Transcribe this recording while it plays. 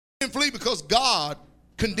didn't flee because God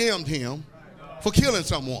condemned him for killing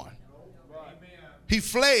someone. He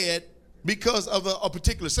fled because of a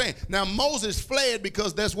particular sin. Now, Moses fled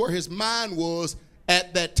because that's where his mind was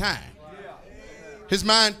at that time. His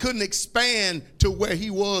mind couldn't expand to where he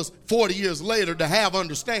was 40 years later to have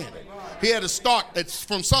understanding. He had to start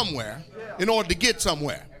from somewhere in order to get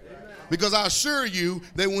somewhere. Because I assure you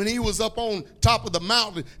that when he was up on top of the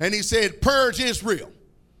mountain and he said, purge Israel,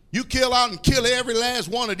 you kill out and kill every last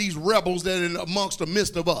one of these rebels that are amongst the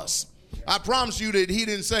midst of us. I promise you that he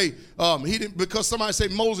didn't say, because somebody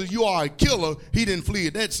said, Moses, you are a killer, he didn't flee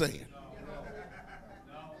at that saying.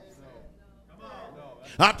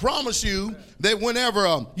 I promise you that whenever,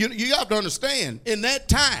 you have to understand, in that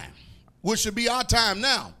time, which should be our time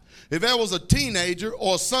now, if there was a teenager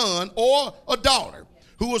or son or a daughter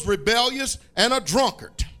who was rebellious and a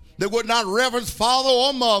drunkard, that would not reverence father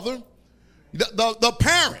or mother, the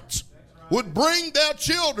parents would bring their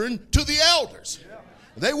children to the elders.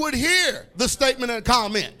 They would hear the statement and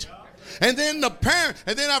comment. And then the parent,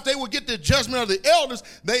 and then after they would get the judgment of the elders,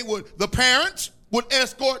 the parents would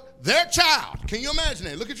escort their child. Can you imagine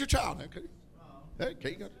that? Look at your child. Hey,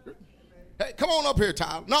 come on up here,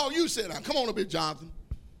 Tyler. No, you sit down. Come on up here, Jonathan.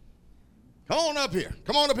 Come on up here.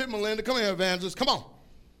 Come on up here, Melinda. Come here, Evangelist. Come on.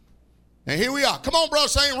 And here we are. Come on, brother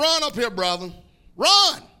Shane. Run up here, brother.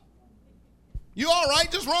 Run. You all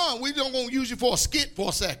right? Just run. We don't going to use you for a skit for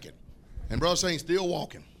a second. And brother Shane's still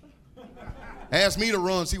walking. Ask me to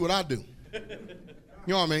run, see what I do. You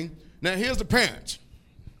know what I mean? Now, here's the parents.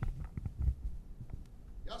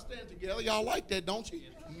 Y'all stand together. Y'all like that, don't you?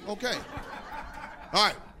 Okay. All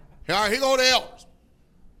right. Here go the elders.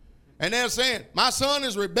 And they're saying, my son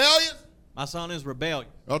is rebellious. My son is rebellious.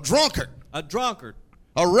 A drunkard. A drunkard.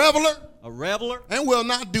 A reveler. A reveler. And will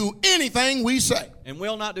not do anything we say. And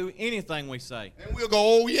will not do anything we say. And we'll go,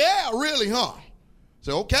 oh, yeah, really, huh?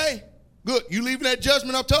 So, okay, good. You leaving that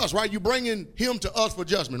judgment up to us, right? You bringing him to us for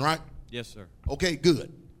judgment, right? Yes, sir. Okay,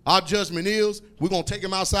 good. Our judgment is we're going to take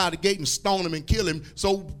him outside the gate and stone him and kill him,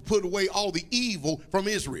 so put away all the evil from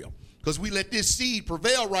Israel. Because we let this seed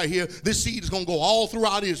prevail right here. This seed is going to go all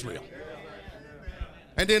throughout Israel.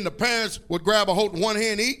 And then the parents would grab a hold of one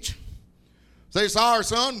hand each. Say, sorry,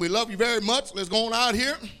 son, we love you very much. Let's go on out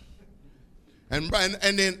here. And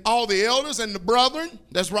then all the elders and the brethren,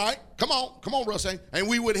 that's right. Come on, brother Shane. And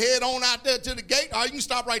we would head on out there to the gate. Or you can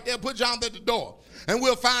stop right there, put John at the door. And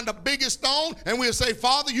we'll find the biggest stone, and we'll say,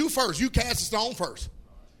 Father, you first. You cast the stone first.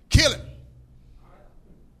 Kill him.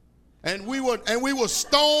 And we would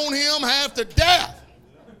stone him half to death.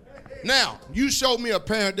 Now, you showed me a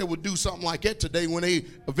parent that would do something like that today when they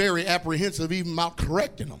are very apprehensive even about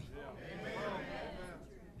correcting them.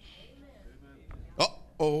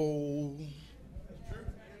 Uh-oh.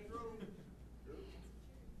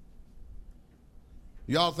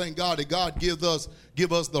 Y'all thank God that God give us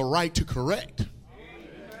the right to correct.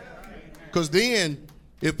 Because then,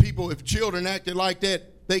 if children acted like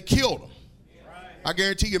that, they killed them. I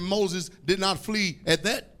guarantee you Moses did not flee at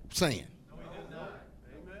that saying.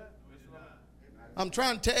 I'm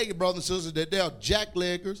trying to tell you, brothers and sisters, that they are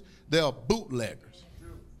jackleggers, they are bootleggers.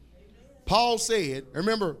 Paul said,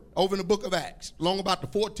 remember over in the book of Acts, along about the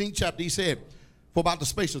 14th chapter, he said, for about the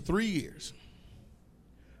space of 3 years.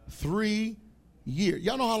 3 years.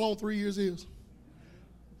 Y'all know how long 3 years is?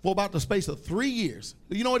 For about the space of 3 years.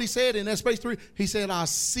 You know what he said in that space 3? He said, I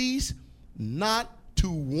cease not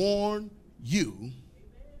to warn you.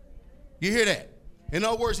 You hear that? In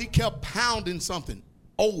other words, he kept pounding something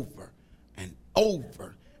over and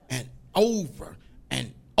over and over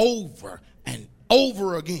and over and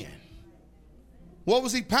over again. What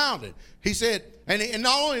was he pounding? He said, and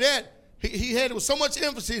not only that, he had it with so much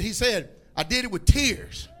emphasis, he said, I did it with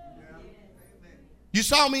tears. You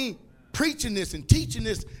saw me preaching this and teaching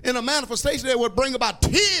this in a manifestation that would bring about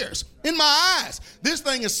tears in my eyes. This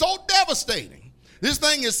thing is so devastating. This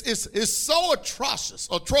thing is so atrocious.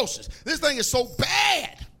 This thing is so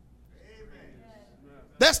bad.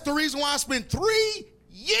 That's the reason why I spent 3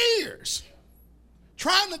 years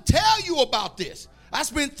trying to tell you about this. I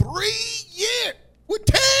spent 3 years with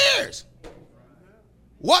tears.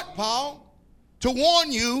 What, Paul? To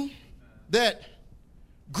warn you that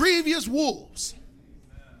grievous wolves,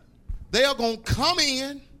 they are going to come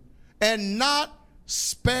in and not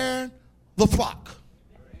spare the flock.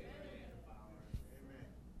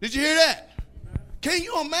 Did you hear that? Can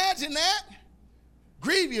you imagine that?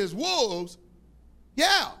 Grievous wolves,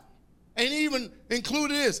 yeah. And even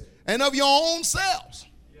included this, and of your own selves.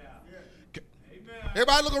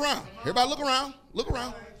 Everybody look around. Everybody look around. Look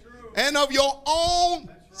around. And of your own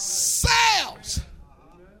selves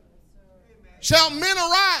shall men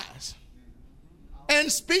arise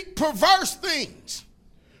and speak perverse things,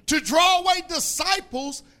 to draw away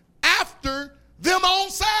disciples after them own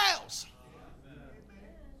selves.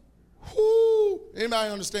 Whoo. Anybody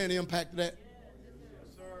understand the impact of that?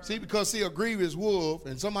 See, because a grievous wolf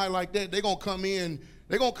and somebody like that, they're going to come in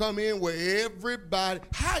where everybody,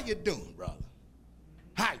 how you doing, brother?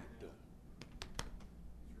 How you doing?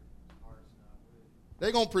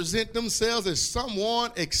 They're going to present themselves as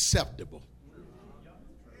someone acceptable.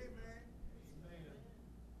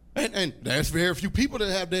 And there's very few people that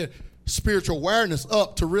have their spiritual awareness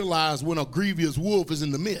up to realize when a grievous wolf is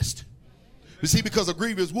in the midst. You see, because a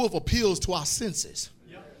grievous wolf appeals to our senses.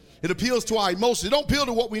 It appeals to our emotions. It don't appeal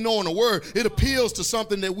to what we know in the word. It appeals to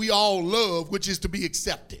something that we all love, which is to be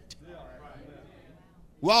accepted.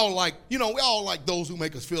 We all like those who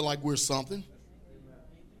make us feel like we're something.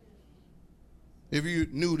 If you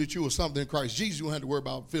knew that you were something in Christ Jesus, you wouldn't have to worry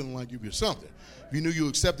about feeling like you were something. If you knew you were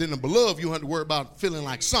accepted in the beloved, you wouldn't have to worry about feeling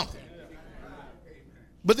like something.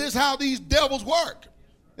 But this is how these devils work.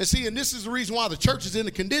 And see, and this is the reason why the church is in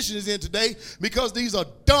the condition it's in today, because these are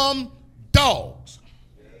dumb dogs.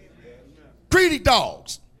 Greedy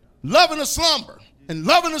dogs, loving to slumber and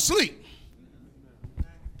loving to sleep.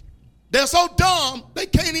 They're so dumb, they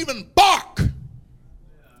can't even bark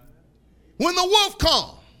when the wolf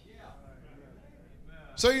comes.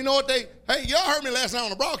 So you know what hey, y'all heard me last night on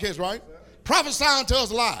the broadcast, right? Prophesying to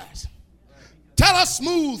us lies. Tell us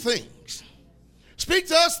smooth things. Speak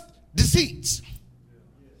to us deceits.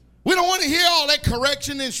 We don't want to hear all that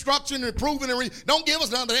correction, instruction, improving, and don't give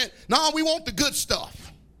us none of that. No, we want the good stuff.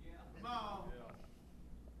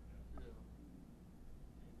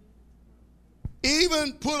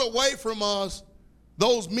 Even put away from us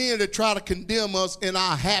those men that try to condemn us in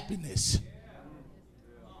our happiness.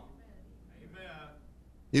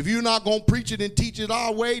 If you're not going to preach it and teach it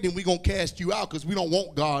our way, then we're going to cast you out because we don't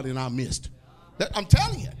want God in our midst. I'm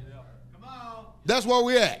telling you. That's where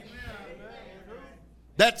we're at.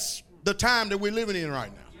 That's the time that we're living in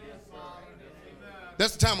right now.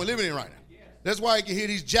 That's the time we're living in right now. That's why you can hear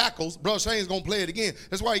these jackals. Brother Shane's going to play it again.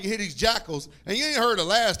 That's why you can hear these jackals. And you ain't heard the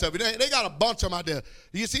last of it. They got a bunch of them out there.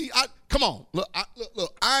 You see, come on.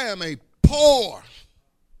 Look, I am a poor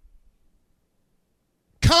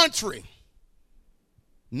country,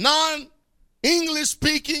 non-English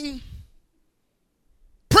speaking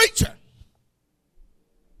preacher.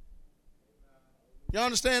 You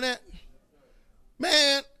understand that?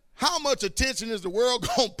 Man, how much attention is the world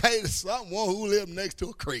going to pay to someone who lives next to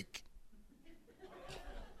a creek?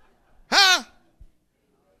 Huh?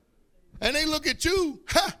 And they look at you,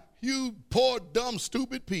 you poor, dumb,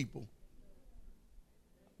 stupid people.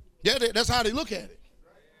 Yeah, that's how they look at it.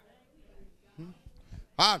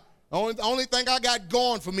 Only thing I got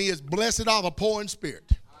going for me is blessed are the poor in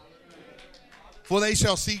spirit, for they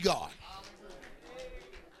shall see God.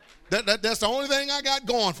 That's the only thing I got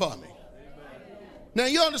going for me. Now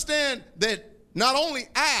you understand that not only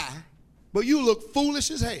but you look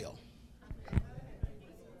foolish as hell.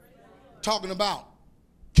 Talking about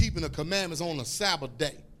keeping the commandments on the Sabbath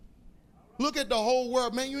day. Look at the whole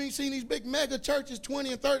world. Man, you ain't seen these big mega churches,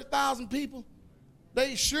 20 and 30,000 people.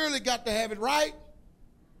 They surely got to have it right.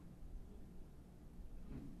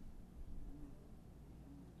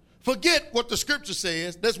 Forget what the scripture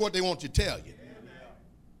says. That's what they want you to tell you.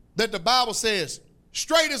 That the Bible says,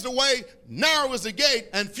 straight is the way, narrow is the gate,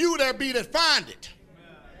 and few there be that find it.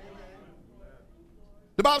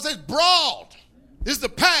 The Bible says broad is the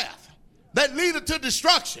path that leadeth to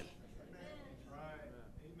destruction.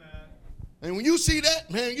 And when you see that,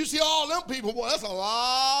 man, you see all them people, boy, that's a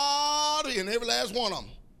lot in every last one of them.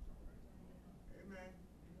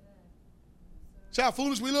 See how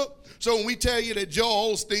foolish we look? So when we tell you that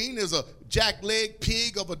Joel Osteen is a jackleg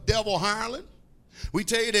pig of a devil hireling, we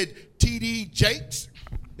tell you that T.D. Jakes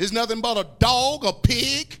is nothing but a dog, a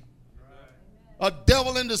pig, a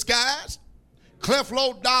devil in disguise,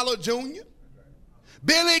 Creflo Dollar Jr.,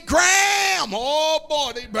 Billy Graham. Oh,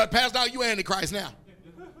 boy, they passed out you Antichrist now.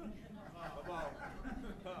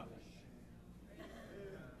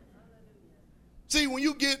 See, when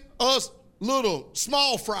you get us little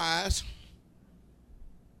small fries,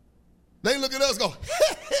 they look at us and go,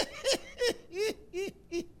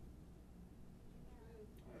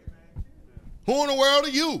 who in the world are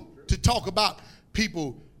you to talk about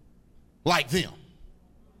people like them?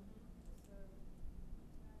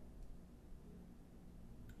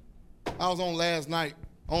 I was on last night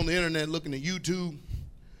on the internet looking at YouTube,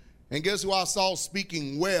 and guess who I saw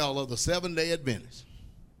speaking well of the Seventh-day Adventists?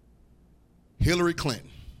 Hillary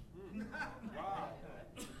Clinton.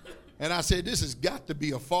 And I said, this has got to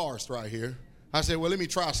be a farce right here. I said, well, let me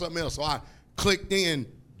try something else. So I clicked in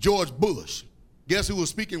George Bush. Guess who was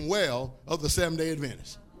speaking well of the Seventh-day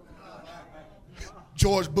Adventists?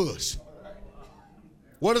 George Bush.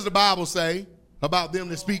 What does the Bible say about them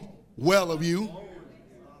that speak well of you?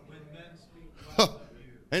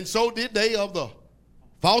 And so did they of the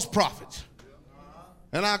false prophets.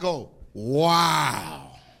 And I go,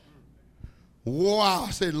 wow. Wow.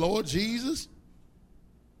 I said, Lord Jesus,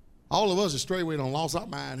 all of us are straightway done lost our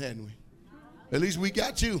mind, hadn't we? At least we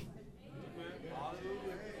got you.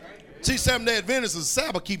 See, Seventh-day Adventists is a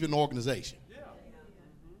Sabbath-keeping organization.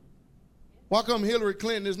 Why come Hillary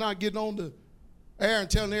Clinton is not getting on the air and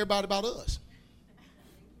telling everybody about us?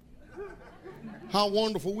 How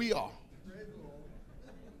wonderful we are.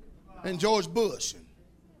 And George Bush.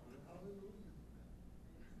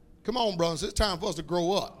 Come on, brothers. It's time for us to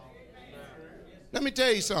grow up. Let me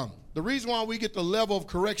tell you something. The reason why we get the level of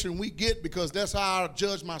correction we get, because that's how I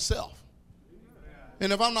judge myself.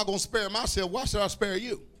 And if I'm not going to spare myself, why should I spare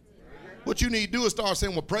you? What you need to do is start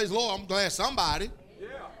saying, well, praise the Lord, I'm glad somebody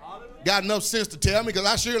got enough sense to tell me, because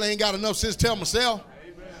I surely ain't got enough sense to tell myself.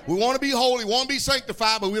 We want to be holy, want to be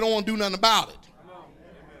sanctified, but we don't want to do nothing about it.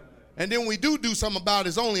 And then when we do something about it,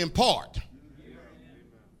 it's only in part.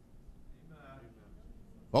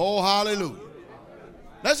 Oh, hallelujah.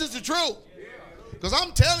 That's just the truth. Because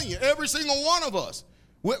I'm telling you, every single one of us,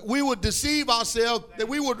 we would deceive ourselves that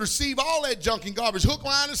we would receive all that junk and garbage, hook,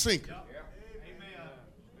 line, and sinker.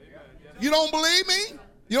 You don't believe me?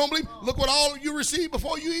 You don't believe? Look what all you received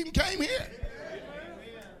before you even came here.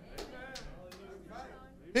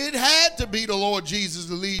 It had to be the Lord Jesus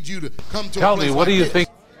to lead you to come to Tell a place me, what like do you this. think?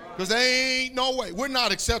 Because there ain't no way. We're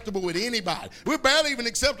not acceptable with anybody. We're barely even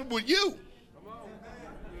acceptable with you.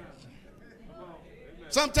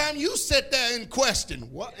 Sometimes you sit there and question,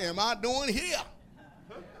 what am I doing here?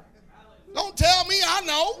 Don't tell me I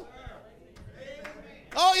know.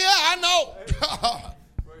 Oh, yeah, I know.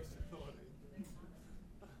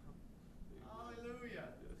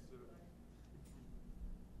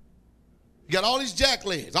 You got all these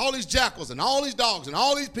jacklegs, all these jackals, and all these dogs, and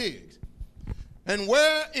all these pigs. And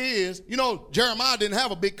where is, Jeremiah didn't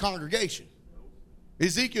have a big congregation.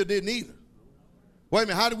 Ezekiel didn't either. Wait a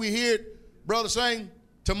minute, how did we hear it, brother, saying?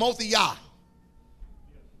 Timothy Yah.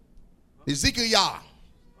 Ezekiel Yah.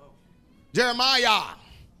 Jeremiah Yah.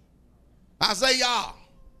 Isaiah Yah.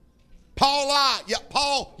 Paul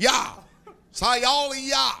Yah. Sayali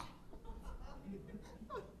Yah.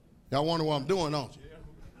 Y'all wonder what I'm doing, don't you?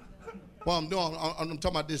 What I'm doing, I'm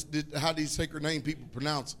talking about this how these sacred name people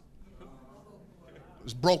pronounce it.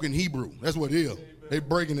 It's broken Hebrew. That's what it is. They're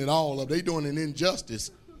breaking it all up. They're doing an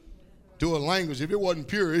injustice to a language. If it wasn't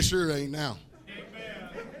pure, it sure ain't now.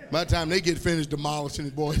 By the time they get finished demolishing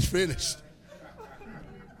it, boy, it's finished.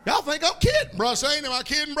 Y'all think I'm kidding, brother Shane? Am I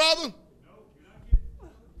kidding, brother?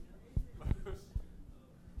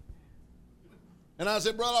 And I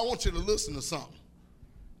said, brother, I want you to listen to something.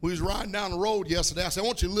 We was riding down the road yesterday. I said, I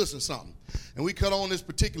want you to listen to something. And we cut on this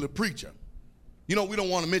particular preacher. We don't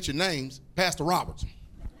want to mention names, Pastor Roberts.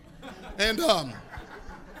 And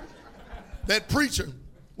that preacher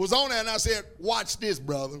was on there, and I said, watch this,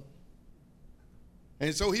 brother.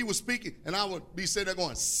 And so he was speaking, and I would be sitting there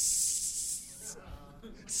going,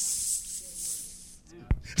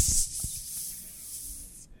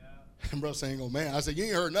 and Brother Shane go, man, I said, you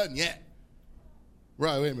ain't heard nothing yet.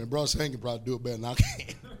 Right, wait a minute, Brother Shane can probably do it better than I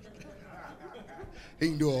can. He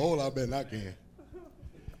can do a whole lot better than I can.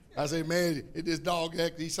 I say, man, this dog,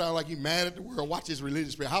 he sounds like he mad at the world. Watch his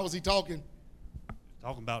religious spirit. How was he talking?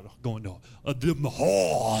 Talking about going to the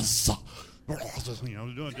horse.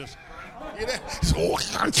 Doing just.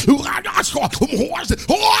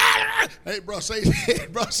 Hey, bro,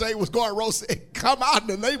 say was going roast. Said, come out in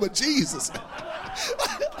the name of Jesus.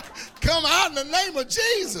 Come out in the name of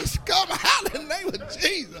Jesus. Come out in the name of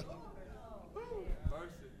Jesus.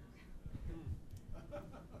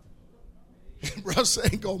 Bro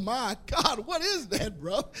saying, go, my God, what is that,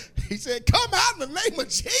 bro? He said, come out in the name of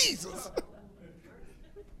Jesus.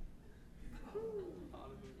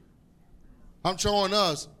 I'm showing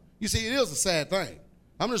us, you see, it is a sad thing.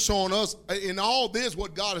 I'm just showing us in all this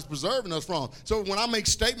what God is preserving us from. So when I make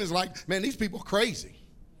statements like, man, these people are crazy.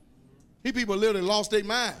 These people literally lost their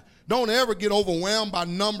mind. Don't ever get overwhelmed by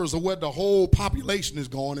numbers of where the whole population is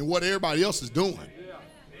going and what everybody else is doing.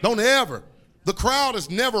 Don't ever. The crowd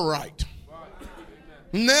is never right.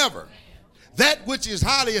 Never. That which is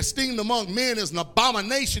highly esteemed among men is an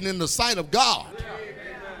abomination in the sight of God.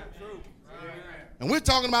 And we're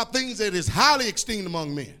talking about things that is highly esteemed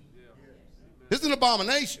among men. It's an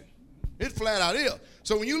abomination. It's flat out ill.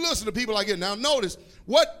 So when you listen to people like it, now notice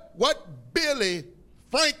what Billy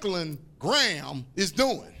Franklin Graham is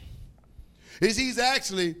doing is he's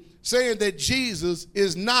actually saying that Jesus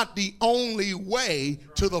is not the only way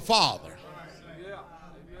to the Father.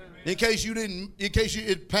 In case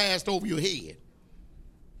it passed over your head.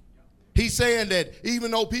 He's saying that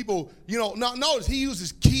even though people, notice he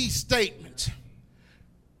uses key statements.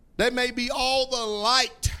 That may be all the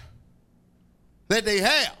light that they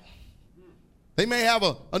have. They may have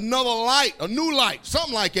another light, a new light,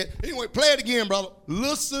 something like that. Anyway, play it again, brother.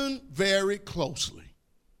 Listen very closely.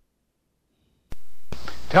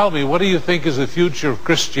 Tell me, what do you think is the future of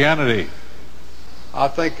Christianity? I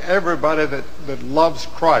think everybody that loves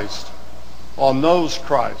Christ or knows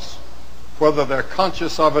Christ, whether they're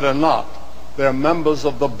conscious of it or not, they're members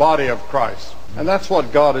of the body of Christ. And that's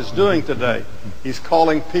what God is doing today. He's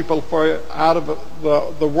calling people out of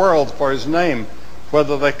the world for his name,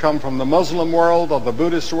 whether they come from the Muslim world or the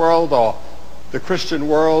Buddhist world or the Christian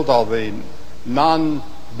world or the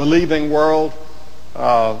non-believing world.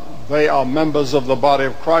 They are members of the body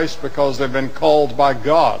of Christ because they've been called by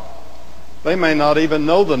God. They may not even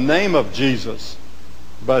know the name of Jesus,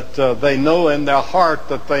 but they know in their heart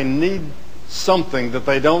that they need something that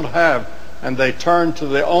they don't have, and they turn to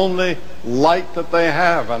the only light that they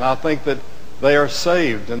have. And I think that they are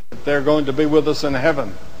saved and that they're going to be with us in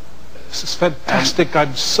heaven. This is fantastic.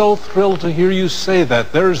 I'm so thrilled to hear you say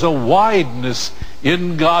that. There's a wideness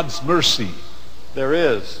in God's mercy. There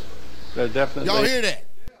is. There definitely. Y'all hear that?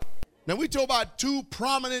 Now we talk about two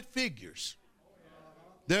prominent figures.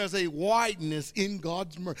 There's a wideness in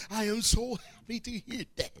God's mercy. I am so happy to hear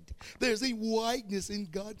that. There's a wideness in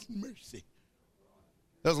God's mercy.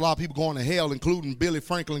 There's a lot of people going to hell, including Billy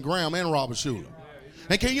Franklin Graham and Robert Schuller.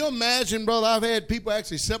 And can you imagine, brother, I've had people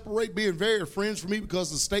actually separate, being very friends from me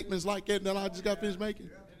because of statements like that I just got finished making.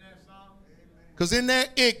 Because in their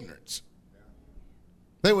ignorance,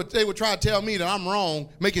 they would try to tell me that I'm wrong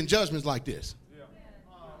making judgments like this.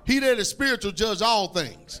 He that is spiritual judge all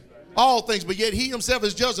things. All things, but yet he himself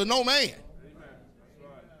is judge of no man.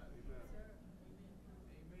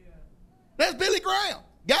 That's Billy Graham.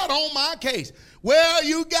 Got on my case. Well,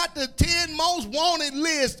 you got the 10 most wanted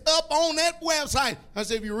list up on that website. I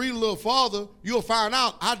said, if you read a little farther, you'll find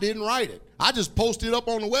out I didn't write it. I just posted it up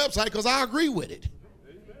on the website because I agree with it.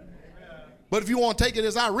 But if you want to take it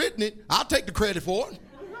as I written it, I'll take the credit for it.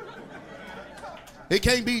 It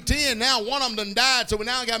can't be 10. Now one of them done died, so we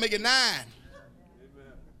now got to make it 9.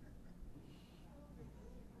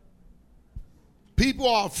 People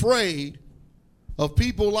are afraid of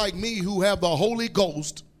people like me who have the Holy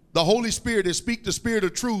Ghost, the Holy Spirit, that speak the spirit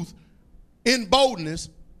of truth in boldness,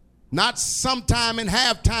 not sometime in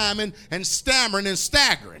halftime and stammering and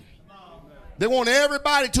staggering. They want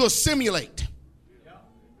everybody to assimilate.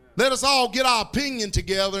 Let us all get our opinion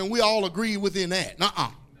together and we all agree within that.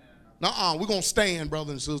 We're going to stand,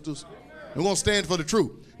 brothers and sisters. We're going to stand for the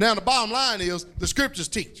truth. Now, the bottom line is the scriptures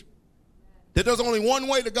teach that there's only one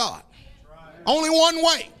way to God. Only one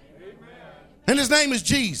way. And his name is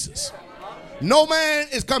Jesus. No man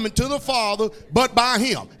is coming to the Father but by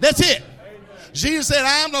him. That's it. Jesus said,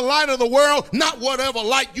 I am the light of the world, not whatever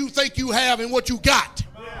light you think you have and what you got.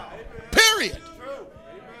 Period.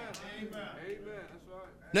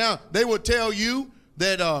 Now, they will tell you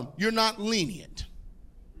that you're not lenient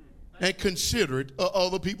and considerate of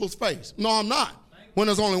other people's faith. No, I'm not. When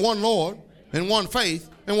there's only one Lord and one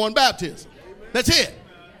faith and one baptism. That's it.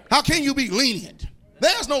 How can you be lenient?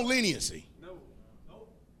 There's no leniency.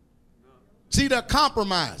 See, they're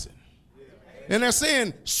compromising. And they're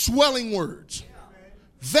saying swelling words.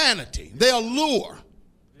 Vanity. They allure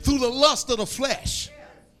through the lust of the flesh.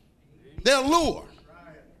 They allure.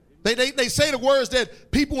 They say the words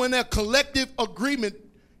that people in their collective agreement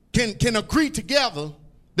can agree together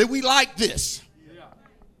that we like this.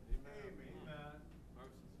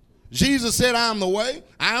 Jesus said, I am the way,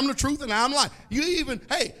 I am the truth, and I am life.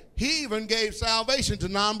 He even gave salvation to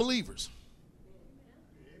non-believers.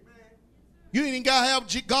 You ain't even got to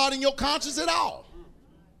have God in your conscience at all.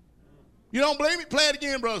 You don't believe me? Play it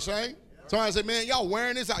again, brother Shane. Somebody said, man, y'all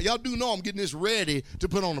wearing this out. Y'all do know I'm getting this ready to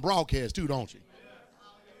put on the broadcast too, don't you?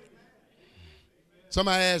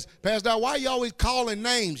 Somebody asked, Pastor Dow, why you always calling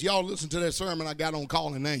names? Y'all listen to that sermon I got on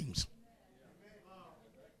calling names.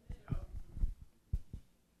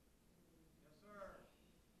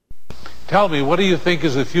 Tell me, what do you think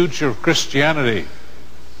is the future of Christianity?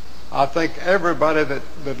 I think everybody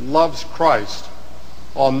that loves Christ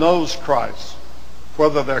or knows Christ,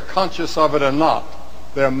 whether they're conscious of it or not,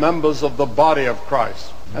 they're members of the body of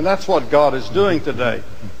Christ. And that's what God is doing today.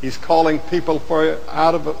 He's calling people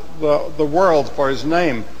out of the world for his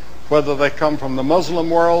name, whether they come from the Muslim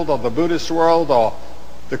world or the Buddhist world or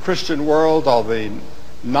the Christian world or the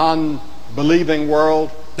non-believing world.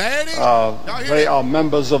 There it is. Y'all hear They that? are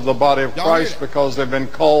members of the body of Y'all hear Christ that? because they've been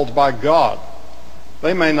called by God.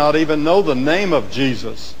 They may not even know the name of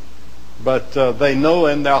Jesus, but they know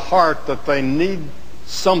in their heart that they need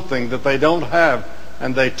something that they don't have,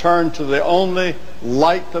 and they turn to the only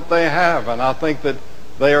light that they have. And I think that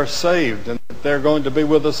they are saved and that they're going to be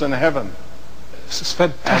with us in heaven. This is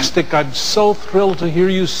fantastic. I'm so thrilled to hear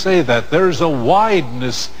you say that. There's a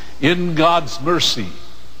wideness in God's mercy.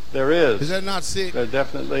 There is. Is that not sick? There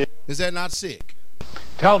definitely is. Is that not sick?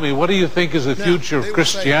 Tell me, what do you think is the Now, future they of would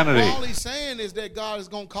say, Christianity? well, all he's saying is that God is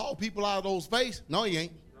going to call people out of those faiths. No, he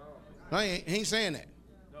ain't. No, he ain't. He ain't saying that.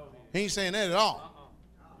 He ain't saying that at all.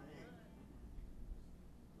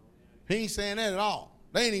 He ain't saying that at all.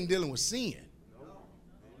 They ain't even dealing with sin.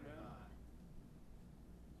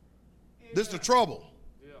 This is the trouble.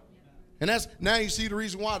 And that's now you see the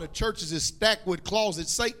reason why the churches is stacked with closet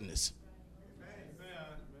Satanists.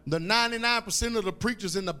 The 99% of the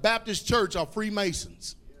preachers in the Baptist church are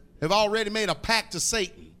Freemasons. Have already made a pact to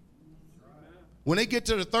Satan. When they get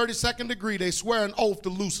to the 32nd degree, they swear an oath to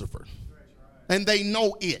Lucifer. And they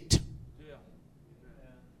know it.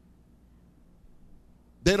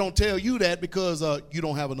 They don't tell you that because you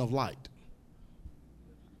don't have enough light.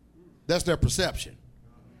 That's their perception.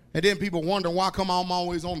 And then people wonder why come I'm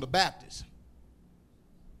always on the Baptist.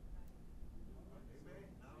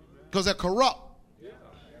 Because they're corrupt.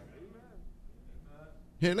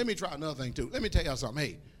 Here, let me try another thing too. Let me tell y'all something.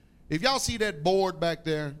 Hey, if y'all see that board back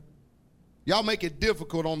there, y'all make it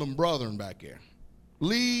difficult on them brethren back there.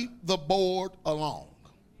 Leave the board alone.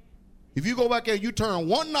 If you go back there, you turn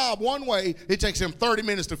one knob one way, it takes him 30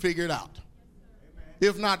 minutes to figure it out.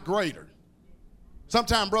 If not greater.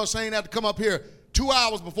 Sometimes Brother Shane have to come up here 2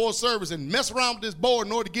 hours before service and mess around with this board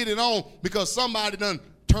in order to get it on because somebody done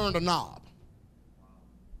turned a knob.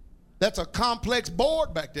 That's a complex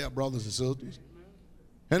board back there, brothers and sisters.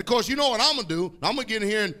 And of course, you know what I'm going to do. I'm going to get in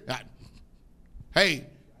here and, hey,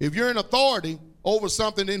 if you're in authority over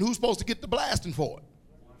something, then who's supposed to get the blasting for it?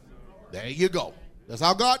 There you go. That's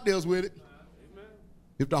how God deals with it.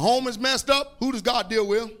 If the home is messed up, who does God deal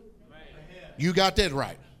with? You got that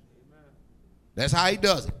right. That's how he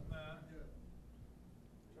does it.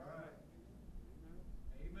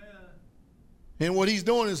 And what he's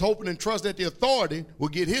doing is hoping and trust that the authority will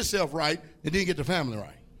get himself right and then get the family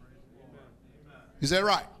right. Is that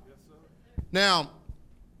right? Now,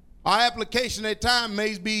 our application at time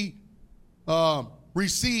may be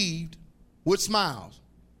received with smiles.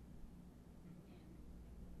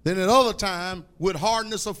 Then at other time with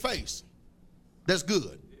hardness of face. That's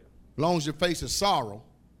good. As long as your face is sorrow.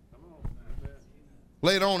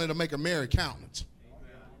 Later on it'll make a merry countenance.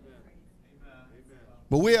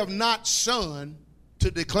 But we have not shunned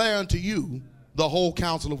to declare unto you the whole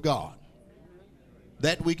counsel of God.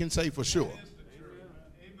 That we can say for sure.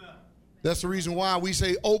 That's the reason why we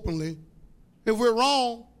say openly, if we're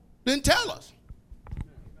wrong, then tell us.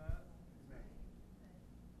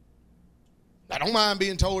 I don't mind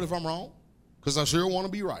being told if I'm wrong, because I sure want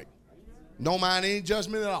to be right. Don't mind any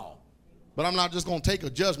judgment at all. But I'm not just going to take a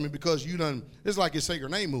judgment because you done, it's like your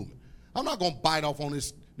sacred name movement. I'm not going to bite off on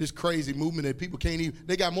this crazy movement that people can't even,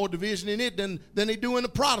 they got more division in it than they do in the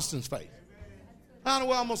Protestants' faith. I don't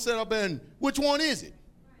know where I'm going to set up and, which one is it?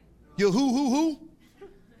 You who?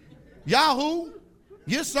 Yahoo?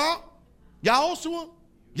 Yisah? Yahoshua?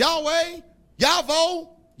 Yahweh? Yahvo?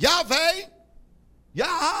 Yahweh?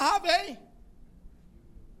 Yahweh?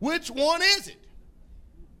 Which one is it?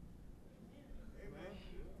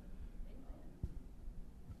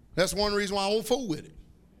 That's one reason why I won't fool with it.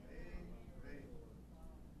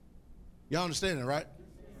 Y'all understand that, right?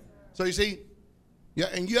 So you see, yeah,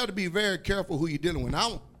 and you have to be very careful who you're dealing with.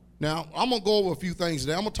 Now I'm going to go over a few things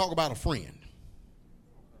today. I'm going to talk about a friend.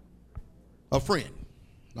 A friend,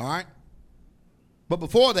 all right? But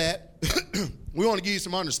before that, we want to give you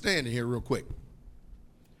some understanding here real quick.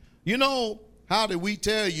 You know, how did we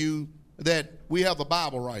tell you that we have the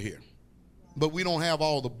Bible right here, but we don't have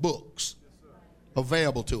all the books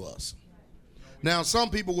available to us? Now, some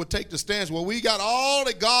people would take the stance, well, we got all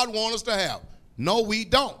that God wants us to have. No, we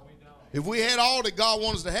don't. If we had all that God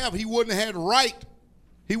wants us to have, he wouldn't have had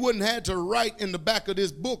to write in the back of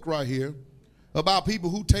this book right here about people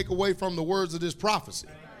who take away from the words of this prophecy.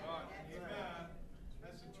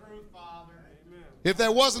 If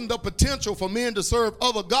there wasn't the potential for men to serve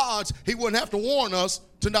other gods, he wouldn't have to warn us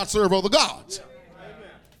to not serve other gods.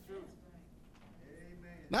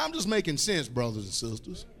 Now, I'm just making sense, brothers and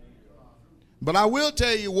sisters. But I will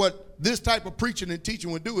tell you what this type of preaching and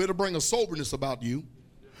teaching would do. It'll bring a soberness about you.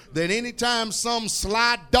 That anytime some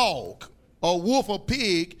sly dog or wolf or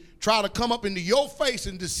pig try to come up into your face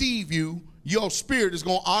and deceive you your spirit is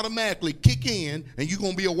going to automatically kick in and you're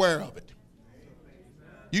going to be aware of it.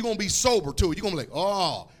 You're going to be sober to it. You're going to be like,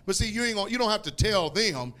 oh. But see, you don't have to tell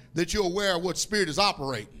them that you're aware of what spirit is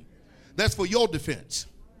operating. That's for your defense.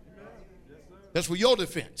 That's for your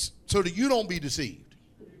defense, so that you don't be deceived.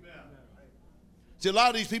 See, a lot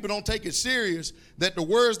of these people don't take it serious that the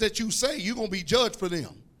words that you say, you're going to be judged for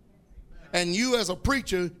them. And you as a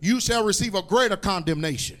preacher, you shall receive a greater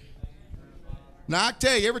condemnation. Now, I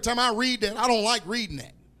tell you, every time I read that, I don't like reading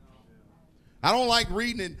that. I don't like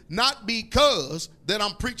reading it, not because that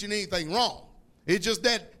I'm preaching anything wrong. It's just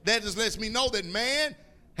that just lets me know that, man,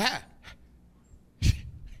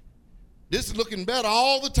 this is looking better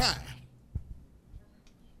all the time.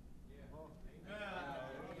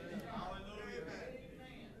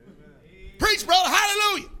 Preach, brother,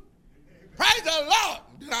 hallelujah. Praise the Lord.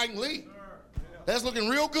 Then I can leave. That's looking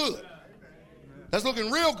real good. That's looking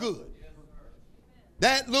real good.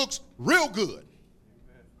 That looks real good.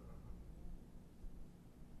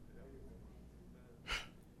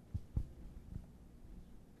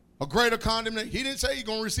 A greater condemnation. He didn't say you're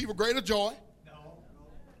going to receive a greater joy.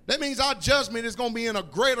 That means our judgment is going to be in a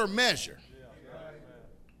greater measure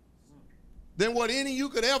than what any of you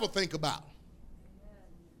could ever think about.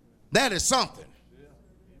 That is something.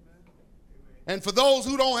 And for those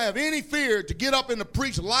who don't have any fear to get up and to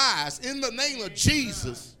preach lies in the name of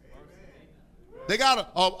Jesus, they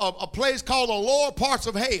got a place called the lower parts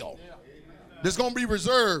of hell that's going to be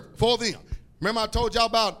reserved for them. Remember I told y'all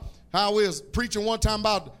about how we was preaching one time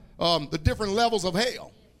about the different levels of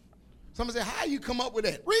hell. Somebody said, how you come up with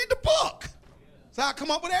that? Read the book. That's how I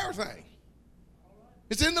come up with everything.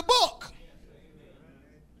 It's in the book.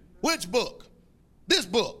 Which book? This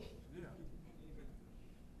book.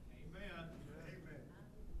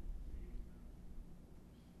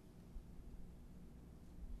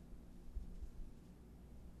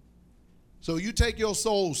 So you take your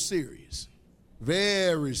soul serious,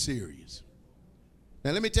 very serious.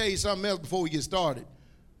 Now let me tell you something else before we get started.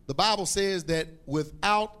 The Bible says that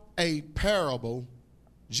without a parable,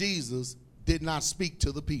 Jesus did not speak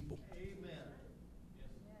to the people. Amen.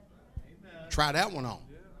 Try that one on.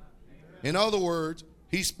 In other words,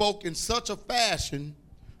 he spoke in such a fashion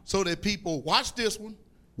so that people, watch this one,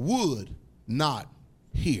 would not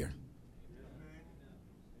hear.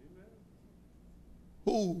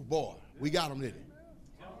 Oh, boy. We got them, didn't we?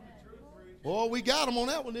 Well, we got them on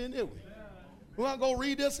that one, didn't we? We're going to go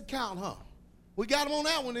read this account, huh? We got them on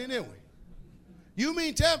that one, didn't we? You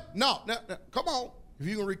mean tell me? No, come on. If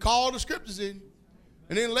you can recall the scriptures in.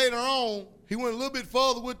 And then later on, he went a little bit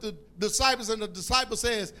further with the disciples, and the disciple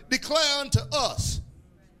says, declare unto us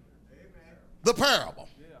the parable.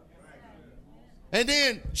 And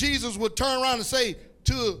then Jesus would turn around and say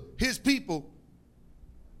to his people,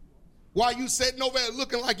 while you sitting over there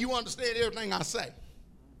looking like you understand everything I say.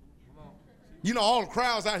 You know, all the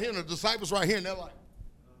crowds out here and the disciples right here, and they're like,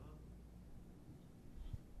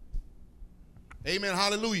 amen,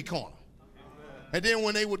 hallelujah corner. And then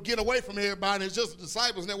when they would get away from everybody, it's just the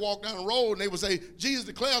disciples, and they walk down the road, and they would say, Jesus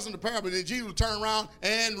declares in the parable, and then Jesus would turn around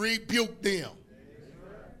and rebuke them.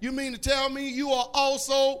 You mean to tell me you are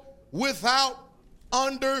also without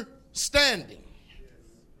understanding?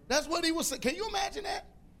 That's what he was saying. Can you imagine that?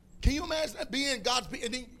 Can you imagine that being God's people?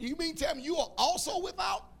 And then you mean to tell me you are also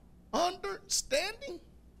without understanding?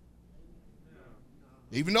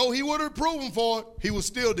 Even though he would have reproved them for it, he was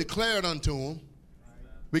still declared unto them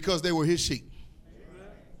because they were his sheep.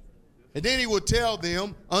 And then he would tell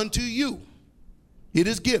them, unto you it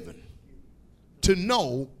is given to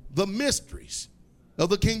know the mysteries of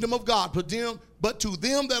the kingdom of God. But to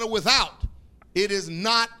them that are without, it is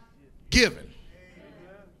not given.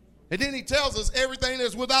 And then he tells us everything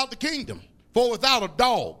that's without the kingdom. For without are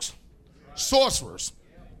dogs, sorcerers,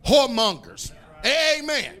 whoremongers.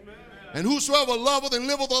 Amen. And whosoever loveth and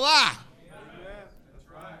liveth a lie.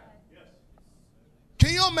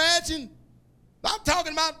 Can you imagine? I'm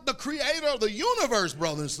talking about the creator of the universe,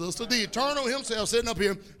 brother and sister, the eternal himself sitting up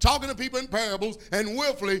here talking to people in parables and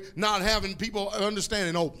willfully not having people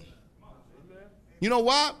understanding open. You know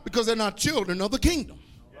why? Because they're not children of the kingdom.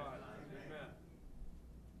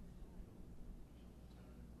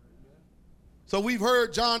 So we've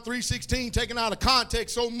heard John 3:16 taken out of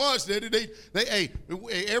context so much that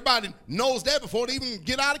everybody knows that before they even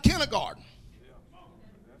get out of kindergarten.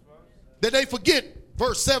 That they forget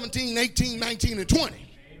verse 17, 18, 19, and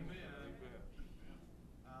 20.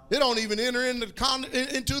 They don't even enter into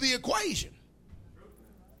the equation.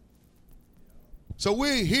 So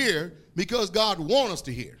we're here because God wants us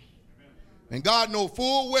to hear. And God knows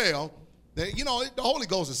full well that, you know, the Holy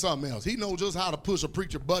Ghost is something else. He knows just how to push a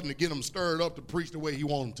preacher button to get them stirred up to preach the way he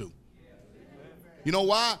wants them to. You know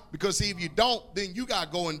why? Because see, if you don't, then you got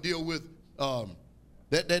to go and deal with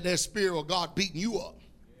that spirit of God beating you up.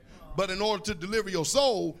 But in order to deliver your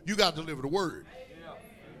soul, you got to deliver the word.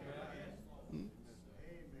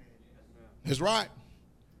 That's right.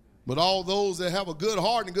 But all those that have a good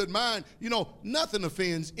heart and a good mind, you know, nothing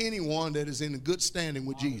offends anyone that is in a good standing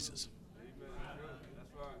with Jesus.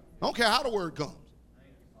 I don't care how the word comes.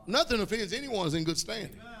 Nothing offends anyone who's in good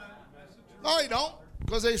standing. No, they don't,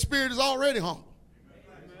 because their spirit is already humble.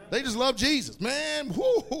 They just love Jesus. Man,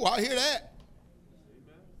 whoo, I hear that.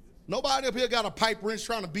 Nobody up here got a pipe wrench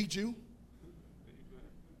trying to beat you.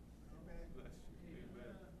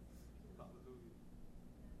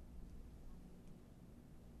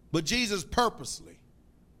 But Jesus purposely,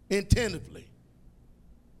 intentively,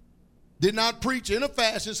 did not preach in a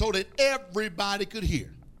fashion so that everybody could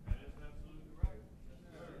hear.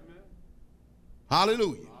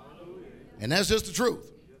 Hallelujah. And that's just the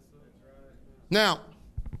truth. Now,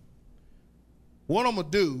 what I'm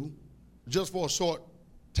going to do, just for a short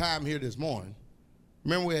time here this morning,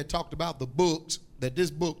 remember we had talked about the books that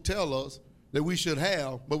this book tells us that we should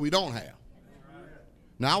have, but we don't have.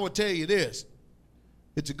 Now, I will tell you this.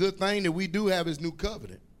 It's a good thing that we do have his new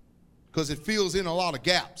covenant because it fills in a lot of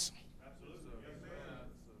gaps.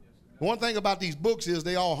 One thing about these books is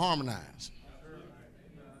they all harmonize.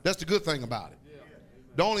 That's the good thing about it.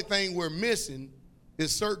 The only thing we're missing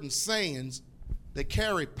is certain sayings that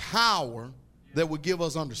carry power that would give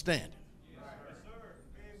us understanding.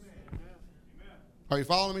 Are you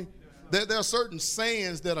following me? There are certain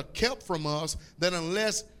sayings that are kept from us that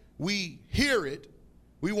unless we hear it,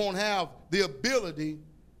 we won't have the ability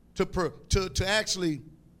to actually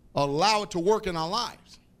allow it to work in our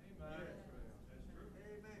lives.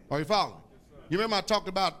 Are you following? You remember I talked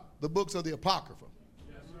about the books of the Apocrapha.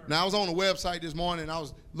 Now I was on the website this morning and I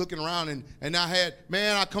was looking around and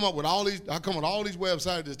I come up with all these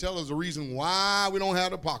websites that tell us the reason why we don't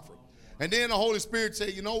have the Apocrypha. And then the Holy Spirit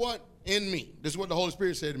said, you know what? In me. This is what the Holy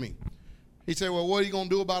Spirit said to me. He said, well, what are you going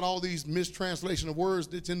to do about all these mistranslation of words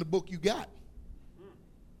that's in the book you got?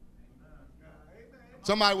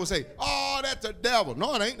 Somebody will say, oh, that's the devil.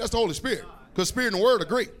 No, it ain't. That's the Holy Spirit. Because Spirit and the Word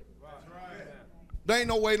agree. There ain't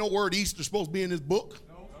no way no word Easter supposed to be in this book.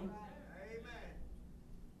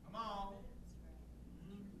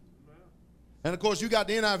 And, of course, you got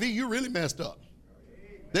the NIV, you really messed up.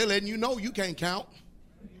 They're letting you know you can't count.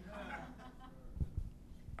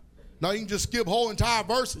 Now, you can just skip whole entire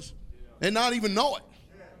verses and not even know it.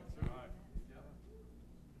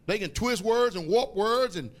 They can twist words and warp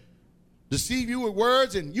words and deceive you with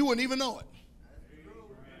words, and you wouldn't even know it.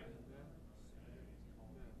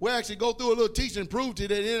 We'll actually go through a little teaching and prove to you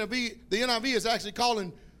that the NIV is actually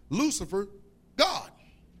calling Lucifer God.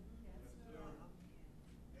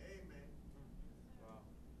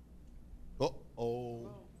 Uh-oh.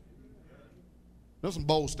 Those are some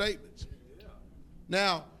bold statements.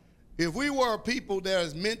 Now, if we were a people that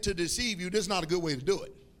is meant to deceive you, this is not a good way to do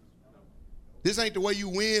it. This ain't the way you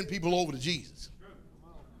win people over to Jesus.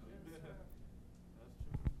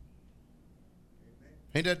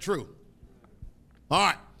 Ain't that true? All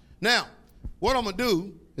right. Now, what I'm going to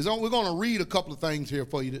do is we're going to read a couple of things here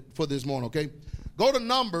for you for this morning, okay? Go to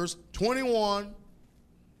Numbers 21,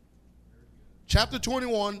 chapter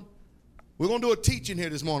 21. We're going to do a teaching here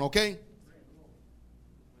this morning, okay?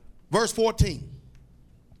 Verse 14.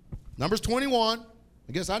 Numbers 21.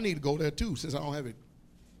 I guess I need to go there too since I don't have it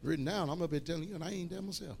written down. I'm up here telling you, and I ain't there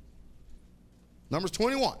myself. Numbers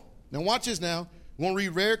 21. Now watch this now. We're going to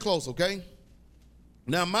read very close, okay?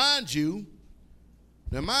 Now mind you,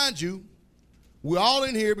 we're all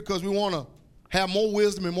in here because we want to have more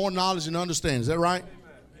wisdom and more knowledge and understanding. Is that right?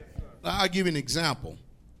 I'll give you an example.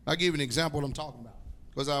 I'll give you an example of what I'm talking about.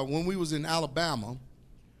 Because when we was in Alabama,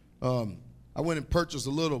 I went and purchased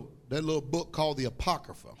that little book called the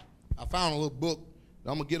Apocrypha. I found a little book.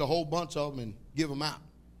 I'm going to get a whole bunch of them and give them out.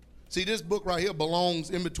 See, this book right here belongs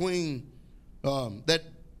in between that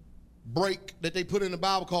break that they put in the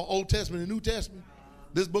Bible called Old Testament and New Testament.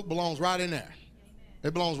 This book belongs right in there.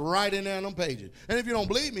 It belongs right in there on them pages. And if you don't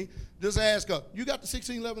believe me, just ask, you got the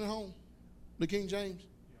 1611 at home? The King James?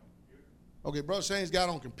 Okay, Brother Shane's got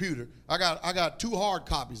it on computer. I got 2 hard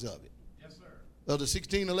copies of it. Yes, sir. Of the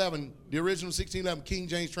 1611, the original 1611 King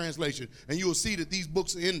James translation. And you will see that these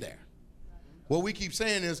books are in there. What we keep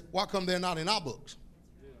saying is, why come they're not in our books?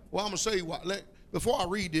 Well, I'm going to show you what. Before I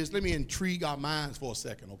read this, let me intrigue our minds for a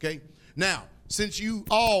second, okay? Now, since you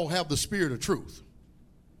all have the spirit of truth,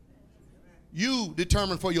 you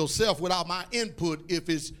determine for yourself without my input if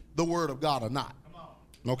it's the word of God or not.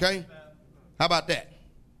 Okay? How about that?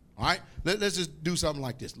 All right? Let's just do something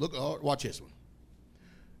like this. Look, watch this one.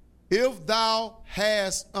 If thou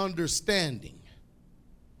hast understanding,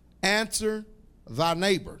 answer thy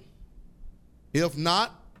neighbor. If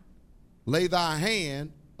not, lay thy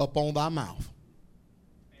hand upon thy mouth.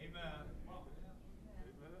 Amen.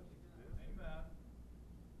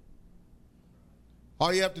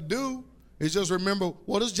 All you have to do is just remember,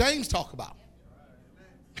 what does James talk about?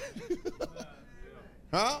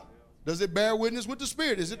 Huh? Does it bear witness with the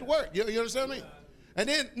Spirit? Is it the Word? You understand me? And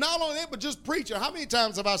then not only that, but just preaching. How many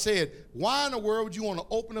times have I said, why in the world would you want to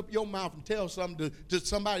open up your mouth and tell something to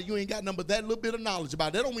somebody you ain't got nothing but that little bit of knowledge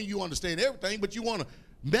about? That don't mean you understand everything, but you want to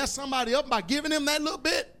mess somebody up by giving them that little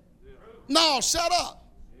bit? No, shut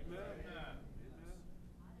up.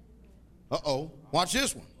 Uh-oh. Watch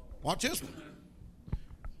this one. Watch this one.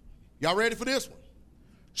 Y'all ready for this one?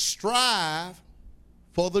 Strive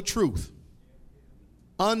for the truth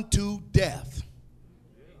unto death,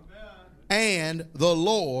 and the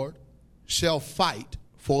Lord shall fight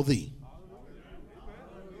for thee.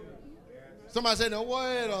 Somebody said, now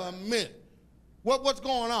wait a minute. What's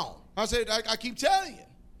going on? I said, I keep telling you.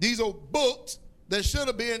 These are books that should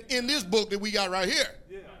have been in this book that we got right here.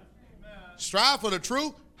 Strive for the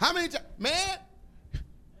truth. How many times? Man,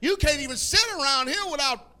 you can't even sit around here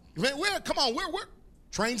without, man, come on, we're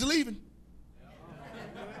trains are leaving.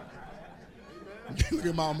 Look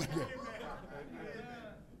at mom.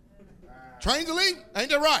 Trains are leaving. Ain't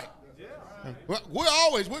that right? We're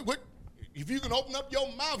always, if you can open up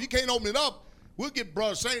your mouth, you can't open it up, we'll get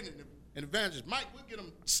Brother Shane and Evangelist Mike, we'll get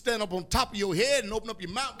them stand up on top of your head and open up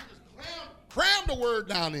your mouth. We'll just cram the word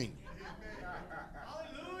down in you.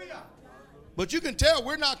 Hallelujah. But you can tell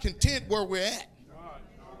we're not content where we're at.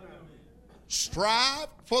 Strive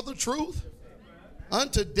for the truth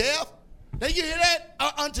unto death. Now you hear that?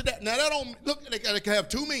 Unto death. Now that don't look. They can have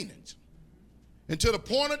two meanings: until the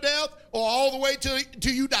point of death, or all the way till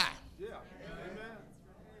you die. Yeah. Amen.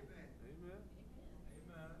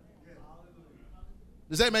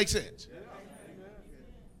 Does that make sense?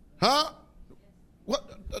 Huh?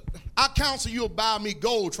 What? I counsel you buy me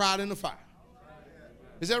gold tried in the fire.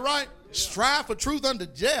 Is that right? Strive for truth unto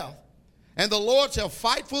death, and the Lord shall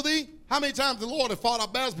fight for thee. How many times the Lord has fought our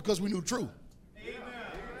battles because we knew truth? Amen.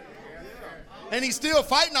 And he's still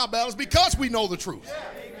fighting our battles because we know the truth.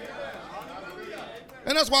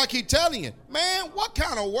 And that's why I keep telling you, man, what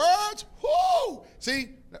kind of words? Whoo! See,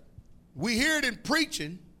 we hear it in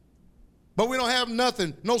preaching, but we don't have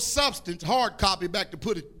nothing, no substance, hard copy back to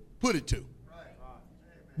put it to.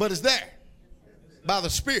 But it's there by the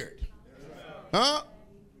Spirit. Huh?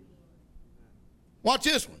 Watch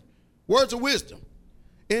this one. Words of wisdom.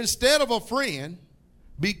 Instead of a friend,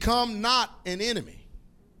 become not an enemy,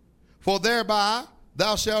 for thereby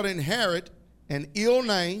thou shalt inherit an ill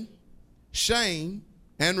name, shame,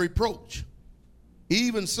 and reproach.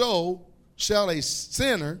 Even so shall a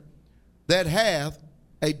sinner that hath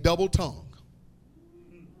a double tongue.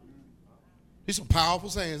 These some powerful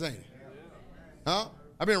sayings, ain't it? Huh?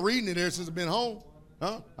 I've been reading it there since I've been home.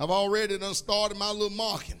 Huh? I've already done started my little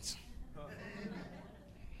markings.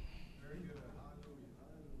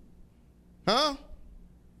 Huh?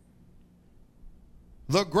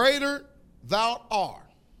 The greater thou art,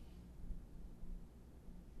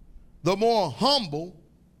 the more humble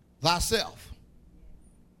thyself,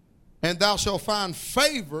 and thou shalt find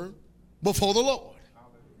favor before the Lord.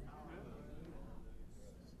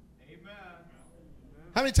 Amen.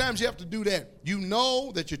 How many times you have to do that? You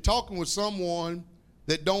know that you're talking with someone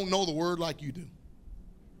that don't know the word like you do.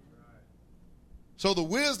 So the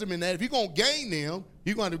wisdom in that, if you're going to gain them,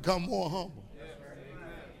 you're going to become more humble.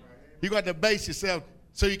 You got to base yourself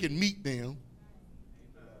so you can meet them.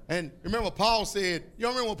 And remember Paul said, you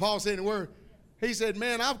remember what Paul said in the word? He said,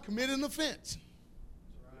 man, I've committed an offense.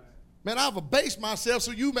 Man, I've abased myself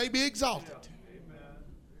so you may be exalted.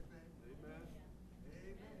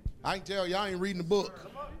 I can tell y'all ain't reading the book.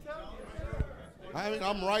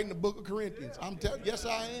 I'm writing the book of Corinthians. I'm telling, yes,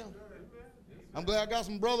 I am. I'm glad I got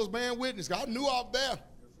some brothers bearing witness. I knew out there.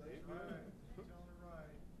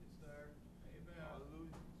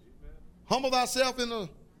 Humble thyself in the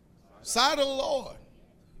sight of the Lord.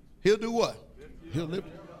 He'll do what? He'll lift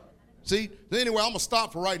you. See, anyway, I'm going to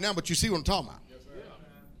stop for right now, but you see what I'm talking about.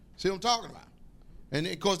 See what I'm talking about? And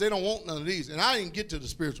of course, they don't want none of these. And I didn't get to the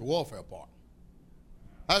spiritual warfare part.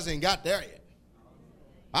 I just ain't got there yet.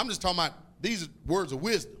 I'm just talking about these words of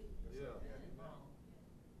wisdom.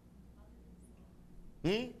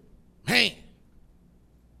 Man.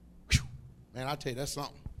 Whew. Man, I tell you, that's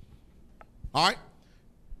something. All right.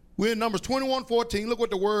 We're in Numbers 21:14. Look what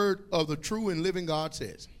the word of the true and living God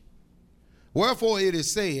says. Wherefore it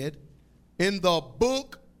is said, in the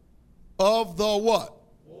book of the what?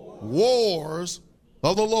 Wars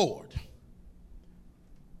of the Lord,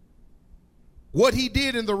 what he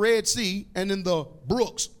did in the Red Sea and in the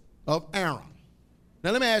brooks of Aaron.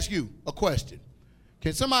 Now let me ask you a question.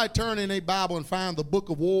 Can somebody turn in a Bible and find the book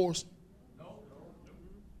of Wars?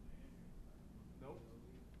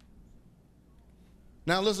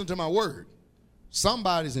 Now listen to my word.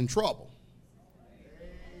 Somebody's in trouble.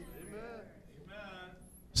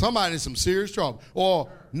 Somebody's in some serious trouble. Or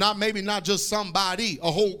not, maybe not just somebody, a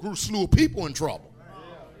whole group, slew of people in trouble.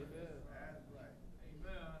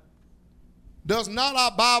 Does not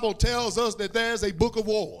our Bible tells us that there's a book of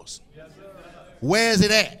wars? Where is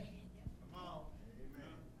it at?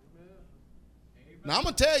 Now, I'm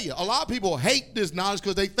going to tell you, a lot of people hate this knowledge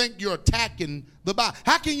because they think you're attacking the Bible.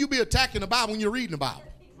 How can you be attacking the Bible when you're reading the Bible?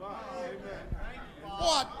 Boy,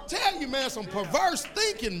 I tell you, man, some perverse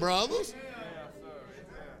thinking, brothers.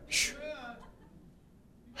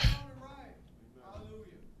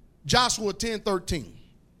 Joshua 10:13.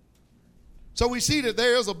 So we see that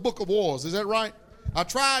there is a book of wars. Is that right? I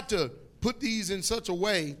tried to put these in such a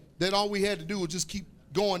way that all we had to do was just keep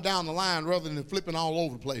going down the line rather than flipping all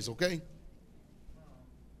over the place, okay?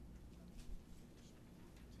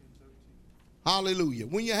 Hallelujah.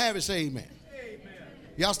 When you have it, say amen.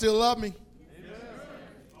 Y'all still love me?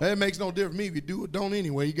 That makes no difference to me if you do or don't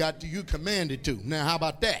anyway. You commanded to. Now, how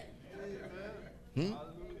about that?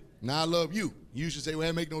 Now I love you. You should say, well,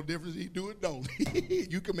 it make no difference if you do it, don't.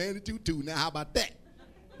 You commanded to too. Now, how about that?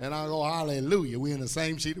 And I go, hallelujah. We're in the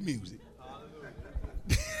same sheet of music.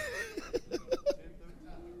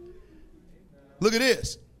 Look at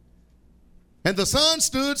this. And the sun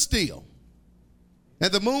stood still,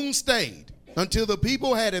 and the moon stayed, until the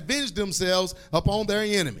people had avenged themselves upon their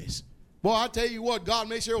enemies. Boy, I tell you what, God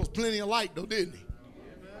made sure there was plenty of light, though, didn't he?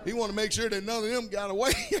 He wanted to make sure that none of them got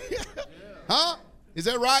away. Huh? Is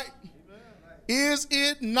that right? Is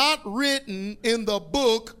it not written in the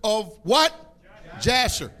book of what?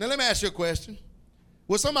 Jasher. Now, let me ask you a question.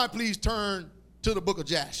 Will somebody please turn to the book of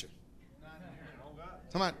Jasher?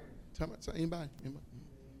 Somebody, anybody?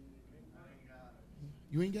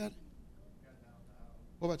 You ain't got it?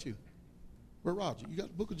 What about you? Where, Roger? You got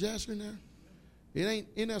the book of Jasher in there? It ain't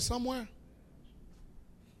in there somewhere?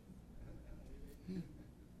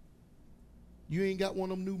 You ain't got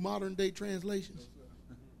one of them new modern day translations?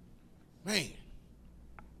 Man.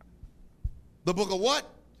 The book of what?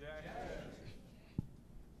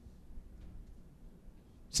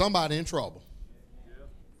 Somebody in trouble.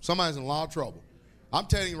 Somebody's in a lot of trouble. I'm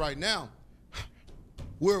telling you right now,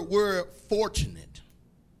 we're fortunate.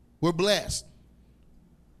 We're blessed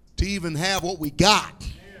to even have what we got.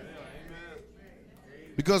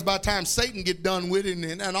 Because by the time Satan get done with it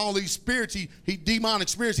and all these spirits, he demonic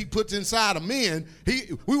spirits he puts inside of men,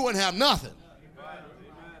 we wouldn't have nothing.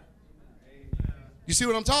 You see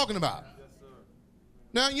what I'm talking about?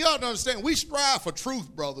 Now, you ought to understand, we strive for truth,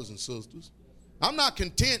 brothers and sisters. I'm not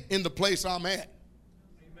content in the place I'm at.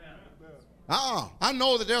 I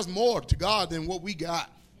know that there's more to God than what we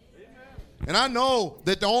got. And I know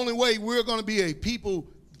that the only way we're going to be a people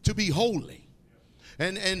to be holy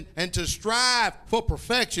and to strive for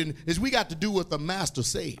perfection is we got to do what the Master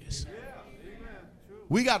says.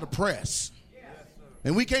 We got to press.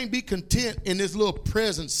 And we can't be content in this little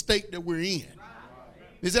present state that we're in.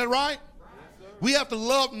 Is that right? We have to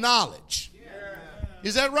love knowledge.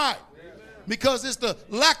 Is that right? Because it's the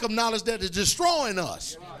lack of knowledge that is destroying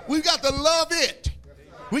us. We've got to love it.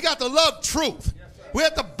 We got to love truth. We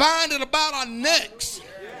have to bind it about our necks.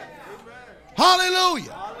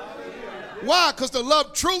 Hallelujah. Why? Because to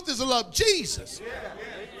love truth is to love Jesus.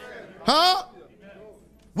 Huh?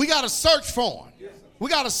 We got to search for him. We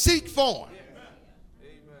got to seek for him.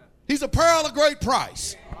 He's a pearl of great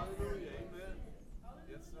price.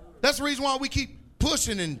 That's the reason why we keep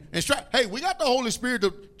pushing and hey, we got the Holy Spirit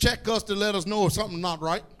to check us to let us know if something's not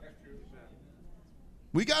right.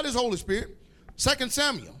 We got his Holy Spirit. 2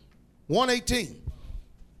 Samuel 1:18.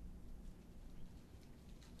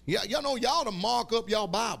 Yeah, y'all know y'all to mark up y'all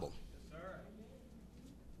Bible.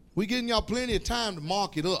 We giving y'all plenty of time to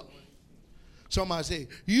mark it up. Somebody say,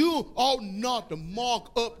 you ought not to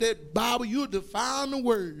mark up that Bible. You define the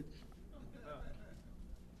word.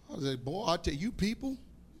 I say, boy, I tell you people,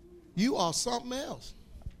 you are something else.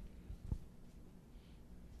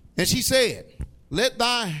 And she said, let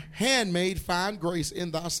thy handmaid find grace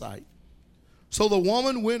in thy sight. So the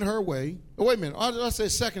woman went her way. Oh, wait a minute. I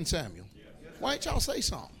said 2 Samuel. Why ain't y'all say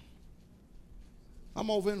something? I'm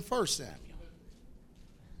over in 1 Samuel.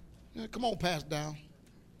 Yeah, come on, pass down.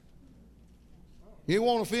 You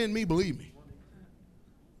won't offend me, believe me.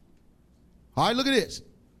 All right, look at this.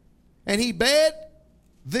 And he bade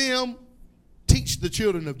them teach the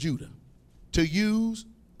children of Judah. to use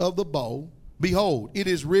of the bow. Behold, it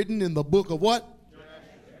is written in the book of what?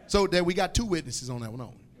 So that we got two witnesses on that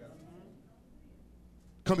one.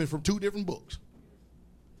 Coming from two different books.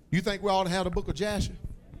 You think we ought to have the book of Jasher?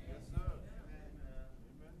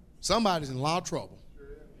 Somebody's in a lot of trouble.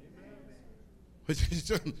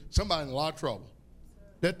 Somebody's in a lot of trouble.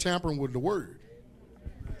 They're tampering with the word.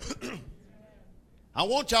 I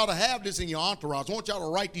want y'all to have this in your entourage. I want y'all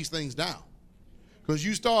to write these things down. Because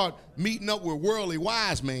you start meeting up with worldly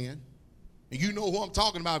wise men, and you know who I'm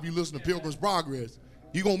talking about if you listen to Pilgrim's Progress,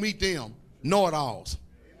 you're going to meet them know-it-alls.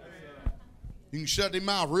 You can shut their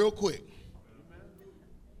mouth real quick.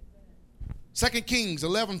 2 Kings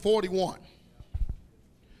 11:41.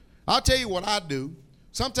 I'll tell you what I do.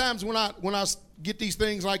 Sometimes when I get these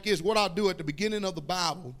things like this, what I'll do at the beginning of the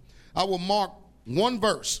Bible, I will mark one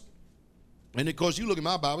verse. And of course, you look at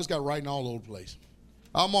my Bible, it's got writing all over the place.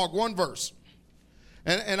 I'll mark one verse.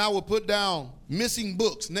 And I will put down missing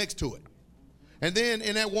books next to it. And then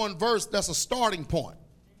in that one verse, that's a starting point.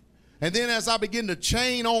 And then as I begin to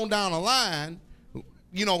chain on down the line,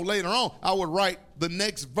 later on, I would write the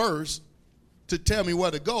next verse to tell me where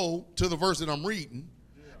to go to the verse that I'm reading.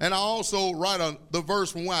 And I also write the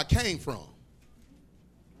verse from where I came from.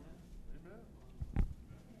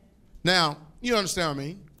 Now, you understand what I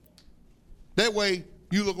mean? That way,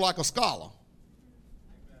 you look like a scholar,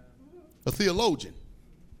 a theologian.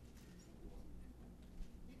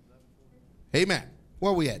 Amen.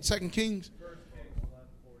 Where are we at? 2 Kings?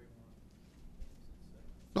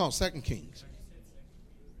 No, 2 Kings.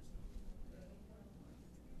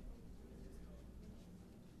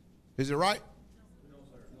 Is it right?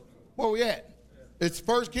 Where are we at? It's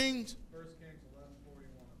 1 Kings?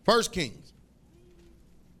 1 Kings.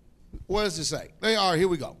 What does it say? All right, here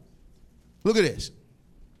we go. Look at this.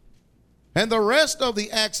 And the rest of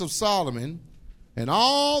the acts of Solomon and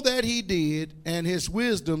all that he did and his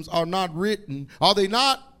wisdoms are they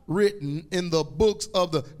not written in the books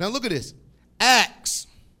of the, now look at this, Acts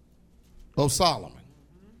of Solomon.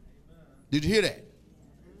 Did you hear that?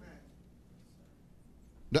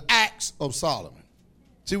 The Acts of Solomon.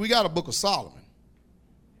 See, we got a book of Solomon.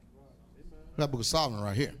 We got a book of Solomon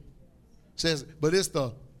right here. It says, but it's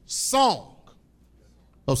the Song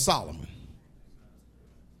of Solomon.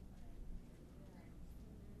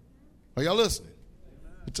 Are y'all listening?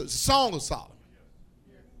 It's a Song of Solomon.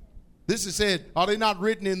 This is said, are they not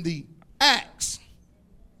written in the Acts?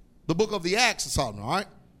 The book of the Acts of Solomon, all right?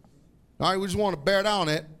 All right, we just want to bear down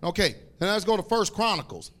that. Okay, and let's go to 1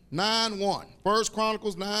 Chronicles 9:1. 1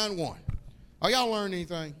 Chronicles 9:1. Are y'all learning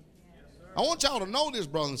anything? I want y'all to know this,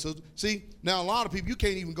 brothers and sisters. See, now a lot of people, you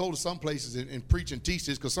can't even go to some places and preach and teach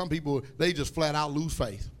this because some people, they just flat out lose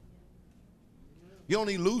faith. You don't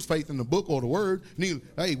need to lose faith in the book or the word.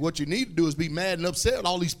 Hey, what you need to do is be mad and upset with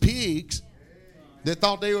all these pigs that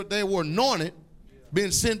thought they were anointed,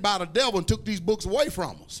 being sent by the devil and took these books away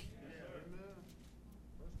from us.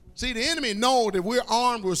 See, the enemy knows that we're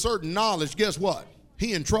armed with certain knowledge. Guess what?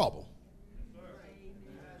 He in trouble.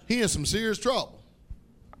 He in some serious trouble.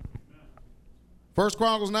 1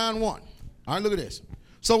 Chronicles 9:1. All right, look at this.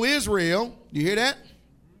 So Israel, you hear that?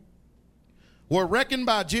 Were reckoned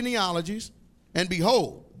by genealogies, and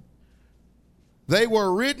behold, they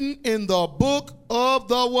were written in the book of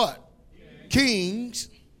the what? Kings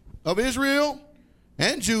of Israel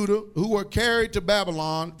and Judah, who were carried to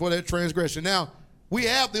Babylon for their transgression. Now, we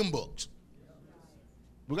have them books.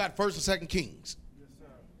 We got 1st and 2nd Kings.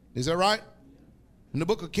 Is that right? In the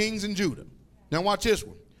book of Kings and Judah. Now watch this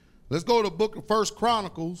one. Let's go to the book of 1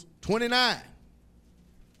 Chronicles 29.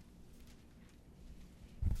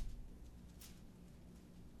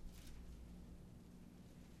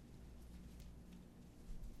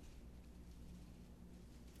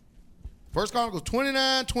 First Chronicles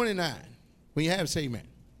 29:29. When you have it, say amen.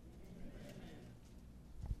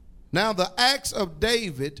 Now the acts of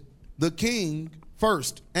David, the king,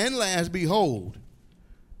 first and last, behold,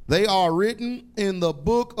 they are written in the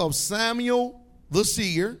book of Samuel the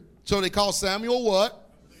seer. So they call Samuel what?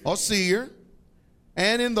 A seer.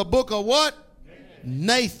 And in the book of what?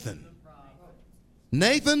 Nathan.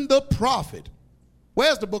 Nathan the prophet.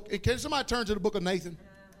 Where's the book? Can somebody turn to the book of Nathan?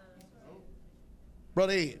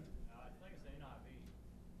 Brother Ed.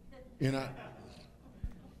 You know.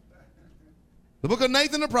 The book of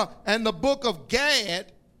Nathan the prophet. And the book of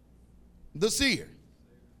Gad the seer.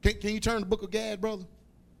 Can you turn to the book of Gad, brother?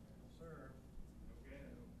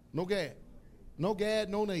 No Gad. No Gad,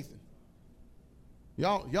 no Nathan.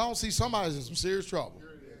 Y'all see somebody's in some serious trouble.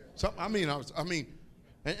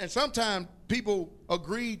 And sometimes people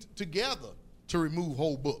agreed together to remove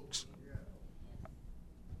whole books.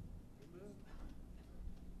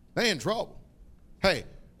 They in trouble. Hey,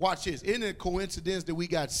 watch this. Isn't it a coincidence that we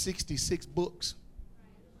got 66 books?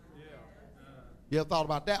 You ever thought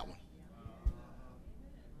about that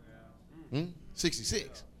one?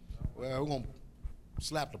 66. Well, we're going to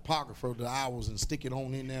slap the Apocrapha to the hours and stick it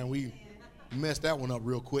on in there, and we messed that one up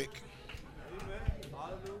real quick.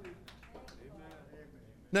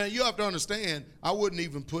 Now, you have to understand, I wouldn't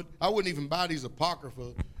even buy these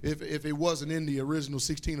Apocrypha if it wasn't in the original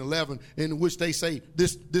 1611, in which they say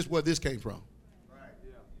this where this came from.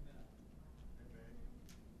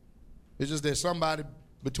 It's just that somebody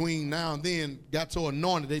between now and then got so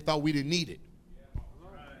anointed they thought we didn't need it.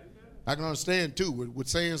 I can understand too with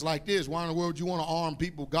sayings like this. Why in the world do you want to arm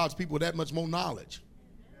people, God's people, with that much more knowledge?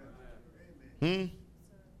 Hey,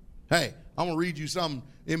 I'm gonna read you something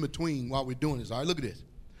in between while we're doing this. All right, look at this.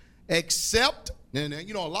 Except, and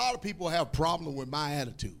you know, a lot of people have problems with my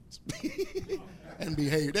attitudes and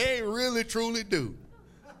behavior. They really, truly do.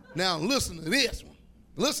 Now, listen to this one.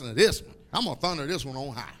 Listen to this one. I'm going to thunder this one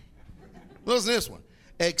on high. Listen to this one.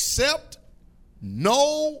 Except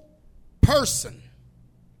no person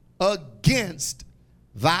against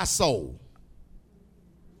thy soul.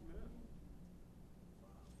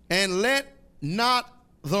 And let not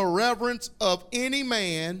the reverence of any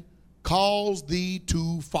man cause thee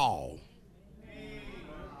to fall.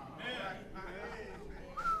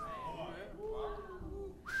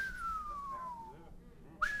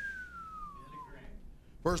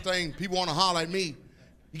 First thing people want to holler at me,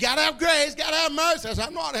 you got to have grace, got to have mercy. I said, I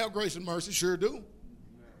know how to have grace and mercy, sure do.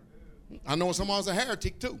 I know when someone's a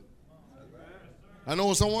heretic too. I know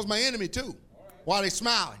when someone's my enemy too. Why they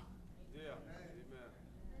smiling?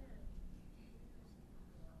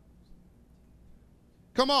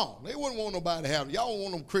 Come on. They wouldn't want nobody to have it. Y'all don't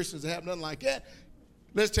want them Christians to have nothing like that.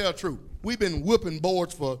 Let's tell the truth. We've been whipping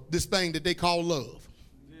boards for this thing that they call love.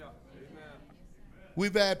 Yeah.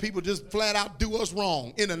 We've had people just flat out do us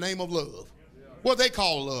wrong in the name of love. What they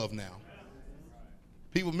call love now.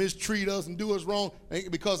 People mistreat us and do us wrong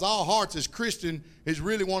because our hearts as Christian is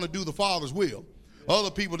really want to do the Father's will.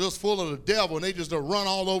 Other people just full of the devil and they just run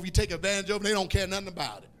all over you, take advantage of them. They don't care nothing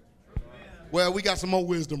about it. Well, we got some more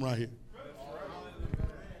wisdom right here.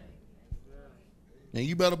 And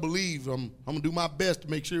you better believe I'm going to do my best to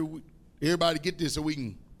make sure everybody get this so we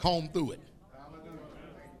can comb through it.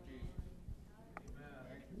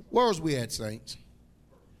 Where's we at, saints?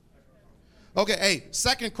 Okay, hey,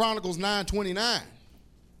 2 Chronicles 9:29.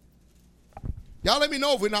 Y'all let me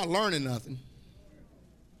know if we're not learning nothing.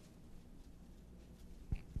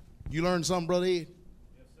 You learned something, Brother Ed? Yes,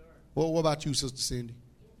 sir. Well, what about you, Sister Cindy?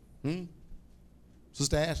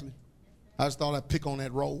 Sister Ashley? I just thought I'd pick on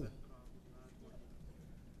that role.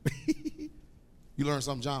 You learned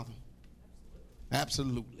something, Jonathan?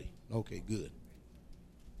 Absolutely. Okay, good.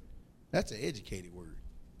 That's an educated word.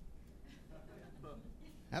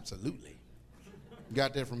 Absolutely.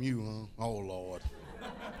 Got that from you, huh? Oh, Lord.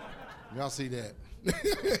 Y'all see that?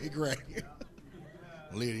 Great.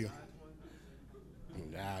 Lydia.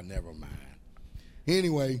 Nah, never mind.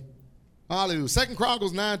 Anyway, hallelujah. 2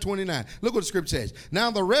 Chronicles 9:29. Look what the scripture says.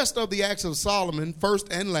 Now the rest of the acts of Solomon,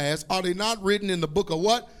 first and last, are they not written in the book of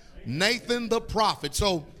what? Nathan the prophet.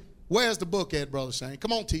 So where's the book at, Brother Shane?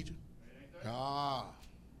 Come on, teacher.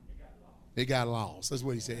 It got lost. That's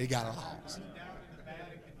what he said. It got lost.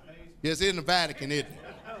 Yes, in the Vatican, isn't it?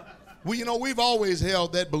 Well, you know, we've always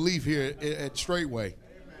held that belief here at Straightway,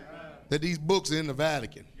 that these books are in the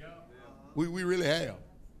Vatican. We really have.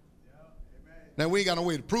 Now, we ain't got no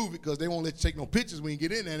way to prove it because they won't let you take no pictures when you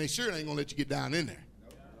get in there, and they sure ain't going to let you get down in there.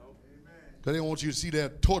 Because they don't want you to see their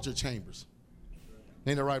torture chambers.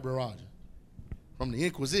 Ain't that right, Brother Roger? From the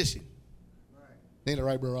Inquisition. Ain't that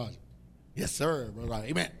right, Brother Roger? Yes, sir, Brother Roger.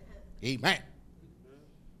 Amen. Amen.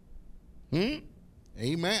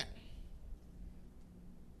 Amen.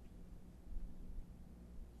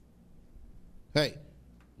 Hey,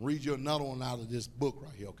 read you another one out of this book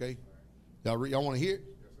right here, okay? Y'all want to hear it?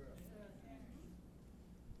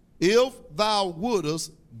 If thou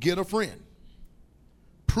wouldest get a friend,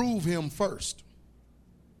 prove him first,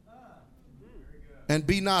 and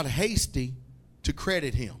be not hasty to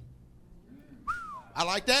credit him. I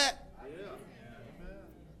like that.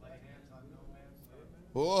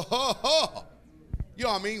 Oh, you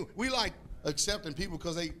know what I mean? We like accepting people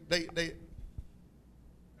because they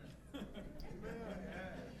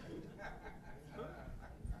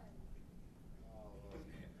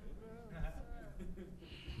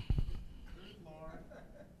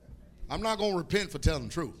I'm not going to repent for telling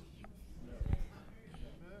the truth.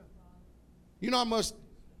 You know how much,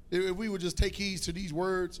 if we would just take heed to these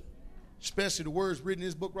words, especially the words written in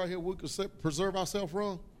this book right here, we could preserve ourselves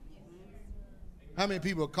from? How many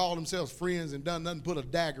people call themselves friends and done nothing, put a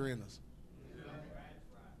dagger in us?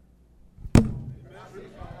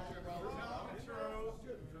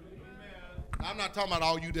 I'm not talking about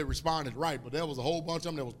all you that responded right, but there was a whole bunch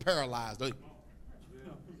of them that was paralyzed.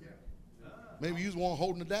 Maybe you was one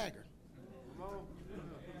holding a dagger.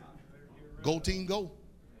 Go team, go.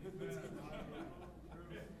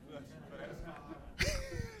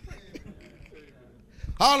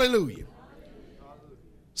 Hallelujah.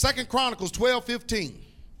 2 Chronicles 12:15.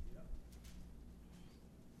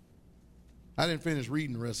 I didn't finish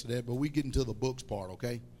reading the rest of that, but we get into the books part,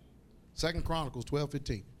 okay? 2 Chronicles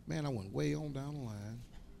 12:15. Man, I went way on down the line.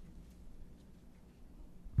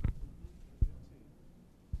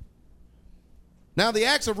 Now the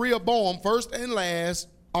acts of Rehoboam, first and last,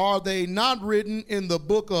 are they not written in the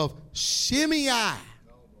book of Shimei,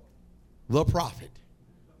 the prophet?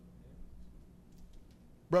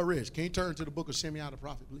 Brother Rich, can you turn to the book of Shimei, the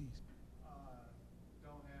prophet, please?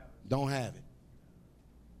 Don't have it.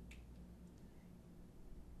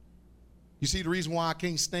 You see the reason why I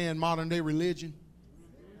can't stand modern day religion?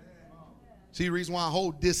 See the reason why I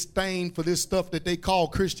hold disdain for this stuff that they call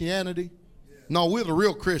Christianity? No, we're the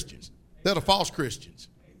real Christians. They're the false Christians.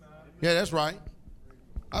 Yeah, that's right.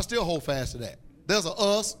 I still hold fast to that. There's a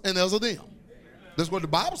us and there's a them. That's what the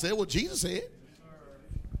Bible said, what Jesus said.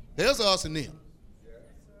 There's a us and them.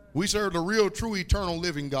 We serve the real, true, eternal,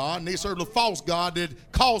 living God, and they serve the false God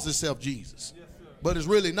that calls itself Jesus. But it's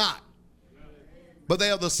really not. But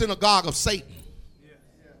they are the synagogue of Satan.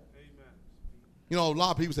 You know, a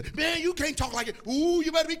lot of people say, man, you can't talk like it. Ooh,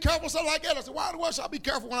 you better be careful, something like that. I said, why the world should I be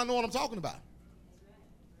careful when I know what I'm talking about?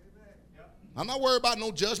 I'm not worried about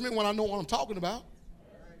no judgment when I know what I'm talking about.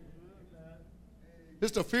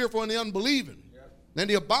 It's the fearful and the unbelieving and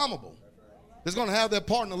the abominable that's going to have their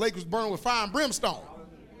part in the lake was burned with fire and brimstone,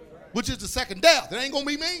 which is the second death. It ain't going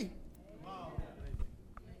to be me.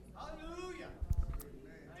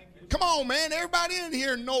 Come on, man. Everybody in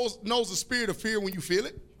here knows the spirit of fear when you feel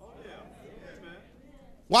it.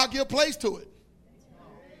 Why give place to it?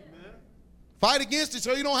 Fight against it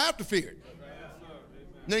so you don't have to fear it.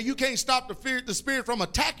 Now, you can't stop the spirit from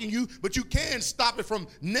attacking you, but you can stop it from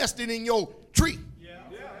nesting in your tree.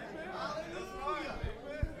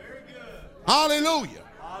 Hallelujah.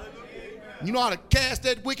 You know how to cast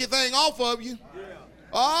that wicked thing off of you.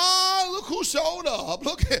 Oh, look who showed up.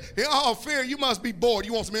 Look at all fear. You must be bored.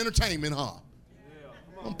 You want some entertainment, huh?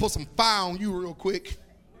 I'm going to put some fire on you real quick.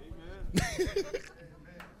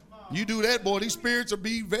 You do that, boy, these spirits will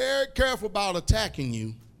be very careful about attacking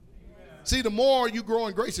you. See, the more you grow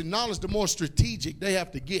in grace and knowledge, the more strategic they have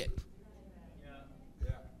to get.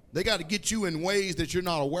 They got to get you in ways that you're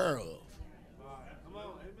not aware of.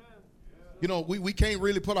 You know, we can't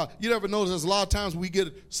really put our, you ever notice there's a lot of times we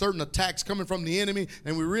get certain attacks coming from the enemy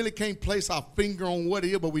and we really can't place our finger on what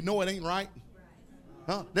it is, but we know it ain't right.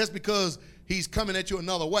 Huh? That's because he's coming at you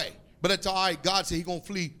another way. But that's all right. God said he's going to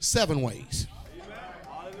flee 7 ways.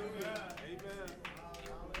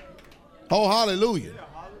 Oh, hallelujah.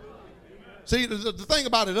 See, the thing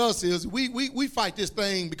about it us is we fight this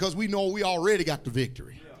thing because we know we already got the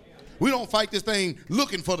victory. We don't fight this thing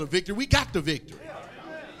looking for the victory. We got the victory.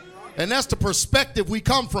 And that's the perspective we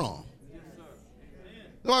come from.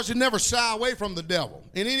 I should never shy away from the devil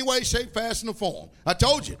in any way, shape, fashion, or form. I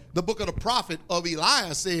told you, the book of the prophet of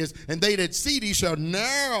Elias says, and they that see thee shall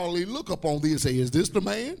narrowly look upon thee and say, is this the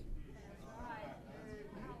man?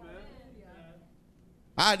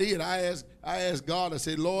 I did. I asked God, I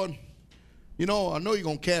said, Lord, you know, I know you're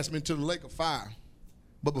going to cast me into the lake of fire.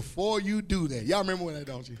 But before you do that, y'all remember when that,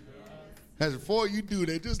 don't you? I said, before you do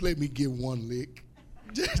that, just let me get one lick.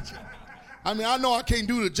 I mean, I know I can't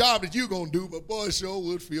do the job that you're going to do, but boy, it sure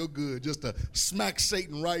would feel good just to smack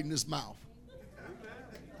Satan right in his mouth.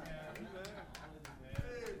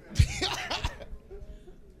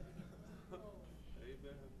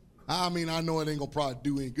 I mean, I know it ain't going to probably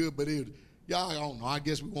do any good, but y'all, I don't know. I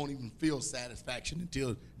guess we won't even feel satisfaction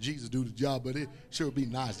until Jesus do the job, but it sure be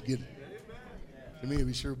nice to get it. I mean,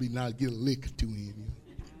 it sure be nice to get a lick or two in.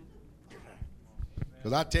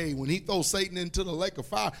 Because I tell you, when he throws Satan into the lake of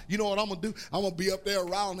fire, you know what I'm going to do? I'm going to be up there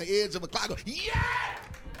around the edge of a cloud. Go, yeah!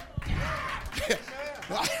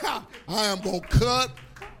 I am going to cut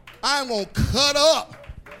up.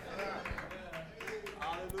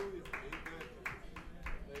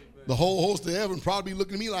 The whole host of heaven probably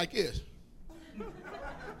looking at me like this.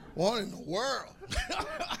 What in the world?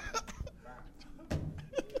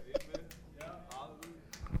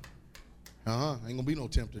 Ain't going to be no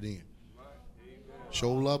tempter then.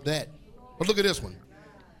 Sure love that. But look at this one.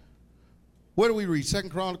 Where do we read? 2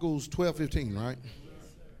 Chronicles 12:15, right?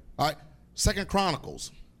 All right. 2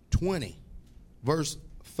 Chronicles 20. verse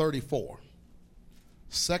 34.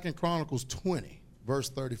 2 Chronicles 20, verse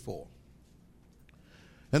 34.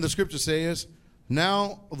 And the scripture says,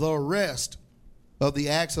 now the rest of the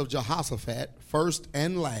acts of Jehoshaphat, first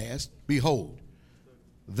and last, behold,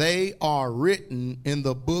 they are written in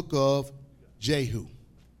the book of Jehu.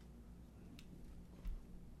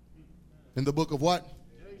 In the book of what?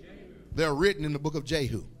 They're written in the book of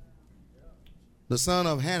Jehu, the son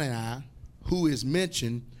of Hanani, who is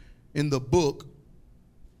mentioned in the book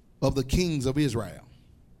of the kings of Israel.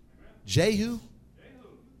 Jehu?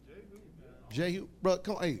 Jehu? Brother,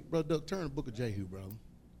 come on. Hey, Brother Doug, turn the book of Jehu, brother.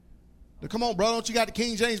 Now, come on, brother. Don't you got the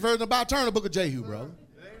King James Version about? Turn the book of Jehu, brother.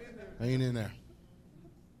 Ain't in there.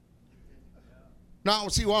 Now,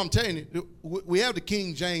 see what I'm telling you. We have the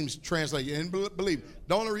King James translation. And believe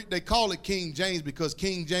me, they call it King James because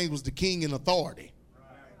King James was the king in authority.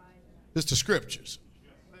 It's the scriptures.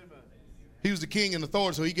 He was the king in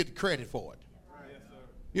authority, so he get the credit for it.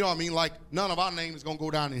 You know what I mean? Like, none of our names is going to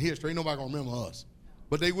go down in history. Ain't nobody going to remember us.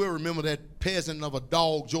 But they will remember that peasant of a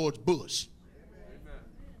dog, George Bush.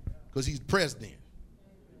 Because he's president.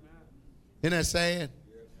 Isn't that sad?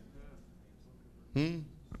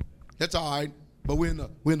 That's all right. But we're in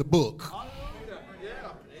the book.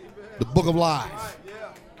 The book of life.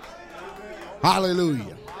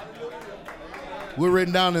 Hallelujah. We're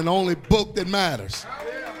written down in the only book that matters.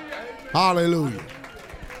 Hallelujah.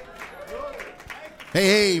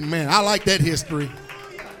 Hey, man, I like that history.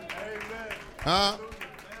 Huh?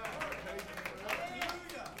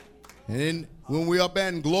 And then when we up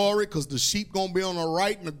in glory, because the sheep going to be on the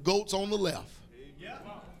right and the goats on the left.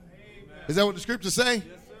 Is that what the scriptures say?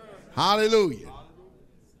 Hallelujah.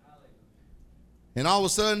 And all of a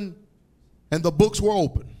sudden, and the books were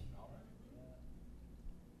open.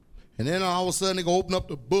 And then all of a sudden, they go open up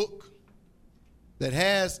the book that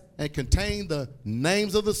has and contain the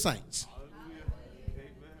names of the saints.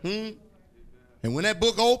 And when that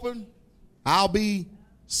book open, I'll be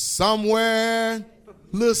somewhere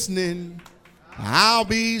listening. I'll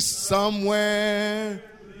be somewhere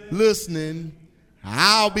listening.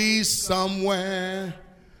 I'll be somewhere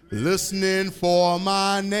listening for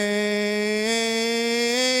my name.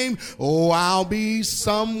 Oh, I'll be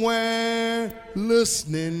somewhere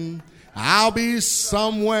listening. I'll be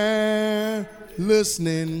somewhere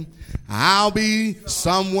listening. I'll be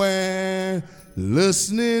somewhere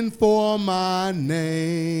listening for my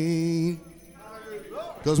name.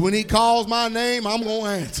 Because when he calls my name, I'm going to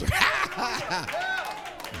answer.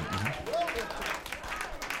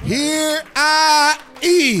 Here I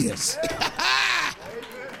is.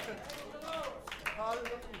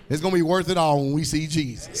 It's going to be worth it all when we see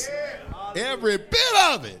Jesus. Every bit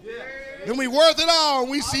of it. It's going to be worth it all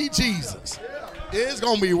when we see Jesus. It's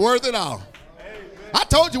going to be worth it all. I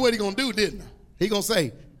told you what he's going to do, didn't I? He's going to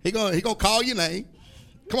say, he's going to call your name.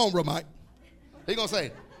 Come on, Brother Mike. He's going to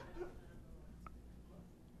say,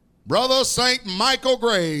 Brother St. Michael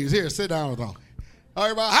Graves. Here, sit down with him. All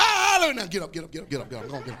right, everybody. Hallelujah. Now get up. Go on, get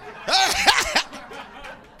up.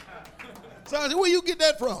 So I said, where you get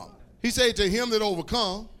that from? He said, to him that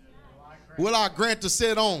overcome, will I grant to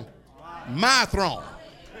sit on my throne.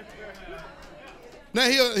 Now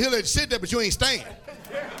he'll let you sit there, but you ain't staying.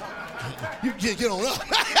 You get on up.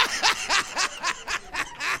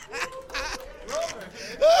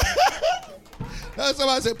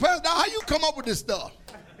 Somebody said, Pastor, how you come up with this stuff?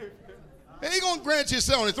 He going to grant you to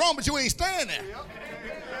sit on the throne, but you ain't staying there.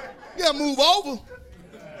 You got to move over.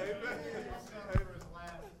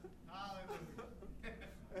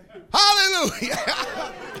 Hallelujah.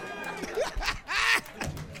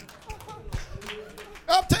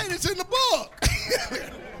 I'm telling you, it's in the book.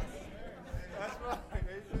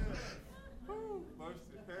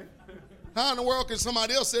 How in the world can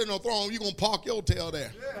somebody else sit on the throne? You're going to park your tail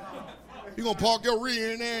there. You're going to park your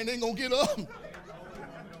rear in there and then going to get up.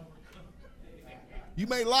 You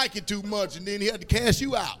may like it too much and then he had to cast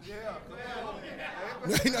you out.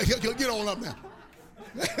 Get on up now.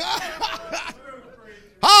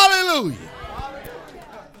 Hallelujah.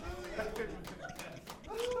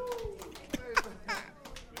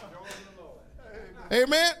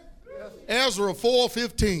 Amen. Ezra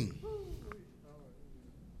 4:15.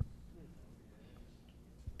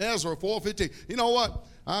 Ezra 4:15. You know what?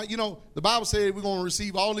 The Bible said we're going to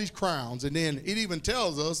receive all these crowns, and then it even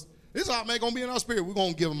tells us this is going to be in our spirit. We're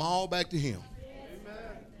going to give them all back to him.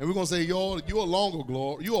 And we're going to say, you are longer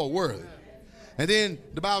glory. You are worthy. And then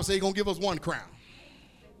the Bible says he's going to give us one crown.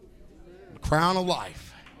 The crown of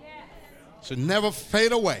life. Should never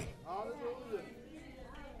fade away.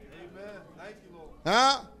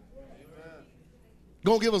 Huh?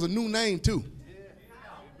 Going to give us a new name too.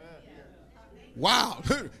 Wow.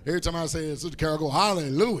 Every time I say it, Sister Carol go,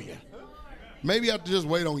 hallelujah. Maybe you have to just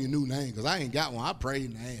wait on your new name because I ain't got one. I prayed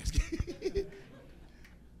and asked.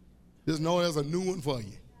 Just know there's a new one for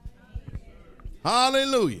you.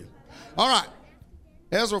 Hallelujah. All right.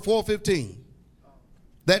 Ezra 4:15.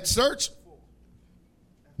 That search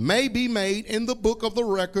may be made in the book of the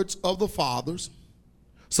records of the fathers.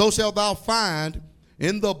 So shalt thou find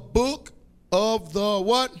in the book of the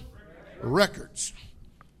what? Records.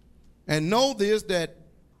 And know this, that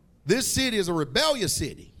this city is a rebellious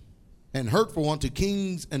city and hurtful unto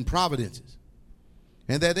kings and providences,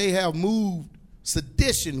 and that they have moved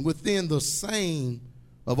sedition within the same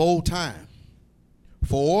of old time.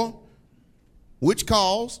 For which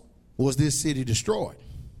cause was this city destroyed?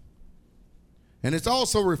 And it's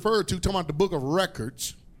also referred to, talking about the book of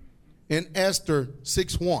records, in Esther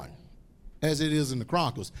 6:1, as it is in the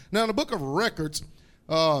Chronicles. Now, in the book of records,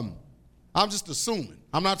 I'm just assuming.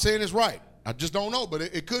 I'm not saying it's right. I just don't know, but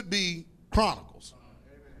it could be Chronicles.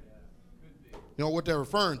 You know what they're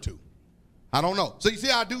referring to. I don't know. So you see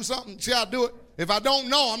how I do something? See how I do it? If I don't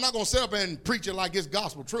know, I'm not going to sit up and preach it like it's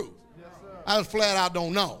gospel truth. I just flat out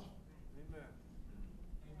don't know.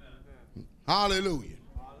 Amen. Hallelujah.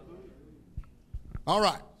 All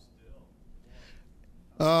right.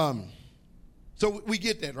 So we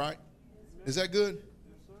get that, right? Is that good?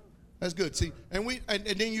 That's good. See, and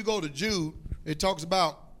then you go to Jude. It talks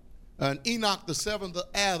about Enoch, the seventh of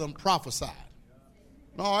Adam, prophesied.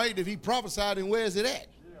 All right, if he prophesied, then where is it at?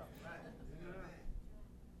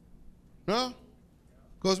 Huh?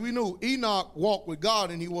 Because we knew Enoch walked with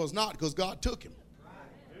God and he was not, because God took him.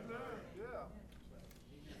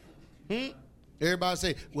 Everybody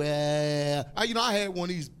say, well, I had one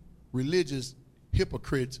of these religious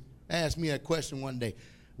hypocrites ask me a question one day.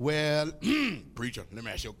 Well, preacher, let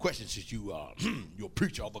me ask you a question, since you're a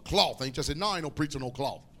preacher of the cloth. Ain't you? I said, no, I ain't no preacher, no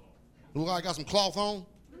cloth. Look like I got some cloth on.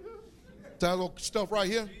 That little stuff right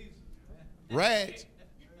here. Rags.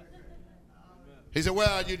 He said,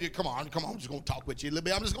 well, you come on, I'm just going to talk with you a little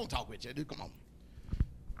bit. I'm just going to talk with you. Dude, come on.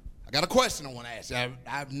 I got a question I want to ask you.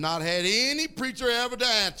 I've not had any preacher ever to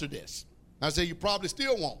answer this. I said, you probably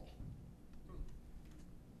still won't.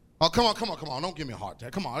 Oh, come on. Don't give me a heart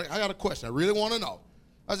attack. Come on, I got a question. I really want to know.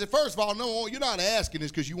 I said, first of all, no, you're not asking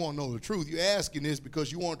this because you want to know the truth. You're asking this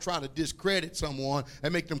because you want to try to discredit someone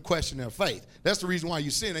and make them question their faith. That's the reason why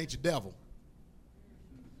you sin, ain't you, devil?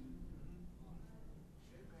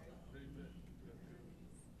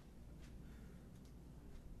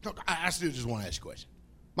 I still just want to ask you a question.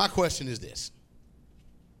 My question is this.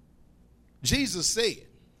 Jesus said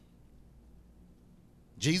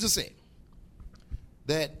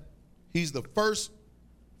that he's the first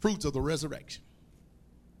fruits of the resurrection.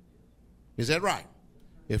 Is that right?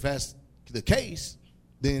 If that's the case,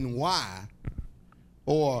 then why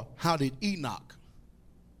or how did Enoch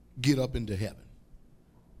get up into heaven?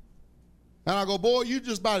 And I go, boy, you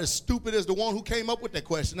just about as stupid as the one who came up with that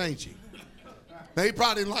question, ain't you? Now, he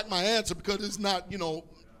probably didn't like my answer because it's not,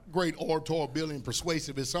 great oratory ability and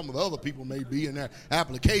persuasive as some of the other people may be in their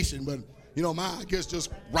application. But, mine, I guess,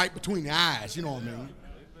 just right between the eyes, you know what I mean?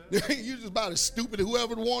 You're just about as stupid as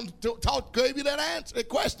whoever the one gave you that answer, that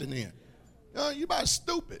question then. You're about as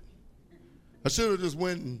stupid. I should have just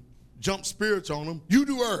went and jumped spirits on them. You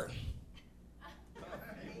do err.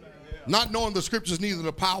 Not knowing the scriptures, neither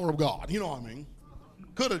the power of God. You know what I mean?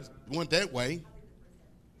 Could have went that way.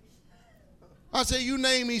 I say, you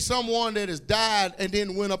name me someone that has died and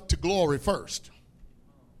then went up to glory first.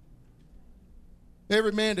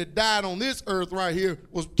 Every man that died on this earth right here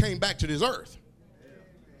came back to this earth.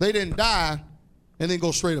 They didn't die and then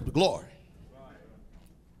go straight up to glory.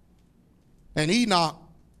 And Enoch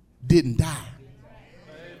didn't die.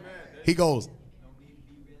 He goes,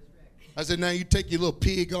 I said, now you take your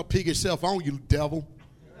little piggish self on, you devil,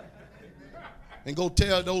 and go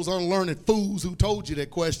tell those unlearned fools who told you that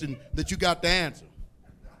question that you got the answer.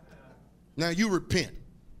 Now you repent.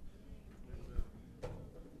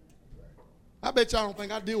 I bet y'all don't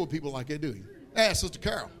think I deal with people like that, do you? Ask Sister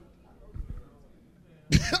Carol.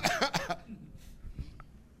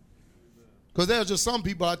 Because there's just some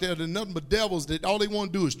people out there that are nothing but devils that all they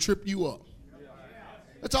want to do is trip you up.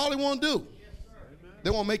 That's all they want to do. They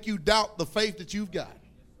want to make you doubt the faith that you've got.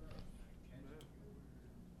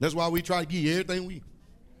 That's why we try to give you everything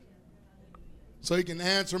so you can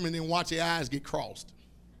answer them and then watch your eyes get crossed.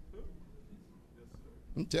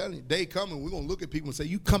 I'm telling you, day coming, we're going to look at people and say,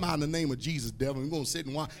 you come out in the name of Jesus, devil. We're going to sit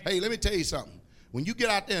and watch. Hey, let me tell you something. When you get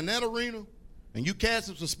out there in that arena and you cast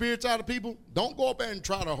some spirits out of people, don't go up there and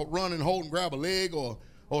try to run and hold and grab a leg or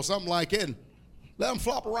something like that. And let them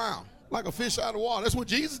flop around like a fish out of water. That's what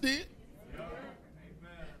Jesus did.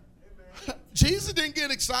 Jesus didn't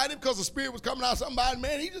get excited because the spirit was coming out of somebody,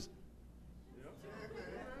 man. He just.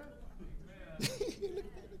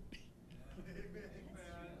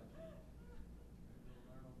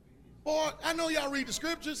 Boy, I know y'all read the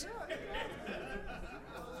scriptures.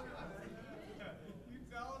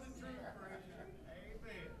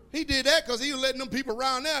 He did that because he was letting them people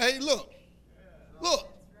around there, hey, look.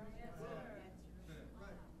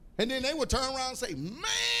 And then they would turn around and say, man,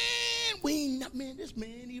 this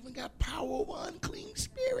man even got power over unclean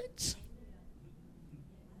spirits.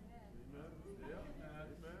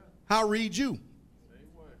 How read you?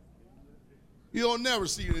 You'll never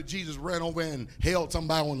see that Jesus ran over and held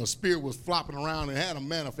somebody when the spirit was flopping around and had them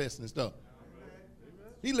manifesting and stuff.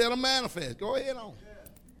 He let them manifest. Go ahead on.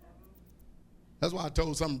 That's why I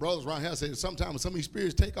told some brothers around here, I said, sometimes when some of these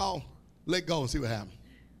spirits take off, let go and see what happens.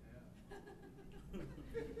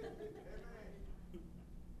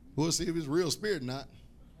 We'll see if it's real spirit or not.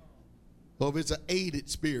 Or if it's an aided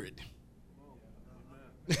spirit.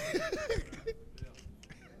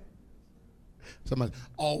 Somebody,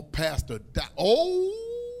 oh, Pastor,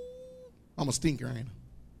 I'm a stinker, ain't I?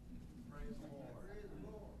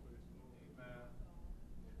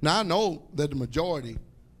 Now, I know that the majority,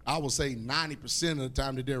 I would say 90% of the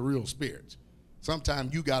time that they're real spirits.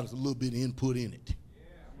 Sometimes you got a little bit of input in it.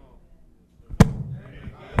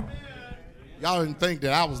 Y'all didn't think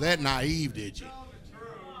that I was that naive, did you?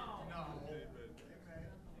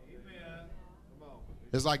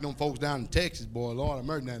 It's like them folks down in Texas, boy, Lord have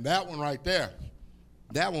mercy. Now, that one right there,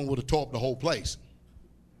 that one would have tore up the whole place.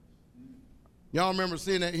 Y'all remember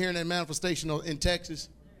hearing that manifestation in Texas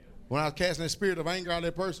when I was casting that spirit of anger out of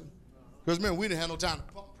that person? Because, remember, we didn't have no time to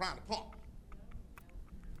pump.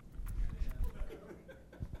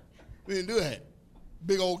 We didn't do that.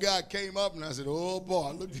 Big old guy came up, and I said, oh, boy,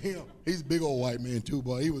 I looked at him. He's a big old white man, too,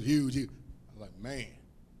 boy. He was huge. I was like, man.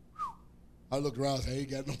 I looked around and said, ain't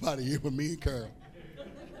got nobody here but me and Carol.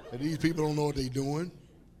 And these people don't know what they're doing.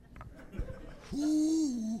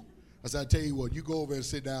 Whoo. I said, I tell you what, you go over and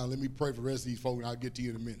sit down. Let me pray for the rest of these folks, and I'll get to you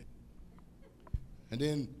in a minute. And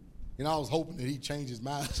then, I was hoping that he'd change his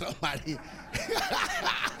mind. Somebody.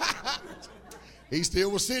 He still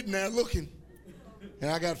was sitting there looking. And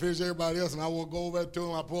I got to finish everybody else, and I want to go over to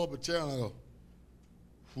him. I pull up a chair, and I go,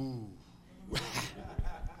 whoo.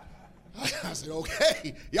 I said,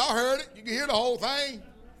 okay. Y'all heard it. You can hear the whole thing.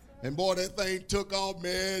 And, boy, that thing took off,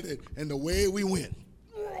 man, and the way we went.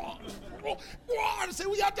 I said,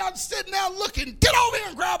 we out there sitting there looking. Get over here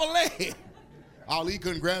and grab a leg. All he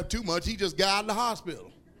couldn't grab too much. He just got out of the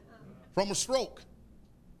hospital from a stroke.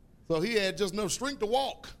 So he had just enough strength to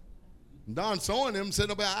walk. And Don saw him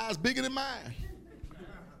sitting up there, eyes bigger than mine.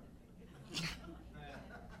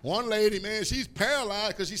 One lady, man, she's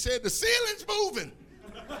paralyzed because she said the ceiling's moving.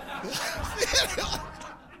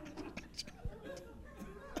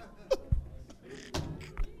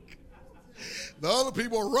 The other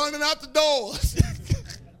people are running out the doors.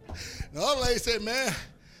 The other lady said, man,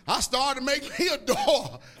 I started to make me a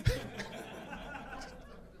door.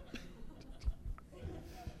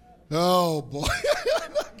 Oh, boy.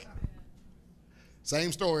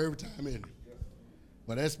 Same story every time, isn't it?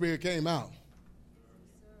 When that spirit came out,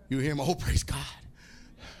 you hear him, oh, praise God.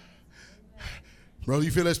 Brother,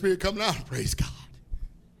 you feel that spirit coming out? Praise God.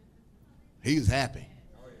 He was happy.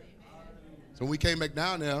 So when we came back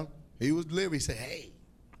down there, he was delivered. He said, hey,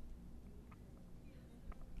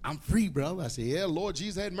 I'm free, brother. I said, yeah, Lord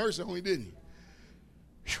Jesus had mercy on me, didn't he?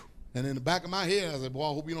 Whew. And in the back of my head, I said, boy,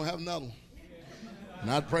 I hope you don't have another one.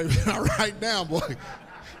 And I'd pray right now, boy.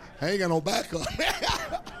 I ain't got no backup.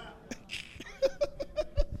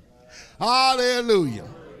 Hallelujah.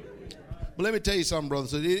 But let me tell you something,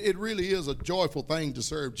 brothers. It really is a joyful thing to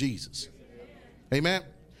serve Jesus. Amen.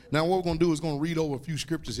 Now, what we're going to do is going to read over a few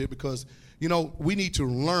scriptures here because, we need to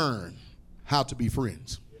learn how to be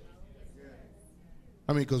friends.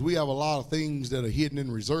 I mean, because we have a lot of things that are hidden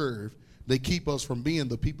in reserve. They keep us from being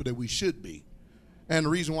the people that we should be. And the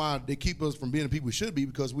reason why they keep us from being the people we should be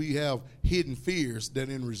because we have hidden fears that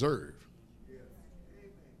are in reserve.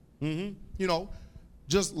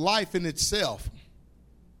 Just life in itself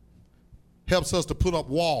helps us to put up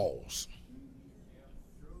walls.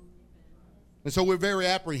 And so we're very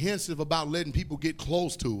apprehensive about letting people get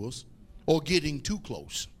close to us or getting too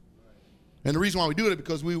close. And the reason why we do it is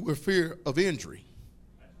because we're fear of injury.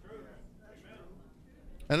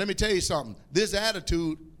 And let me tell you something. This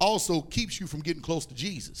attitude also keeps you from getting close to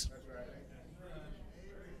Jesus.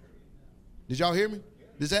 Did y'all hear me?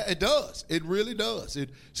 It does. It really does.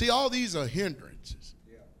 See, all these are hindrances.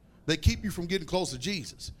 They keep you from getting close to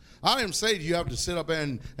Jesus. I didn't say that you have to sit up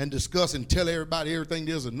and discuss and tell everybody everything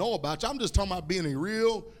there is to know about you. I'm just talking about being a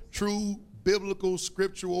real, true biblical,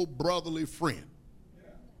 scriptural, brotherly friend.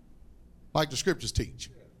 Like the scriptures teach.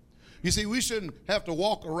 You see, we shouldn't have to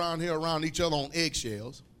walk around here around each other on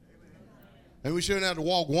eggshells. And we shouldn't have to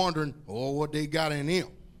walk wondering, oh, what they got in them.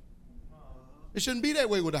 It shouldn't be that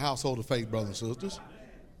way with the household of faith, brothers and sisters.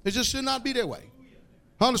 It just should not be that way.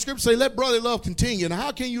 The scriptures say, let brotherly love continue. Now,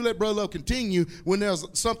 how can you let brotherly love continue when there's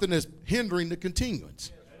something that's hindering the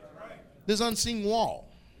continuance? This unseen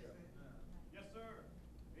wall. Yes, sir.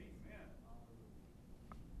 Amen.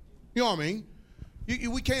 You know what I mean?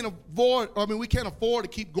 We can't afford to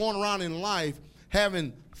keep going around in life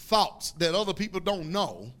having thoughts that other people don't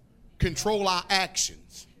know control our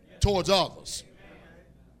actions towards others.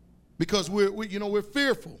 Because we're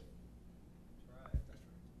fearful.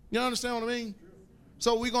 You understand what I mean?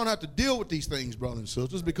 So we're going to have to deal with these things, brothers and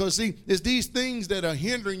sisters, because, see, it's these things that are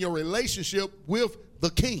hindering your relationship with the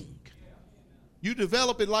King. You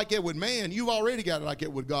develop it like that with man, you've already got it like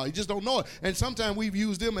that with God. You just don't know it. And sometimes we've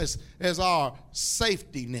used them as our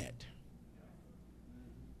safety net.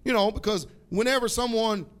 You know, because whenever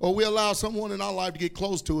we allow someone in our life to get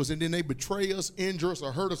close to us and then they betray us, injure us,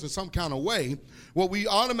 or hurt us in some kind of way, what we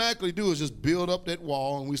automatically do is just build up that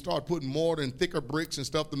wall and we start putting mortar and thicker bricks and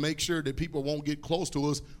stuff to make sure that people won't get close to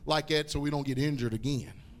us like that so we don't get injured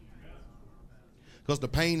again. Because the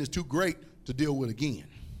pain is too great to deal with again.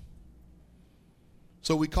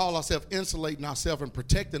 So we call ourselves insulating ourselves and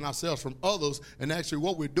protecting ourselves from others. And actually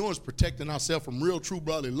what we're doing is protecting ourselves from real, true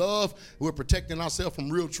brotherly love. We're protecting ourselves from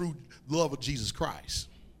real, true love of Jesus Christ.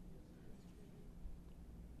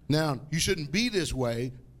 Now, you shouldn't be this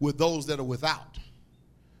way with those that are without.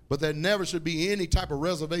 But there never should be any type of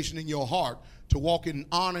reservation in your heart to walk in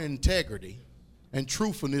honor, integrity, and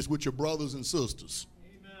truthfulness with your brothers and sisters.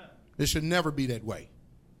 Amen. It should never be that way.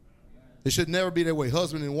 It should never be that way.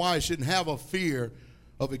 Husband and wife shouldn't have a fear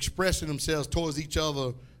of expressing themselves towards each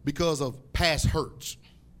other because of past hurts.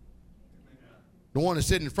 The one that's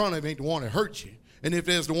sitting in front of you ain't the one that hurt you. And if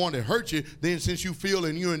there's the one that hurt you, then since you feel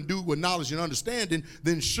and you're endued with knowledge and understanding,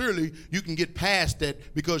 then surely you can get past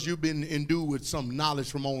that because you've been endued with some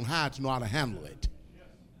knowledge from on high to know how to handle it.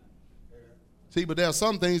 See, but there are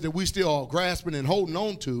some things that we still are grasping and holding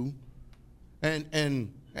on to. And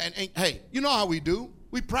hey, you know how we do.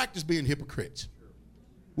 We practice being hypocrites.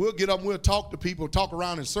 We'll get up and we'll talk to people, talk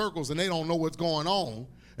around in circles, and they don't know what's going on.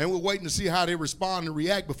 And we're waiting to see how they respond and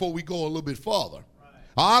react before we go a little bit further.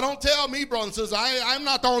 Right. Don't tell me, brothers and sisters, I'm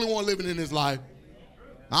not the only one living in this life.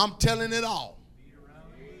 I'm telling it all.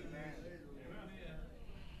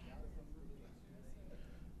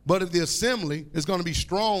 But if the assembly is going to be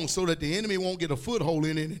strong so that the enemy won't get a foothold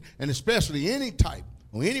in it, and especially any type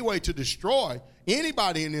or any way to destroy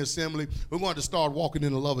anybody in the assembly, we're going to start walking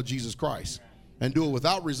in the love of Jesus Christ. And do it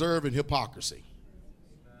without reserve and hypocrisy.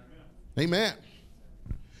 Amen.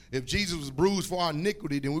 If Jesus was bruised for our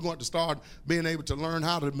iniquity, then we're going to start being able to learn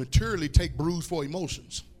how to maturely take bruise for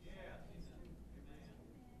emotions.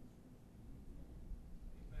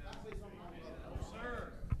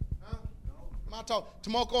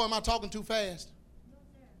 Tomoko, am I talking too fast?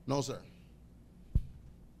 No, sir.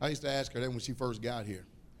 I used to ask her that when she first got here,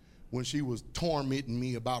 when she was tormenting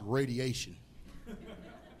me about radiation.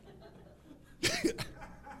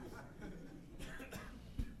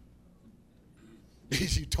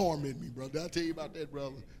 She tormented me, brother. Did I tell you about that,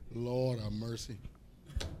 brother? Lord have mercy.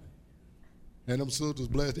 And them sisters,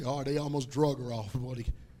 bless their heart, they almost drug her off, buddy.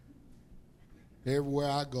 Everywhere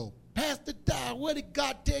I go, Pastor Doc, what did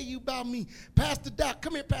God tell you about me? Pastor Doc,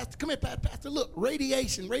 come here, Pastor. Look,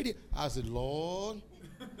 radiation. I said, Lord.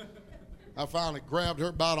 I finally grabbed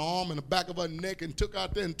her by the arm and the back of her neck and took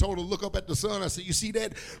out there and told her, look up at the sun. I said, you see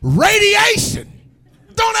that? Radiation.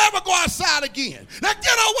 Don't ever go outside again. Now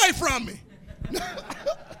get away from me.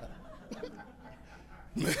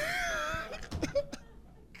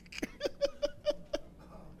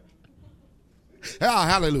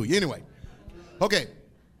 Hallelujah. Anyway. Okay.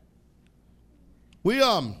 We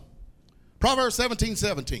Proverbs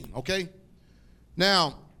 17:17, okay?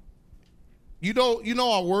 Now, you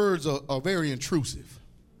know our words are very intrusive.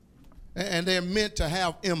 And they're meant to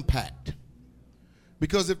have impact.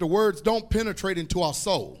 Because if the words don't penetrate into our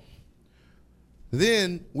soul,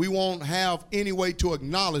 then we won't have any way to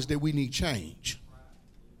acknowledge that we need change.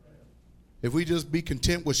 If we just be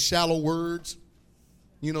content with shallow words,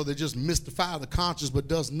 that just mystify the conscience but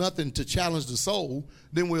does nothing to challenge the soul,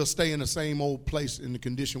 then we'll stay in the same old place in the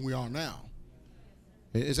condition we are now.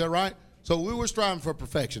 Is that right? So we were striving for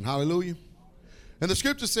perfection. Hallelujah. And the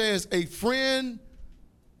scripture says, a friend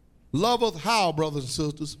loveth how, brothers and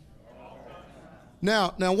sisters?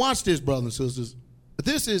 Now watch this, brothers and sisters.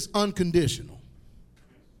 This is unconditional.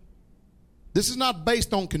 This is not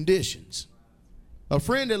based on conditions. A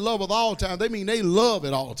friend that loveth all times, they mean they love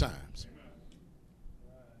at all times.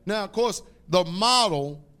 Now, of course, the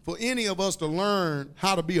model for any of us to learn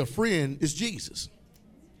how to be a friend is Jesus.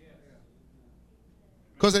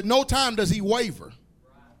 Because at no time does he waver.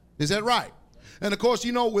 Is that right? And of course,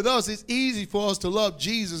 you know, with us, it's easy for us to love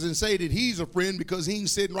Jesus and say that he's a friend because he ain't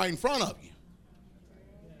sitting right in front of you.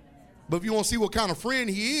 But if you want to see what kind of friend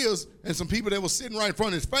he is, and some people that were sitting right in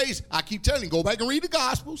front of his face, I keep telling you, go back and read the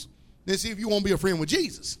Gospels and see if you want to be a friend with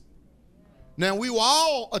Jesus. Now, we will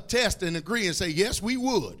all attest and agree and say, yes, we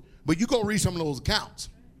would. But you go read some of those accounts.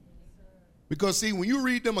 Because, see, when you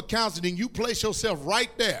read them accounts and then you place yourself right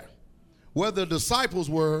there, where the disciples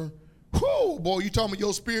were, whoo, boy, you talking about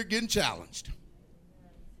your spirit getting challenged.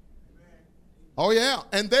 Oh, yeah,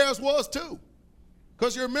 and theirs was too.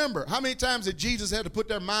 Because you remember, how many times did Jesus had to put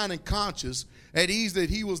their mind and conscience at ease that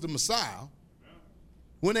he was the Messiah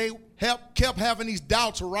when they kept having these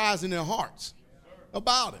doubts arise in their hearts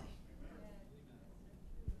about him?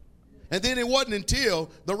 And then it wasn't until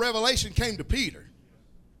the revelation came to Peter.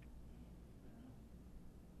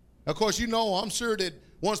 Of course, you know, I'm sure that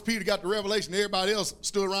once Peter got the revelation, everybody else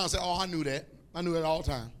stood around and said, oh, I knew that. I knew it all the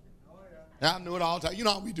time. I knew it all the time. You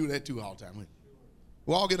know how we do that too all the time.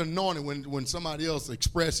 We all get anointed when somebody else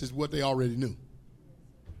expresses what they already knew.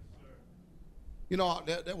 You know,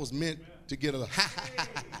 that was meant to get a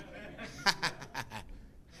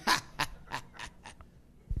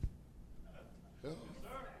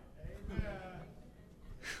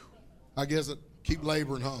I guess keep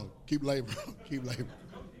laboring, huh? Keep laboring. Keep laboring.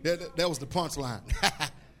 That was the punchline.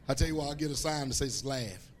 I tell you what, I'll get a sign that says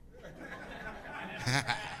laugh.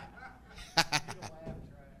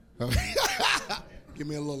 Give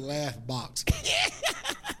me a little laugh box.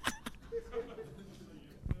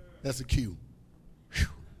 That's a cue. Whew.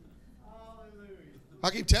 I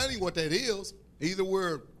keep telling you what that is. Either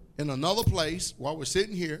we're in another place while we're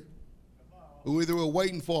sitting here, or either we're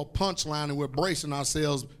waiting for a punchline and we're bracing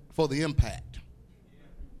ourselves for the impact.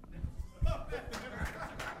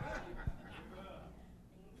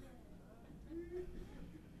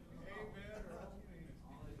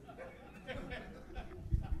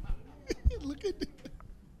 Look at that.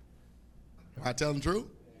 Am I telling the truth?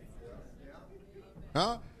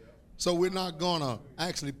 Huh? So we're not going to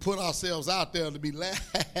actually put ourselves out there to be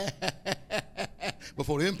laughed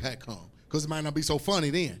before the impact comes, because it might not be so funny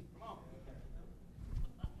then.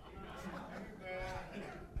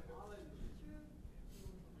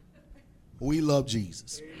 We love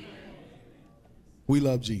Jesus. We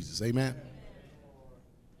love Jesus. Amen.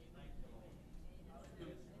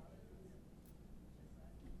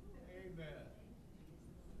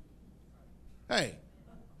 Hey,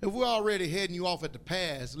 if we're already heading you off at the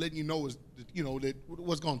pass, letting you know, that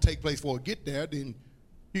what's going to take place before we get there, then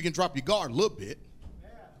you can drop your guard a little bit.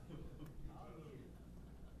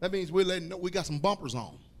 That means we're letting know we got some bumpers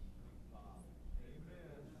on.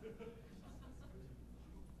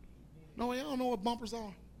 No, y'all don't know what bumpers are?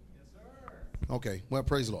 Yes, sir. Okay, well,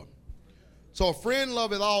 praise the Lord. So a friend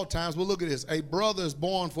love at all times. Well, look at this. A brother is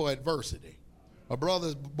born for adversity. A brother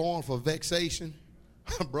is born for vexation.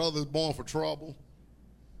 A brother is born for trouble.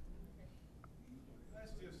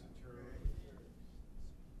 That's just the truth.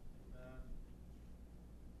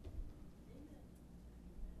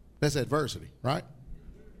 That's adversity, right?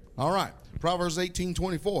 All right. Proverbs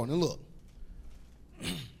 18:24. Now look.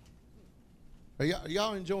 Are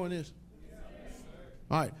y'all enjoying this?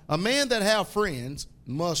 All right. A man that have friends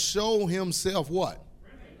must show himself what?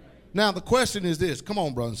 Friendly. Now the question is this. Come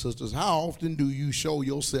on, brothers and sisters. How often do you show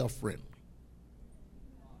yourself friendly?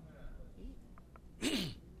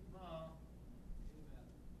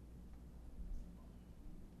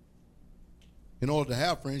 In order to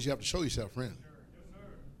have friends, you have to show yourself friendly.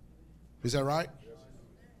 Is that right?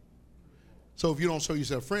 So if you don't show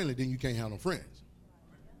yourself friendly, then you can't have no friends.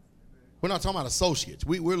 We're not talking about associates.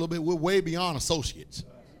 We're way beyond associates.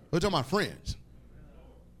 We're talking about friends.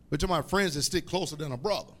 We're talking about friends that stick closer than a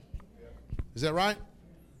brother. Is that right?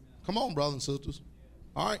 Come on, brothers and sisters.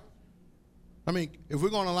 All right? I mean, if we're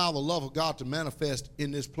going to allow the love of God to manifest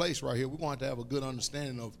in this place right here, we're going to have a good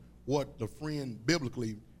understanding of what the friend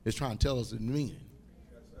biblically is trying to tell us in meaning.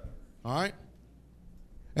 All right?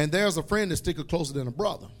 And there's a friend that sticks closer than a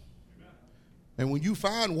brother. And when you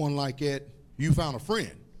find one like that, you found a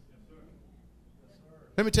friend.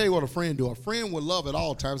 Let me tell you what a friend do. A friend will love at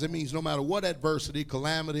all times. It means no matter what adversity,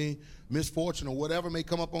 calamity, misfortune, or whatever may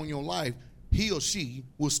come up on your life, he or she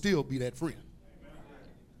will still be that friend.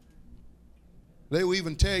 They will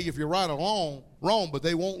even tell you if you're right or wrong, but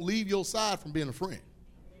they won't leave your side from being a friend.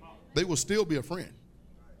 They will still be a friend.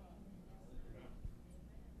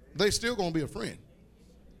 They're still going to be a friend.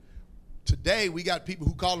 Today, we got people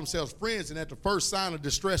who call themselves friends, and at the first sign of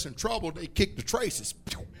distress and trouble, they kick the traces.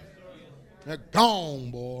 They're gone,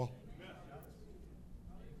 boy.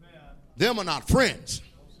 Them are not friends.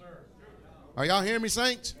 Are y'all hearing me,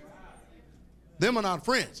 saints? Them are not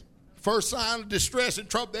friends. First sign of distress and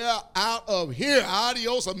trouble, they're out of here.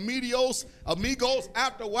 Adios, amigos.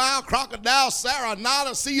 After a while, crocodile,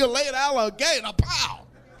 saranada, see you later, alligator, pow.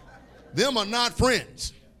 Them are not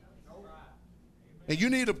friends. And you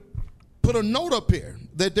need to put a note up here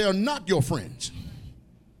that they're not your friends.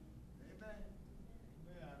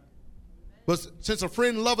 But since a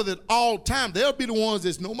friend loveth at all times, they'll be the ones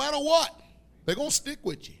that's no matter what, they're going to stick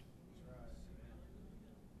with you.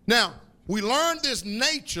 Now, we learn this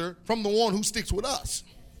nature from the one who sticks with us.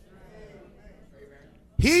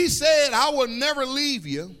 He said, I will never leave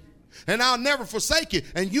you and I'll never forsake you.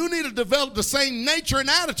 And you need to develop the same nature and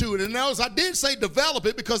attitude. And notice I did say develop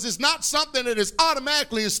it because it's not something that is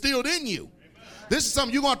automatically instilled in you. This is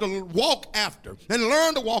something you're going to have to walk after and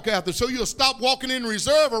learn to walk after so you'll stop walking in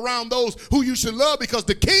reserve around those who you should love because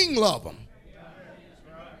the king loves them.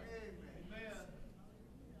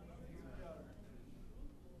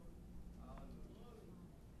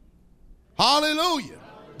 Hallelujah.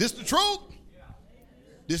 This is the truth.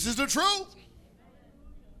 This is the truth.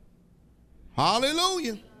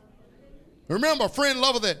 Hallelujah. Remember, a friend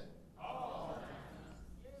loveth it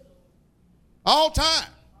all time.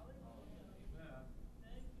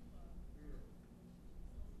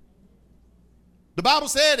 The Bible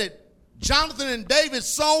said that Jonathan and David's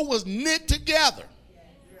soul was knit together.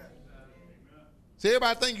 See,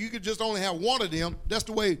 everybody think you could just only have one of them. That's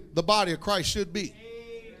the way the body of Christ should be.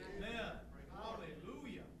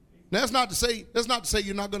 Now, that's not to say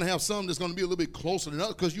you're not going to have some that's going to be a little bit closer than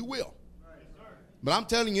others, because you will. But I'm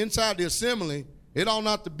telling you, inside the assembly, it ought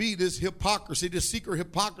not to be this hypocrisy, this secret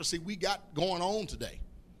hypocrisy we got going on today.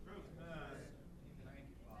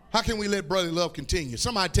 How can we let brotherly love continue?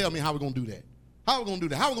 Somebody tell me how we're going to do that. How are we going to do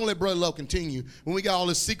that? How are we going to let brotherly love continue when we got all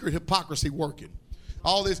this secret hypocrisy working?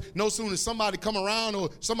 All this, no sooner as somebody come around or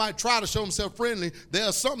somebody try to show themselves friendly,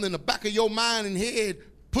 there's something in the back of your mind and head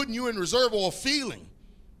putting you in reserve, or a feeling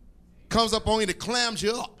comes up on you that clams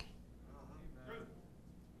you up.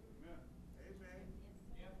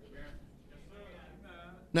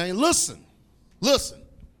 Now listen.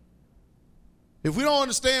 If we don't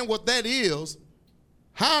understand what that is,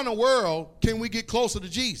 how in the world can we get closer to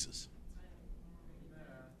Jesus?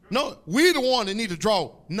 No, we're the one that need to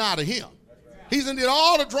draw nigh to him. He's did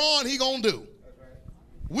all the drawing he gonna do.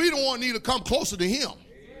 We the one that need to come closer to him.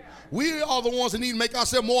 We are the ones that need to make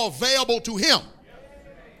ourselves more available to him.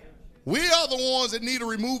 We are the ones that need to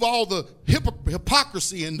remove all the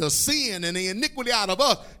hypocrisy and the sin and the iniquity out of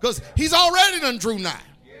us, because he's already done drew nigh.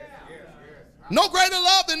 No greater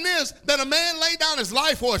love than this, that a man lay down his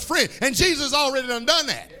life for his friend. And Jesus already done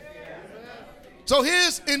that. So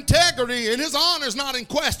his integrity and his honor is not in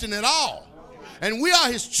question at all. And we are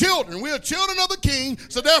his children. We are children of the king.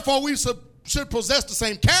 So therefore we should possess the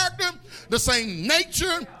same character, the same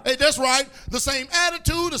nature. Hey, that's right. The same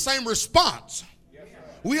attitude, the same response.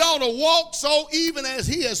 We ought to walk so even as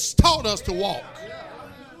he has taught us to walk.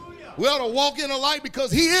 We ought to walk in the light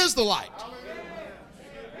because he is the light.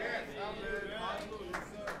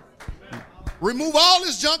 Remove all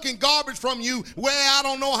this junk and garbage from you. Well, I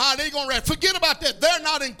don't know how they're going to react. Forget about that. They're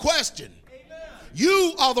not in question.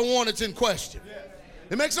 You are the one that's in question.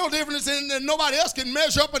 It makes no difference in that nobody else can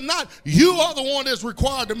measure up or not. You are the one that's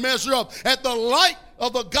required to measure up at the light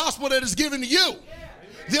of the gospel that is given to you.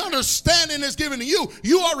 The understanding that's given to you.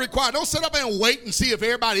 You are required. Don't sit up and wait and see if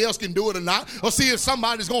everybody else can do it or not, or see if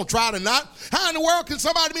somebody's going to try it or not. How in the world can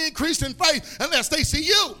somebody be increased in faith unless they see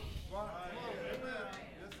you?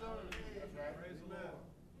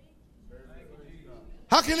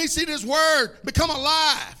 How can they see this word become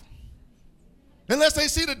alive unless they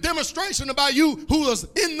see the demonstration about you who is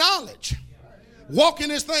in knowledge, walking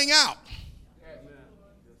this thing out?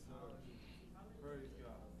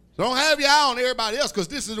 So don't have your eye on everybody else, because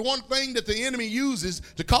this is the one thing that the enemy uses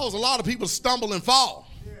to cause a lot of people to stumble and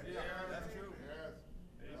fall.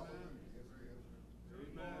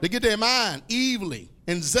 They get their mind evilly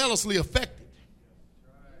and zealously affected.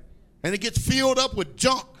 And it gets filled up with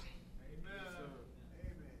junk.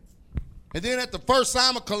 And then at the first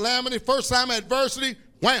sign of calamity, first sign of adversity,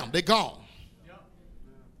 wham, they're gone.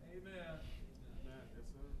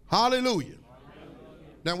 Hallelujah.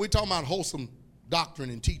 Now we're talking about wholesome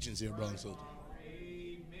doctrine and teachings here, brothers and sisters.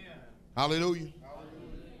 Hallelujah.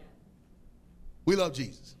 We love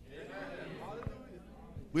Jesus.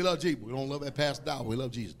 We love Jesus. We don't love that Pastor Dow. We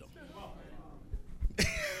love Jesus, though.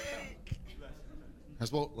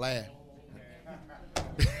 That's what laugh.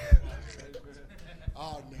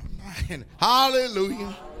 Oh, no, man.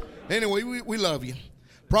 Hallelujah. Anyway, we love you.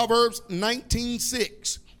 Proverbs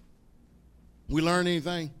 19:6. We learn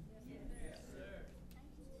anything?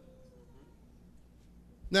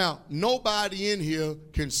 Now, nobody in here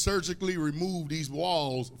can surgically remove these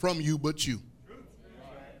walls from you but you.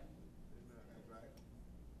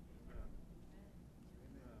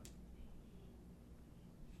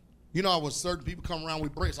 You know, when certain people come around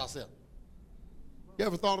with bricks, I said, you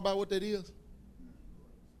ever thought about what that is?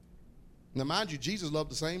 Now, mind you, Jesus loved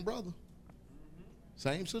the same brother.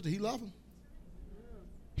 Same sister. He loved him.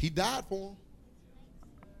 He died for him.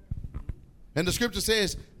 And the scripture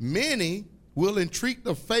says, many will entreat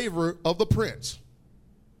the favor of the prince.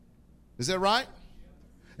 Is that right?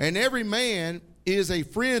 And every man is a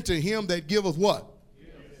friend to him that giveth what?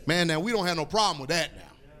 Man, now we don't have no problem with that now.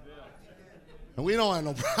 And we don't have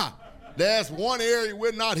no problem. That's one area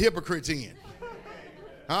we're not hypocrites in.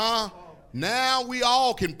 Now we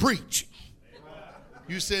all can preach.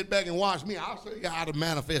 You sit back and watch me. I'll show you how to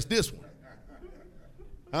manifest this one.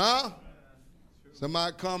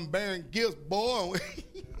 Somebody come bearing gifts, boy.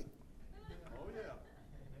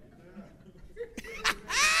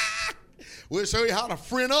 We'll show you how to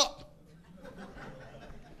friend up.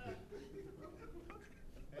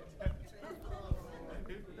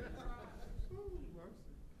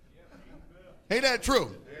 Ain't that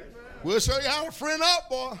true? We'll show you how to friend up,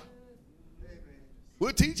 boy.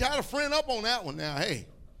 We'll teach you how to friend up on that one now. Hey,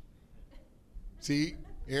 see,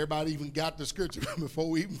 everybody even got the scripture before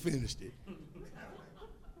we even finished it.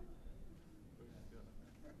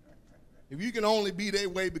 If you can only be their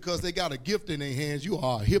way because they got a gift in their hands, you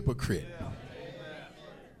are a hypocrite.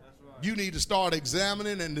 You need to start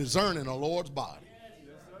examining and discerning the Lord's body.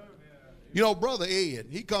 You know, Brother Ed,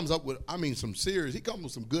 he comes up with, he comes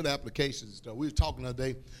with some good applications and stuff. We were talking the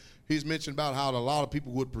other day. He's mentioned about how a lot of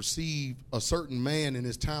people would perceive a certain man in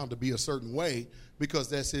his town to be a certain way because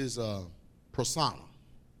that's his persona.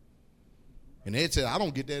 And Ed said, I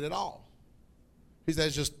don't get that at all. He said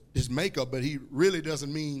it's just his makeup, but he really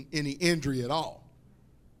doesn't mean any injury at all.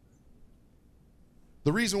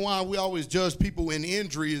 The reason why we always judge people in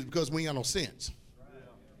injury is because we ain't got no sense.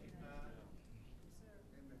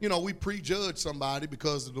 You know, we prejudge somebody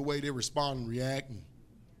because of the way they respond and react.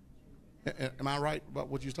 Am I right about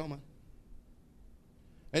what you're talking about?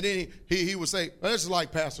 And then he would say, well, this is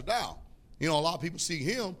like Pastor Dow. You know, a lot of people see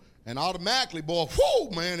him and automatically, boy, whoo,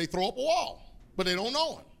 man, they throw up a wall. But they don't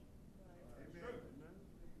know him.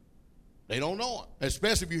 They don't know him.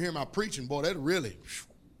 Especially if you hear my preaching, boy, that really,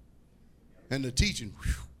 and the teaching.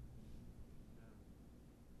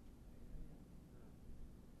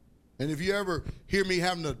 And if you ever hear me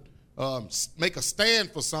having to make a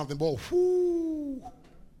stand for something, boy, whoo.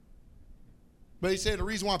 But he said the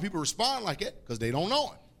reason why people respond like that, because they don't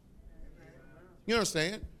know it. You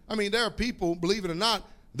understand? I mean, there are people, believe it or not,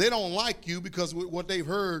 they don't like you because of what they've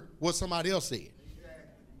heard what somebody else said.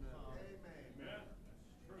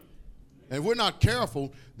 And if we're not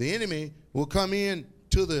careful, the enemy will come in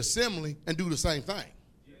to the assembly and do the same thing.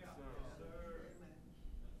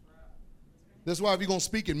 That's why if you're going to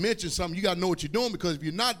speak and mention something, you got to know what you're doing, because if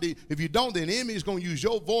you don't, then the enemy is going to use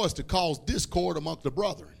your voice to cause discord amongst the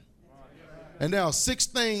brethren. And there are 6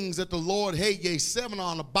 things that the Lord hate, yea, 7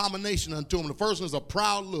 are an abomination unto him. The first one is a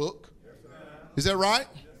proud look. Is that right?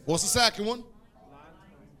 What's the second one?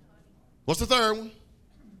 What's the third one?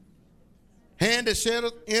 Hand that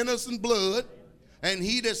sheddeth innocent blood, and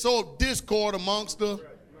he that soweth discord amongst the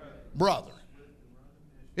brethren.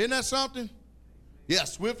 Isn't that something? Yeah,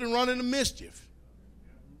 swift and running to mischief.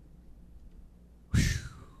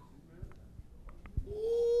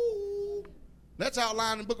 Ooh. That's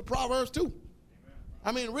outlined in the book of Proverbs too.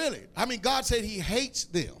 I mean, really. I mean, God said he hates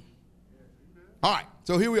them. All right,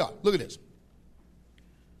 so here we are. Look at this.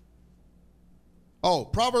 Oh,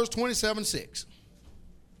 Proverbs 27:6.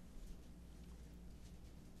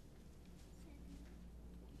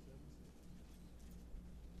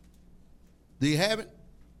 Do you have it?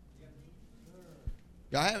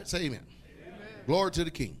 Y'all have it? Say amen. Glory to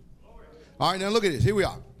the King. All right, now look at this. Here we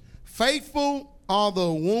are. Faithful are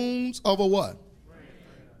the wounds of a what?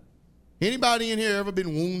 Anybody in here ever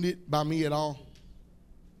been wounded by me at all?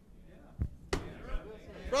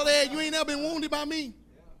 Brother Ed, you ain't never been wounded by me?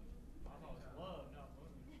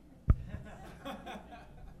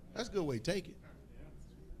 That's a good way to take it.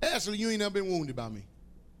 Ashley, you ain't never been wounded by me.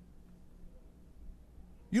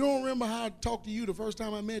 You don't remember how I talked to you the first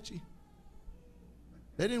time I met you?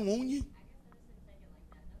 They didn't wound you?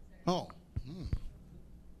 Oh.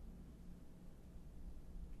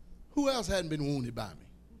 Who else hadn't been wounded by me?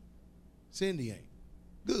 Cindy ain't.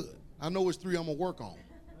 Good. I know which 3 I'm going to work on.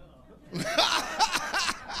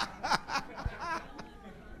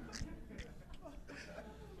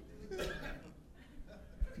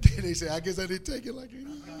 They say, I guess I didn't take it like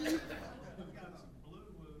that.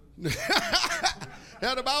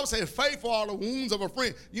 Now the Bible says, faithful are the wounds of a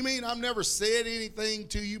friend. You mean I've never said anything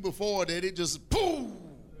to you before that it just, boom,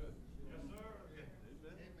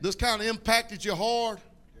 this kind of impacted you hard?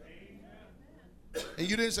 And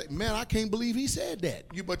you didn't say, man, I can't believe he said that.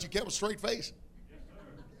 But you kept a straight face.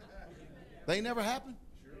 They never happened.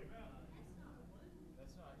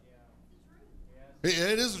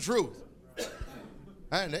 It is the truth.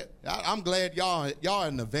 And I'm glad y'all at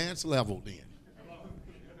an advanced level then.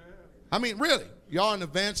 I mean, really, y'all an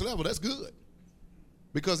advanced level. That's good.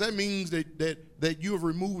 Because that means that you have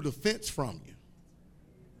removed offense from you.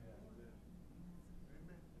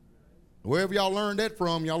 Wherever y'all learned that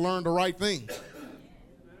from, y'all learned the right thing.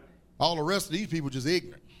 All the rest of these people just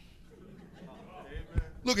ignorant.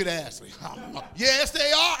 Look at Ashley. Yes,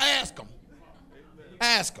 they are. Ask them.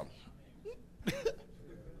 Ask them.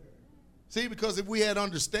 See, because if we had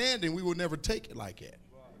understanding, we would never take it like that.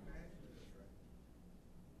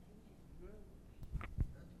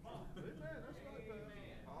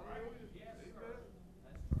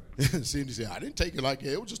 Cindy said, I didn't take it like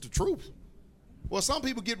that. It was just the truth. Well, some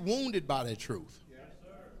people get wounded by that truth.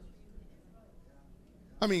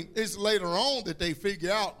 I mean, it's later on that they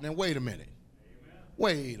figure out, now wait a minute.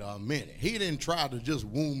 Wait a minute. He didn't try to just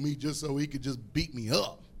wound me just so he could just beat me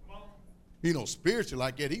up. You know, spiritually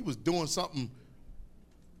like that. He was doing something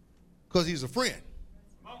because he's a friend.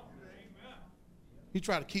 He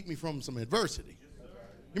tried to keep me from some adversity.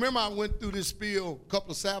 You remember I went through this spiel a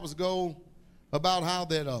couple of Sabbaths ago about how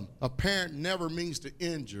that a parent never means to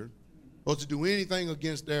injure or to do anything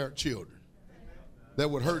against their children that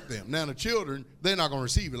would hurt them. Now, the children, they're not going to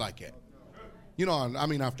receive it like that. You know, I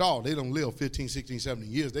mean, after all, they don't live 15, 16, 17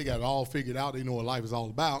 years. They got it all figured out. They know what life is all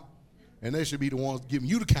about. And they should be the ones giving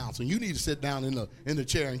you the counsel. You need to sit down in the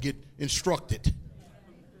chair and get instructed.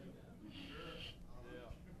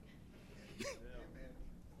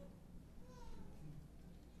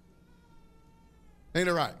 Ain't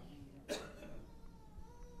it right?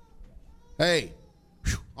 Hey,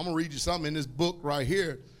 I'm going to read you something in this book right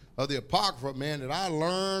here of the Apocrapha, man, that I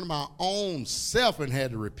learned my own self and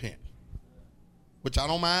had to repent. Which I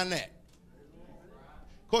don't mind that.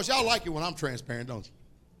 Of course, y'all like it when I'm transparent, don't you?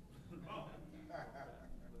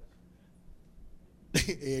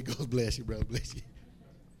 It goes, bless you, brother, bless you.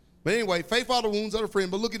 But anyway, faith are the wounds of a friend.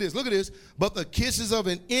 But look at this, look at this. But the kisses of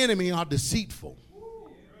an enemy are deceitful.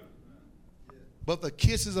 But the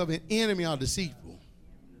kisses of an enemy are deceitful.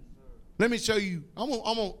 Let me show you. I'm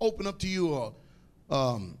gonna open up to you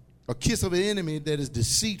a kiss of an enemy that is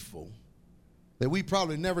deceitful, that we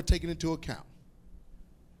probably never taken into account.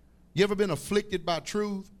 You ever been afflicted by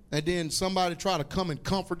truth, and then somebody try to come and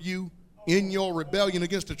comfort you in your rebellion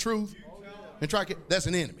against the truth? And try to, that's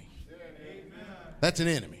an enemy. That's an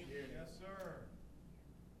enemy.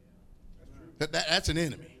 That's an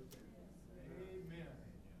enemy.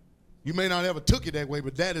 You may not ever took it that way,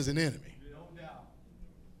 but that is an enemy.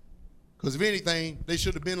 Because if anything, they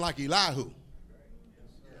should have been like Elihu.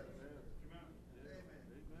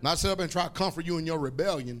 Not sit up and try to comfort you in your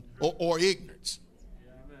rebellion or ignorance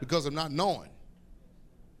because of not knowing.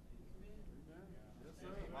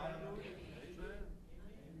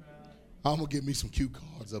 I'm going to give me some cue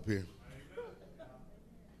cards up here.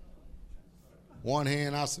 One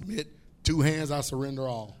hand I submit, two hands I surrender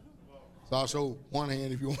all. So I'll show one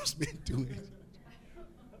hand if you want to submit, two hands.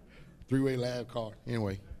 Three-way lab card.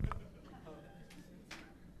 Anyway.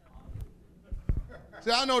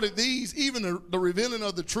 See, I know that these, even the revealing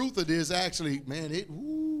of the truth of this actually, man,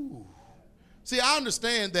 See, I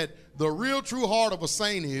understand that the real true heart of a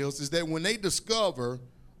saint is that when they discover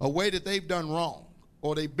a way that they've done wrong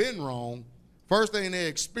or they've been wrong, first thing they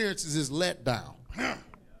experience is let down.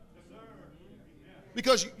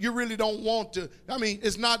 Because you really don't want to. I mean,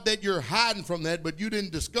 it's not that you're hiding from that, but you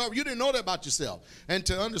didn't know that about yourself. And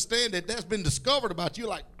to understand that that's been discovered about you,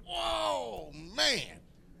 like, whoa, man.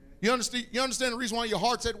 You understand the reason why your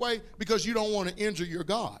heart's that way? Because you don't want to injure your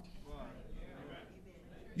God.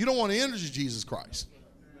 You don't want to injure Jesus Christ.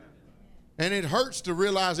 And it hurts to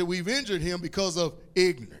realize that we've injured him because of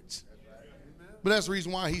ignorance. But that's the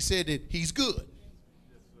reason why he said that he's good.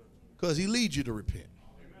 Because he leads you to repent.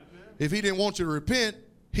 If he didn't want you to repent,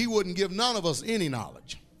 he wouldn't give none of us any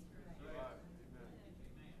knowledge.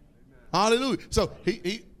 Hallelujah. So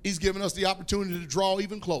he's given us the opportunity to draw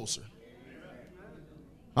even closer.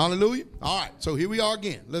 Hallelujah. All right, so here we are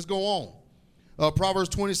again. Let's go on. Proverbs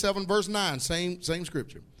 27, verse 9, same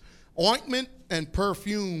scripture. Ointment and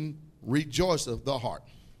perfume rejoiceth the heart.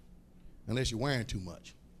 Unless you're wearing too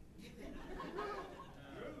much.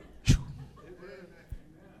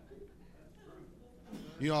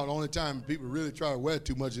 You know, the only time people really try to wear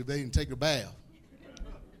too much is if they didn't take a bath.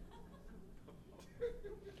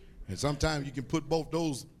 And sometimes you can put both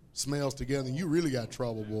those smells together and you really got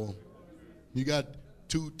trouble, boy. You got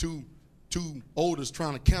two odors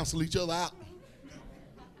trying to cancel each other out.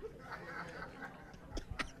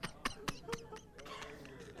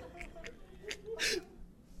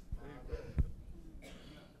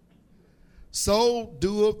 So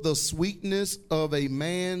doeth the sweetness of a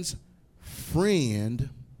man's friend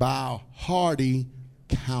by hearty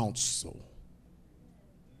counsel.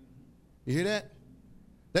 You hear that?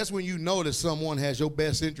 That's when you know that someone has your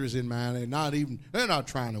best interest in mind and they're not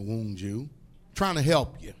trying to wound you, trying to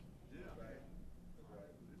help you.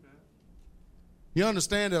 You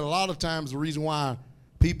understand that a lot of times the reason why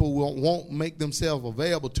people won't make themselves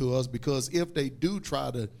available to us, because if they do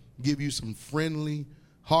try to give you some friendly,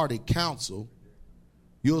 hearty counsel,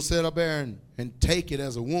 you'll sit up there and take it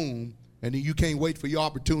as a wound, and then you can't wait for your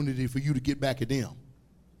opportunity for you to get back at them.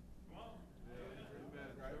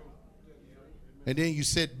 And then you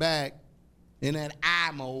sit back in that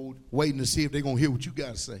I mode waiting to see if they're going to hear what you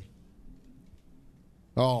got to say.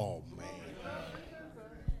 Oh, man.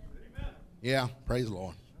 Yeah, praise the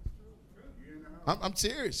Lord. I'm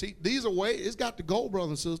serious. See, these are ways, it's got to go,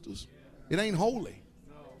 brothers and sisters. It ain't holy.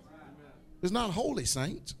 It's not holy,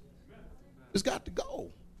 saints. It's got to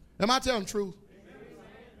go. Am I telling the truth?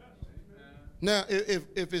 Now,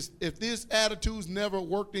 if this attitude's never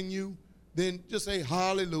worked in you, then just say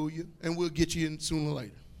hallelujah, and we'll get you in sooner or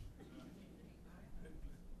later.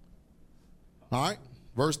 All right,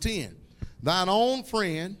 verse 10. Thine own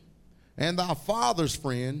friend and thy father's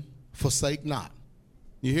friend forsake not.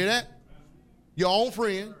 You hear that? Your own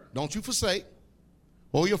friend, don't you forsake,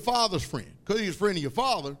 or your father's friend. Because he's a friend of your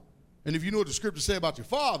father, and if you know what the scripture say about your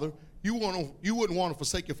father, you wouldn't want to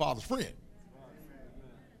forsake your father's friend.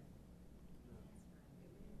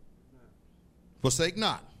 Forsake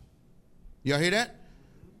not. Y'all hear that?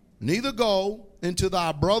 Neither go into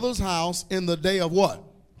thy brother's house in the day of what?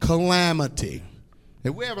 Calamity.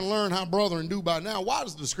 If we haven't learned how brethren do by now, why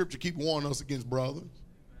does the scripture keep warning us against brothers?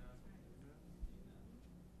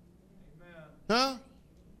 Huh?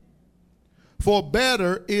 For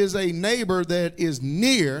better is a neighbor that is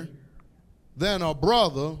near than a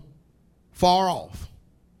brother far off.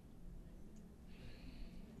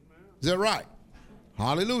 Is that right?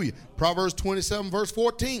 Hallelujah. Proverbs 27 verse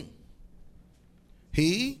 14.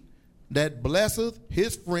 He that blesseth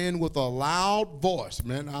his friend with a loud voice.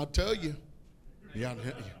 Man, I'll tell you. Yeah,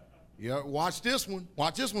 watch this one.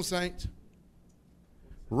 Watch this one, saints.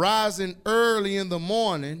 Rising early in the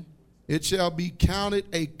morning, it shall be counted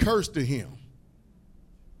a curse to him.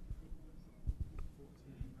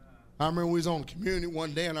 I remember we was on community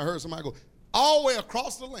one day and I heard somebody go, all the way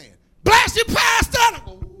across the land, bless you, pastor. And I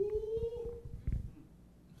go,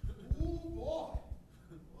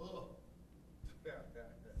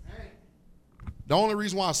 the only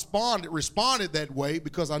reason why I responded that way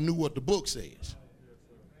because I knew what the book says.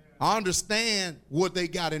 I understand what they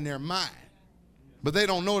got in their mind, but they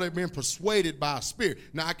don't know they're being persuaded by a spirit.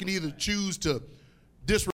 Now, I can either choose to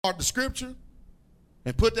disregard the scripture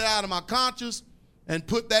and put that out of my conscience and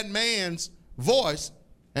put that man's voice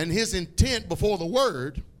and his intent before the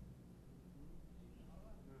word.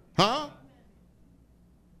 Huh?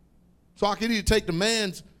 So I can either take the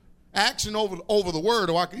man's action over the word,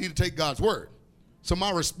 or I can either take God's word. So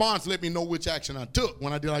my response let me know which action I took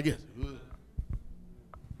when I did like this.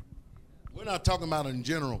 We're not talking about it in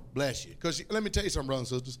general, bless you. Because let me tell you something,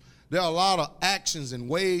 brothers and sisters. There are a lot of actions and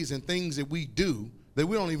ways and things that we do that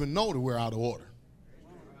we don't even know that we're out of order.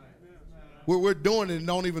 We're doing it and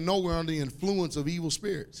don't even know we're under the influence of evil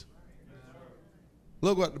spirits.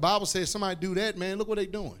 Look what the Bible says. Somebody do that, man. Look what they're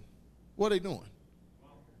doing. What are they doing?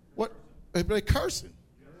 What? They're cursing.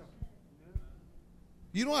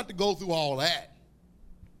 You don't have to go through all that.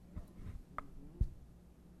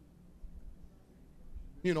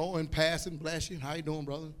 You know, and passing, bless you. How you doing,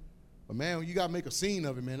 brother? But, man, you got to make a scene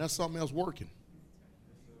of it, man. That's something else working.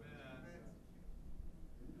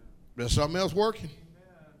 There's something else working.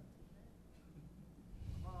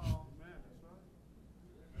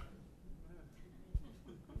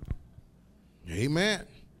 Amen.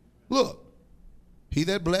 Look, he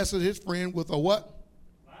that blesseth his friend with a what?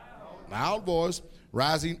 Loud voice,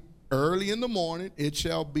 rising early in the morning, it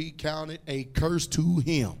shall be counted a curse to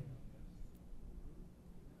him.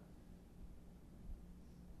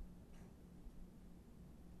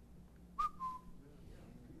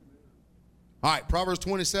 All right, Proverbs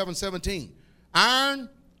 27:17. Iron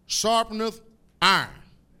sharpeneth iron.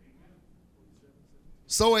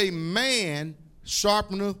 So a man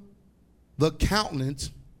sharpeneth the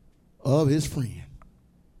countenance of his friend.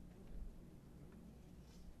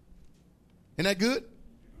 Isn't that good?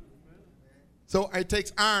 So it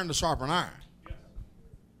takes iron to sharpen iron.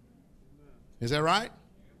 Is that right?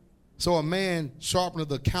 So a man sharpeneth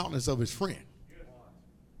the countenance of his friend.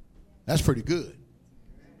 That's pretty good.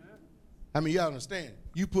 I mean, you understand.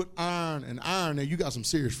 You put iron and iron there, you got some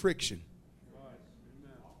serious friction.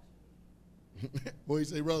 Boy, you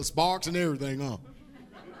say, brother, sparks and everything, huh?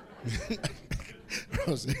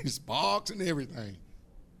 Sparks and everything.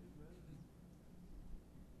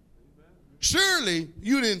 Surely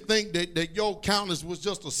you didn't think that your countenance was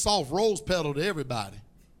just a soft rose petal to everybody.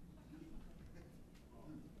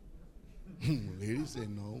 Lady said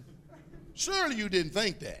no. Surely you didn't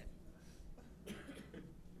think that.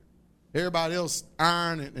 Everybody else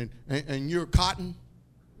iron and you're cotton.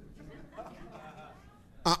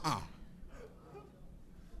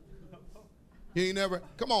 You ain't never,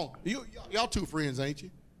 come on. Y'all two friends, ain't you?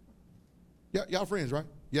 Y'all friends, right?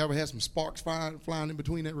 You ever had some sparks flying in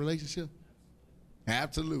between that relationship?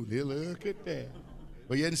 Absolutely. Look at that.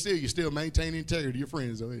 But yet and still, you still maintain integrity to your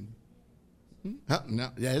friends, though, isn't you?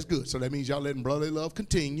 No, yeah, it's good. So that means y'all letting brotherly love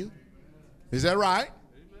continue. Is that right?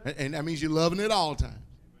 And that means you're loving it all the time.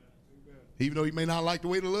 Even though you may not like the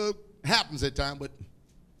way the love happens at times, but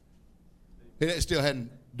it still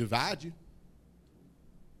hadn't divided you.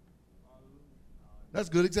 That's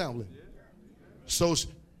a good example. So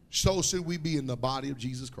should we be in the body of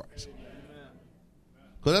Jesus Christ.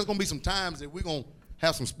 Because there's going to be some times that we're going to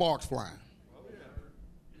have some sparks flying.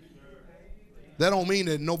 That don't mean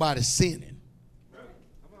that nobody's sinning.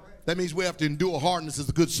 That means we have to endure hardness as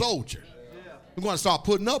a good soldier. We're going to start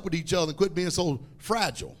putting up with each other and quit being so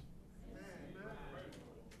fragile.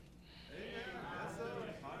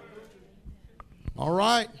 All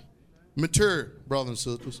right. Mature, brothers and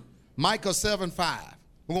sisters. Micah 7:5.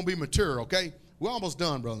 We're going to be mature, okay? We're almost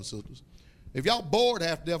done, brothers and sisters. If y'all bored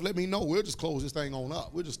half to death, let me know. We'll just close this thing on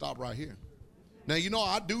up. We'll just stop right here. Now, you know,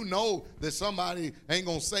 I do know that somebody ain't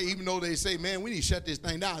going to say, even though they say, man, we need to shut this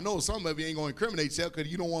thing down. I know some of you ain't going to incriminate yourself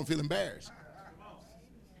because you don't want to feel embarrassed.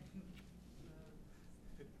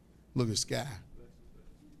 Look at Sky.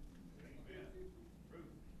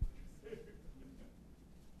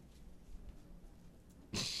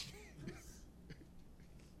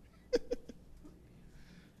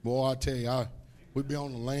 Boy, I tell you, we be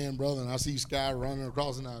on the land, brother, and I see Sky running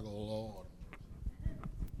across, and I go, Lord.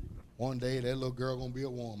 One day, that little girl going to be a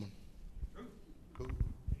woman.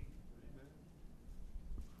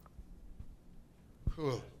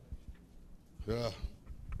 Cool. Yeah.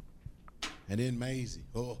 And then Maisie.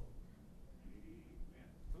 Oh.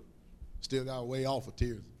 Still got a way off of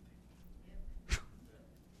tears.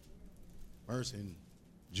 Mercy and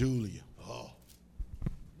Julia. Oh.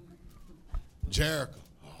 Jericho.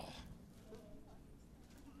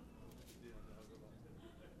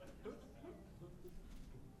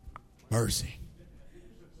 Mercy.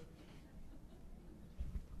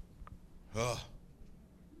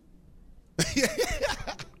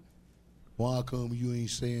 Why come you ain't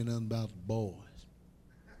saying nothing about the boys?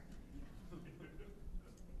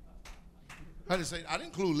 I didn't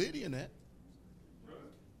include Lydia in that.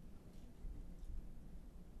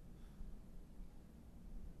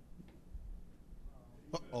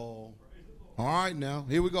 Uh-oh. All right, now,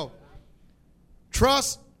 here we go.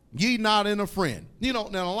 Trust ye not in a friend. You know,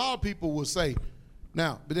 now a lot of people will say,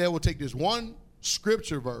 but they will take this one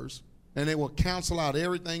scripture verse and they will cancel out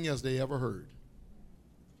everything else they ever heard.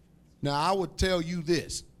 Now, I would tell you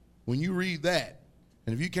this. When you read that,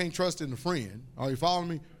 and if you can't trust in a friend, are you following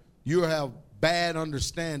me? You'll have bad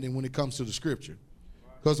understanding when it comes to the scripture.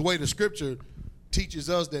 Because the way the scripture teaches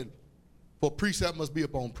us that for precept must be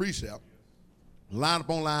upon precept, line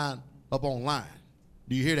upon line upon line.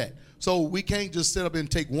 Do you hear that? So we can't just sit up and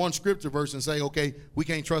take one scripture verse and say, okay, we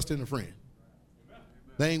can't trust in a friend.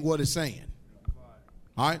 That ain't what it's saying.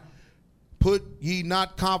 All right? Put ye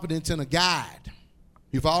not confidence in a guide.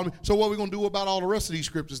 You follow me? So what are we going to do about all the rest of these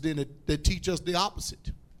scriptures then that teach us the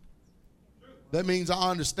opposite? That means our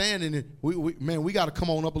understanding, we got to come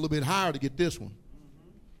on up a little bit higher to get this one.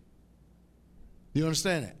 You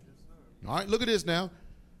understand that? All right, look at this now.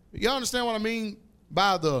 Y'all understand what I mean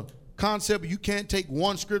by the concept you can't take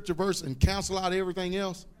one scripture verse and cancel out everything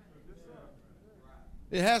else?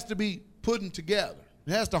 It has to be put together.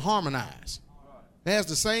 It has to harmonize. It has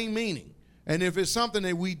the same meaning. And if it's something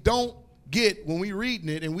that we don't get when we reading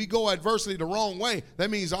it and we go adversely the wrong way, that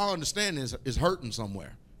means our understanding is hurting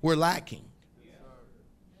somewhere. We're lacking.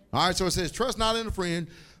 All right, so it says, trust not in a friend,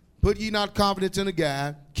 put ye not confidence in a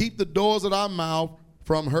guide, keep the doors of thy mouth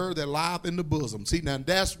from her that lieth in the bosom. See, now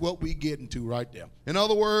that's what we get into right there. In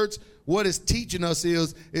other words, what it's teaching us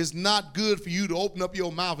is it's not good for you to open up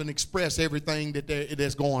your mouth and express everything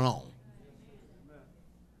that's going on.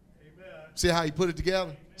 See how he put it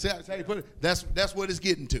together? See how he put it? That's what it's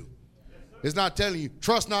getting to. It's not telling you,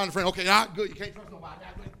 trust not a friend. Okay, not good. You can't trust nobody.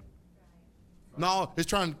 No, it's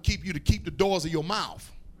trying to keep the doors of your mouth.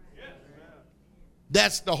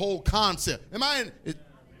 That's the whole concept. Am I in it?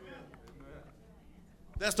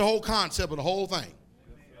 That's the whole concept of the whole thing.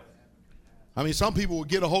 I mean, some people will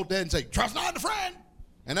get a hold of that and say, trust not a friend.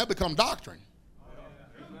 And that become doctrine.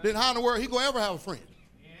 Then how in the world he going to ever have a friend?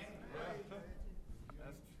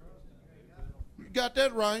 You got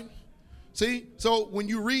that right. See, so when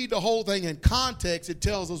you read the whole thing in context, it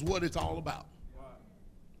tells us what it's all about.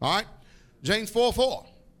 All right? James 4:4.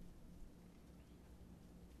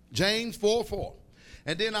 James 4:4.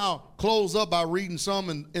 And then I'll close up by reading some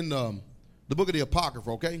in the book of the Apocrapha,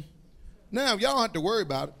 okay? Now, y'all don't have to worry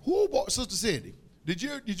about it. Who bought, Sister Cindy, did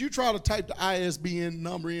you try to type the ISBN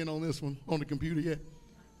number in on this one, on the computer yet?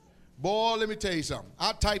 Boy, let me tell you something.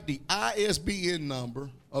 I typed the ISBN number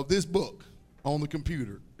of this book on the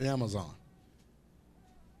computer, Amazon.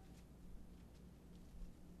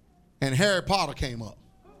 And Harry Potter came up.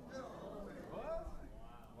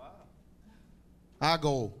 I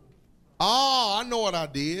go, I know what I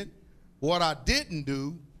did. What I didn't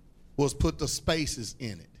do was put the spaces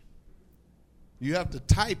in it. You have to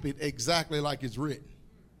type it exactly like it's written.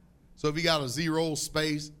 So if you got a 0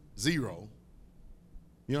 space 0,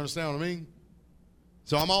 you understand what I mean?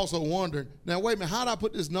 So I'm also wondering, now wait a minute, how did I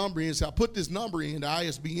put this number in? So I put this number in, the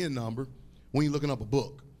ISBN number, when you're looking up a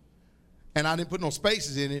book. And I didn't put no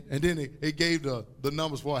spaces in it, and then it gave the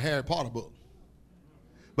numbers for a Harry Potter book.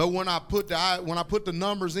 But when I put the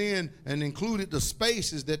numbers in and included the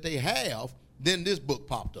spaces that they have, then this book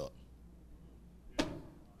popped up.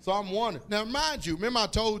 So I'm wondering. Now, mind you, remember I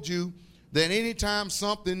told you that anytime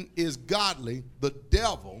something is godly, the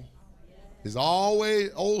devil is always,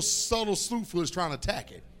 old subtle sleuthhood is trying to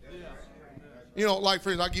attack it. You know, like, for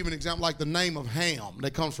instance, I'll give you an example, like the name of Ham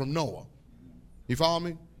that comes from Noah. You follow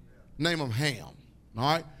me? Name of Ham.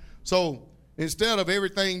 All right? So instead of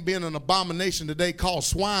everything being an abomination today called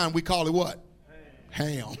swine, we call it what?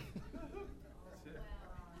 Ham.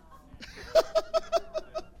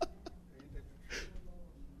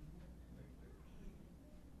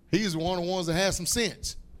 He's one of the ones that has some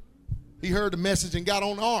sense. He heard the message and got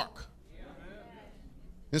on the ark.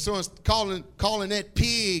 And so it's calling that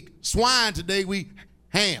pig swine today, we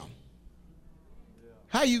ham.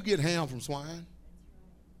 How you get ham from swine?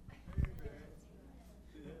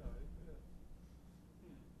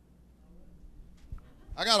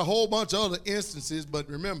 I got a whole bunch of other instances, but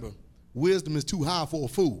remember, wisdom is too high for a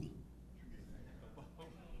fool.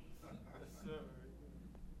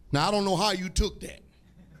 Now, I don't know how you took that.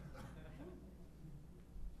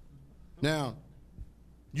 Now,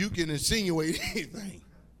 you can insinuate anything.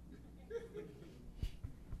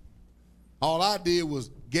 All I did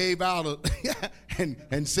was gave out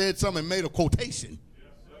and said something and made a quotation.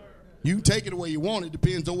 You can take it the way you want. It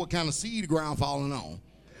depends on what kind of seed the ground falling on.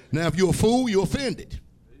 Now, if you're a fool, you're offended.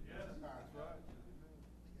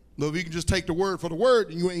 But if you can just take the word for the word,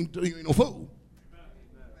 then you ain't no fool.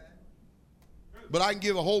 But I can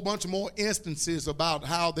give a whole bunch of more instances about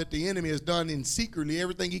how that the enemy has done in secretly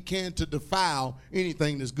everything he can to defile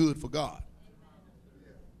anything that's good for God.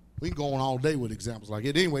 We can go on all day with examples like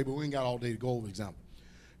it anyway, but we ain't got all day to go over examples.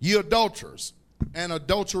 Ye adulterers and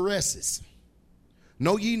adulteresses,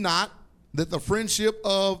 know ye not that the friendship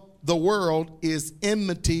of the world is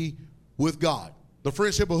enmity with God? The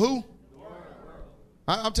friendship of who?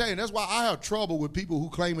 I'm telling you, that's why I have trouble with people who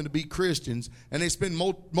claiming to be Christians and they spend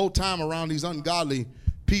more time around these ungodly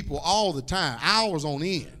people all the time, hours on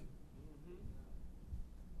end.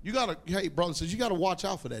 You got to, hey, brothers and sisters, you got to watch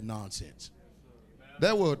out for that nonsense.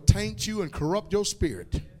 That will taint you and corrupt your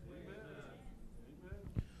spirit.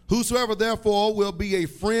 Whosoever therefore will be a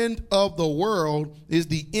friend of the world is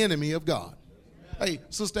the enemy of God. Hey,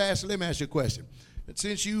 Sister Ashley, let me ask you a question.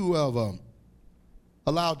 Since you have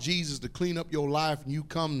allowed Jesus to clean up your life and you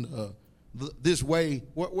come this way,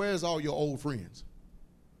 where's all your old friends?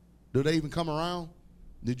 Do they even come around?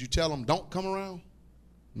 Did you tell them don't come around?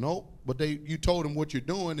 No, but you told them what you're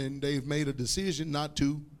doing and they've made a decision not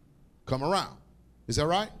to come around. Is that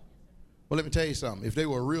right? Well, let me tell you something. If they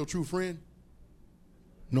were a real true friend,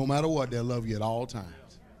 no matter what, they'll love you at all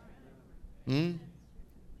times. Isn't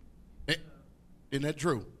that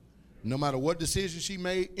true? No matter what decision she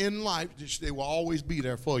made in life, they will always be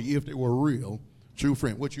there for you if they were a real, true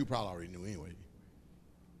friend, which you probably already knew anyway.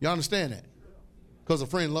 You understand that? Because a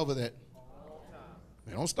friend loves that.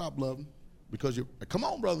 They don't stop loving because you. Come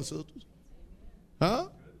on, brothers and sisters. Huh?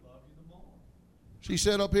 She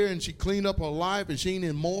sat up here and she cleaned up her life, and she ain't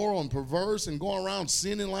immoral and perverse and going around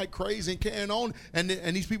sinning like crazy and carrying on, and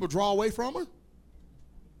these people draw away from her?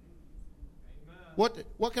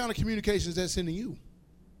 What kind of communication is that sending you?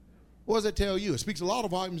 What does that tell you? It speaks a lot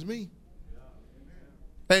of volumes to me.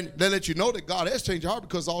 And they let you know that God has changed her heart,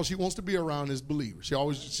 because all she wants to be around is believers.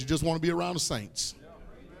 She just want to be around the saints.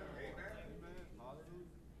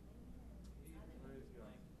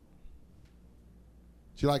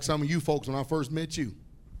 She like some of you folks when I first met you.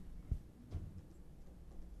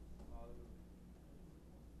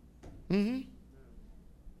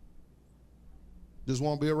 Just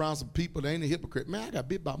want to be around some people that ain't a hypocrite. Man, I got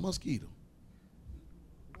bit by a mosquito.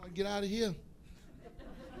 I want to get out of here.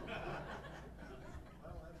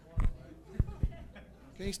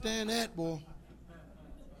 Can't stand that, boy.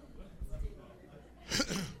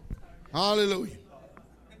 Hallelujah.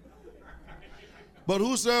 But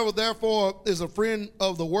whosoever therefore is a friend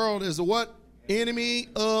of the world is a what? Enemy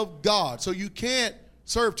of God. So you can't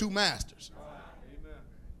serve two masters.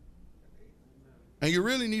 And you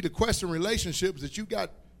really need to question relationships that you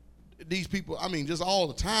got these people, I mean, just all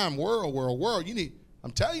the time, world. You need,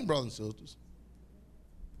 I'm telling you, brothers and sisters,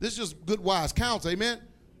 this is just good, wise counsel, amen?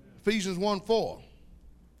 Ephesians 1:4.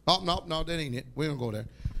 Oh, no, that ain't it. We don't go there.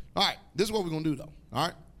 All right, this is what we're going to do, though. All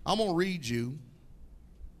right, I'm going to read you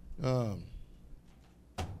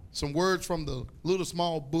some words from the little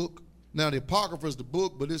small book. Now, the Apocrapha is the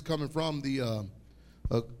book, but it's coming from the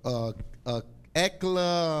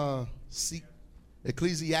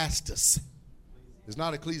Ecclesiastes. It's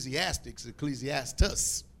not Ecclesiastics, it's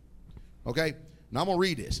Ecclesiastes. Okay? Now I'm going to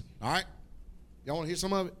read this. All right? Y'all want to hear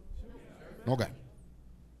some of it? Okay.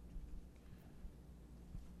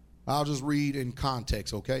 I'll just read in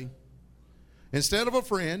context, okay? Instead of a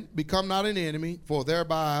friend, become not an enemy, for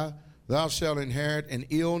thereby thou shalt inherit an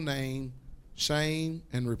ill name, shame,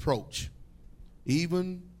 and reproach.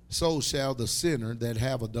 Even so shall the sinner that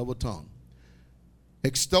have a double tongue.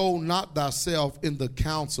 Extol not thyself in the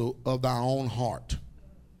counsel of thy own heart.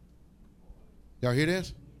 Y'all hear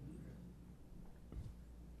this?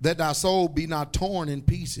 That thy soul be not torn in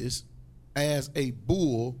pieces as a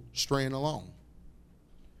bull straying along.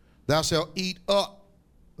 Thou shalt eat up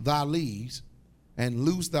thy leaves and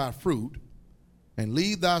loose thy fruit and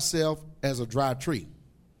leave thyself as a dry tree.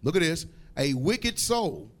 Look at this. A wicked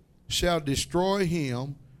soul shall destroy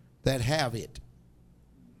him that have it.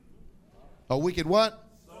 A wicked what?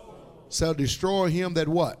 Soul. Shall destroy him that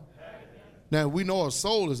what? Now we know a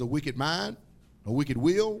soul is a wicked mind, a wicked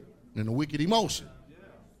will, and a wicked emotion,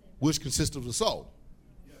 which consists of the soul.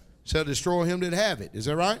 Shall destroy him that have it. Is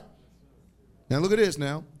that right? Now look at this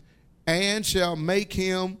now. And shall make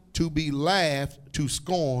him to be laughed to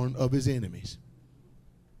scorn of his enemies.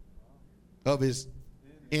 Of his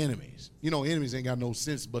enemies. You know, enemies ain't got no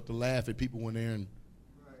sense but to laugh at people when they're in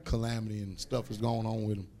calamity and stuff is going on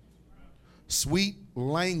with them. Sweet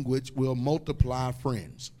language will multiply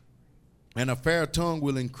friends, and a fair tongue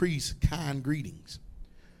will increase kind greetings.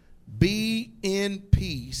 Be in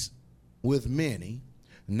peace with many,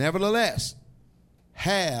 nevertheless,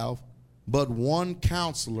 have but one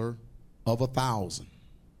counselor of 1,000.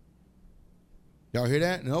 Y'all hear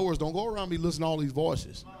that? In other words, don't go around me listening to all these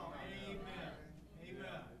voices. Amen.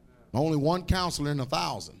 Only one counselor in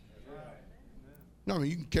 1,000. No, I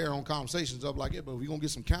mean, you can carry on conversations up like it, but if you're going to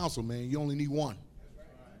get some counsel, man, you only need one.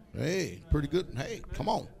 Hey, pretty good. Hey, come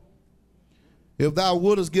on. If thou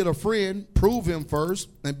wouldest get a friend, prove him first,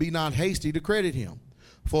 and be not hasty to credit him.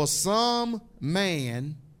 For some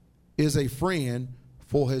man is a friend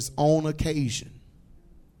for his own occasion.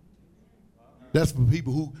 That's for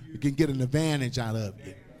people who can get an advantage out of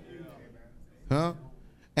it. Huh?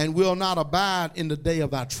 And will not abide in the day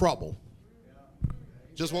of thy trouble.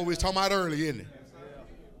 Just what we was talking about earlier, isn't it?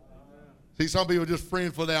 See, some people are just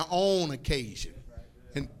friends for their own occasion.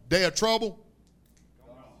 In day of trouble,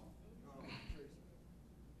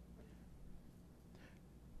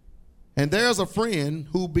 and there's a friend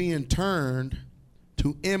who being turned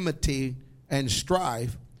to enmity and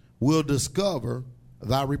strife will discover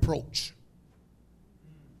thy reproach.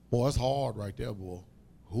 Boy, that's hard right there, boy.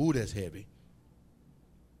 Ooh, that's heavy.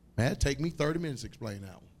 Man, it'd take me 30 minutes to explain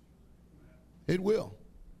that one. It will.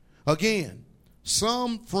 Again,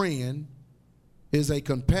 some friend is a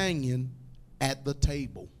companion at the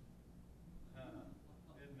table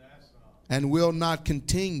and will not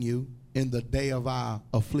continue in the day of our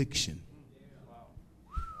affliction.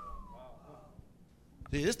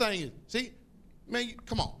 See, this thing is, see, man,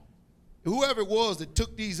 come on. Whoever it was that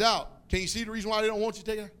took these out, can you see the reason why they don't want you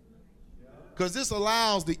to take it out? Because this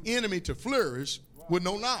allows the enemy to flourish with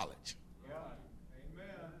no knowledge.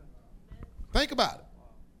 Think about it.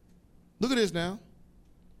 Look at this now.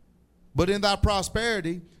 But in thy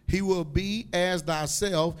prosperity he will be as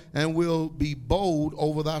thyself, and will be bold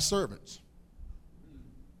over thy servants.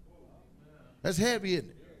 That's heavy, isn't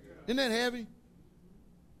it? Isn't that heavy?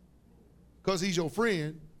 Because he's your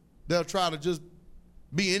friend, they'll try to just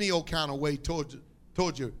be any old kind of way towards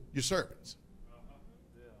your servants.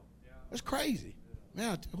 That's crazy.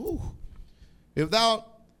 Man, if thou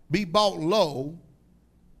be bought low,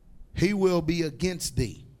 he will be against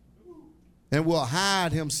thee, and will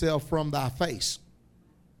hide himself from thy face.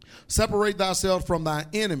 Separate thyself from thy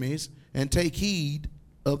enemies, and take heed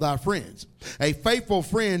of thy friends. A faithful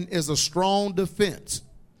friend is a strong defense,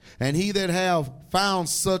 and he that have found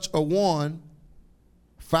such a one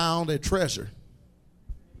found a treasure.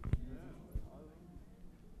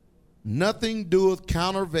 Nothing doeth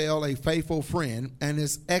countervail a faithful friend, and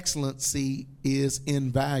his excellency is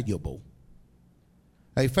invaluable.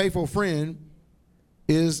 A faithful friend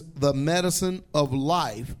is the medicine of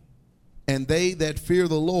life, and they that fear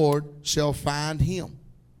the Lord shall find him.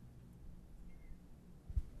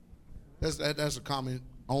 That's a comment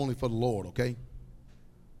only for the Lord, okay?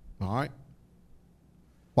 All right?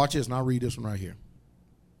 Watch this, and I'll read this one right here.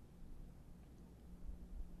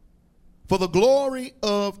 For the glory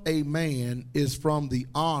of a man is from the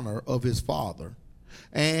honor of his father,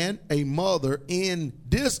 and a mother in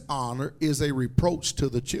dishonor is a reproach to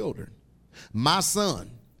the children. My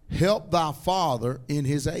son, help thy father in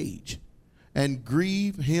his age, and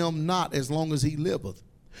grieve him not as long as he liveth.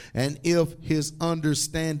 And if his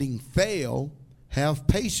understanding fail, have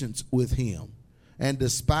patience with him, and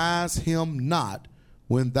despise him not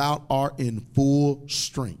when thou art in full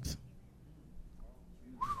strength.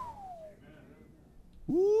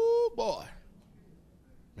 Woo, boy.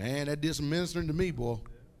 Man, that did some ministering to me, boy.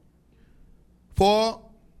 For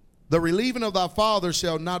the relieving of thy father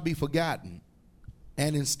shall not be forgotten,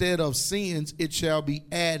 and instead of sins it shall be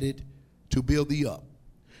added to build thee up.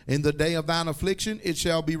 In the day of thine affliction it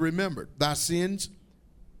shall be remembered. Thy sins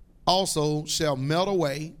also shall melt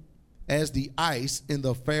away as the ice in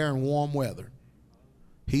the fair and warm weather.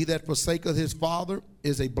 He that forsaketh his father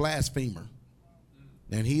is a blasphemer,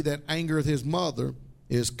 and he that angereth his mother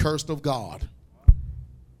is cursed of God.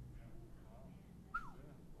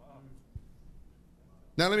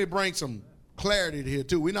 Now let me bring some clarity here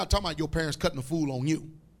too. We're not talking about your parents cutting the fool on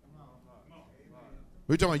you.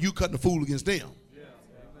 We're talking about you cutting the fool against them.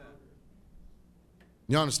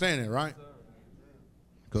 You understand that, right?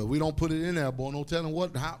 Because we don't put it in there, boy. No telling no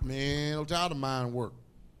tell how the mind work.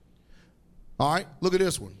 All right, look at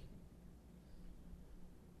this one.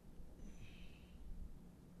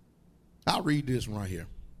 I'll read this one right here.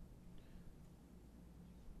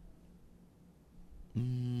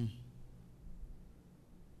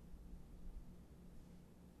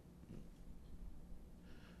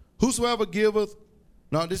 Whosoever giveth,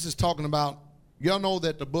 now this is talking about, y'all know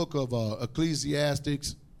that the book of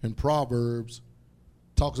Ecclesiastics and Proverbs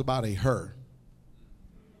talks about a her.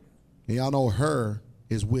 And y'all know her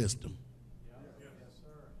is wisdom.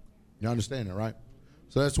 You understand that, right?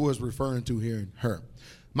 So that's what it's referring to here in her.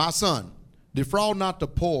 My son, defraud not the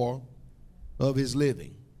poor of his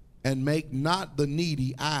living, and make not the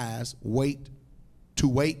needy eyes wait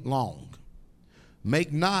long.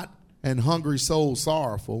 Make not an hungry soul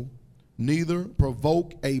sorrowful, neither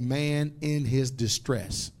provoke a man in his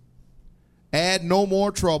distress. Add no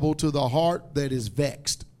more trouble to the heart that is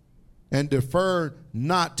vexed, and defer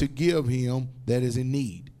not to give him that is in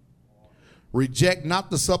need. Reject not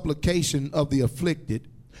the supplication of the afflicted,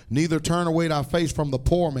 neither turn away thy face from the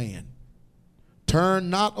poor man. Turn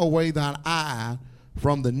not away thine eye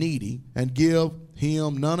from the needy, and give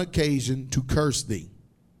him none occasion to curse thee.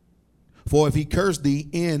 For if he curse thee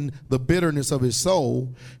in the bitterness of his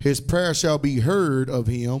soul, his prayer shall be heard of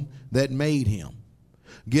him that made him.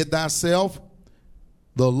 Get thyself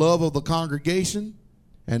the love of the congregation,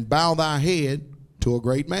 and bow thy head to a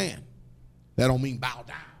great man. That don't mean bow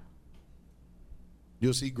down.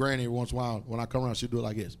 You'll see Granny every once in a while. When I come around, she'll do it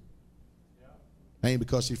like this. Ain't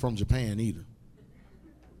because she's from Japan either.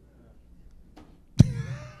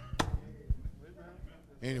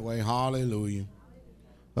 Anyway, hallelujah.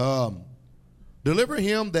 Deliver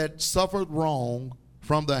him that suffered wrong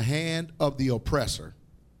from the hand of the oppressor.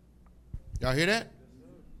 Y'all hear that?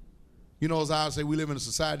 You know, as I say, we live in a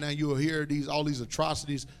society now, you'll hear all these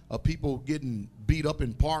atrocities of people getting beat up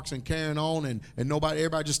in parks and carrying on, and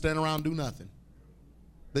everybody just stand around and do nothing.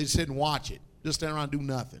 They just sit and watch it. Just stand around and do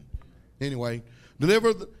nothing. Anyway,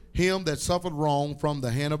 deliver him that suffered wrong from the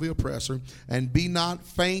hand of the oppressor, and be not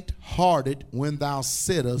faint-hearted when thou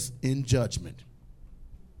sittest in judgment.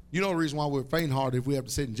 You know the reason why we're faint-hearted if we have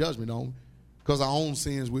to sit in judgment on, because our own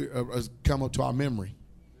sins come up to our memory.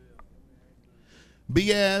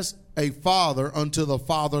 Be as a father unto the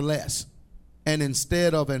fatherless, and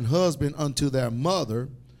instead of an husband unto their mother,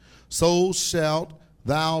 so shalt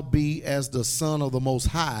thou be as the son of the Most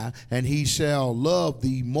High, and he shall love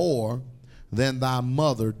thee more than thy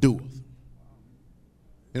mother doeth.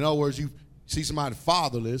 In other words, you see somebody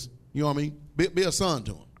fatherless, you know what I mean? Be a son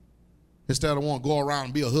to him, instead of wanting to go around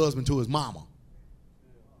and be a husband to his mama.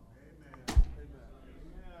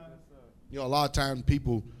 You know, a lot of times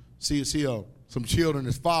people see some children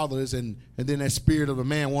as fatherless, and then that spirit of the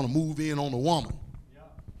man want to move in on the woman.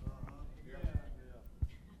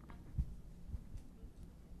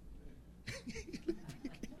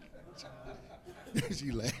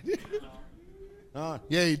 She laughed.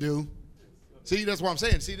 Yeah, you do. See, that's what I'm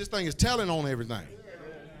saying. See, this thing is telling on everything.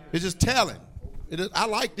 It's just telling. I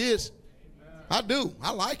like this. I do.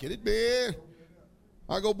 I like it.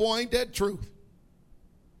 I go, boy, ain't that truth?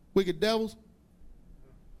 Wicked devils.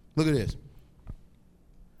 Look at this.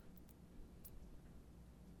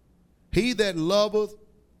 He that loveth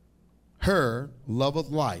her loveth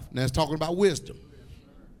life. Now it's talking about wisdom.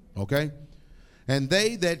 Okay? And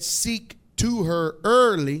they that seek to her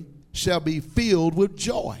early shall be filled with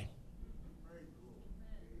joy.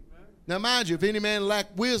 Now mind you, if any man lack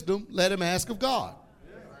wisdom, let him ask of God,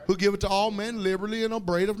 who giveth to all men liberally and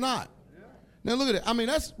upbraideth not. Now look at it. I mean,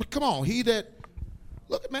 come on.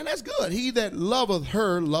 Man, that's good. He that loveth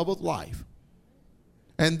her loveth life.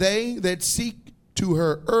 And they that seek to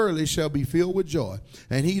her early shall be filled with joy.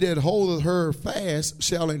 And he that holdeth her fast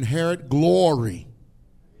shall inherit glory.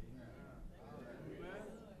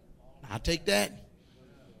 I take that.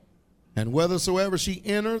 And whithersoever she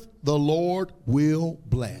entereth, the Lord will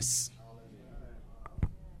bless.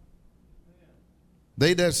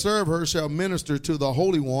 They that serve her shall minister to the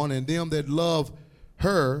Holy One, and them that love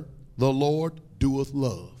her, the Lord doeth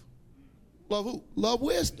love. Love who? Love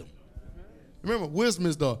wisdom. Remember, wisdom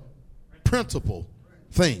is the principal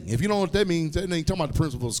thing. If you don't know what that means, that ain't talking about the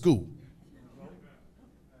principal of school.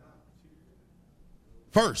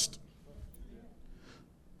 First,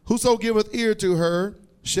 whoso giveth ear to her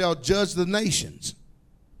shall judge the nations,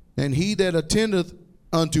 and he that attendeth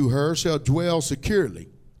unto her shall dwell securely.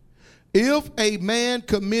 If a man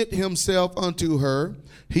commit himself unto her,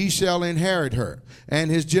 he shall inherit her,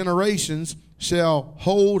 and his generations shall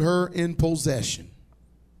hold her in possession.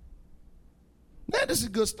 Now, this is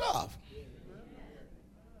good stuff.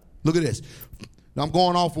 Look at this. Now, I'm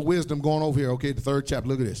going off of wisdom, going over here, okay, the 3rd chapter.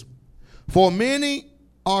 Look at this. For many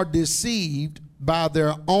are deceived by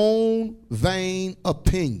their own vain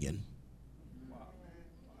opinion,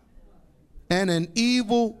 and an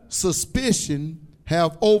evil suspicion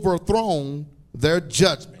have overthrown their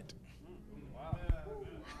judgment.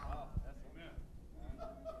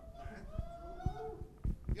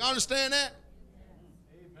 You understand that?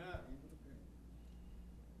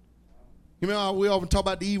 You remember we often talk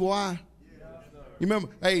about the evil eye? You remember,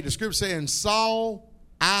 hey, the scripture saying Saul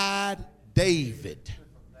eyed David.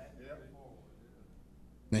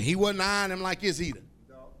 Now, he wasn't eyeing him like this either.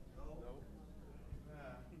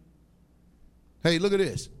 Hey, look at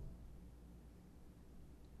this.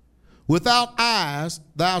 Without eyes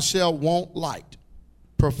thou shalt want light.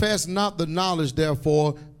 Profess not the knowledge,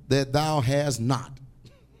 therefore, that thou hast not.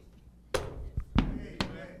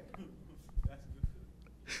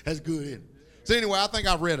 That's good, isn't it? So anyway, I think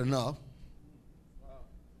I've read enough.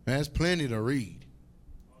 There's plenty to read.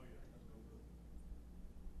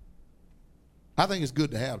 I think it's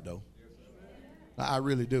good to have, though. I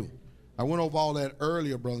really do. I went over all that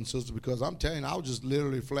earlier, brothers and sisters, because I'm telling you, I was just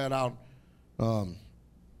literally flat out,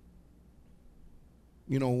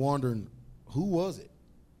 wondering, who was it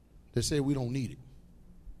that said we don't need it?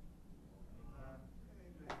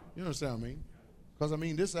 You understand what I mean? Because,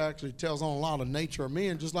 this actually tells on a lot of nature of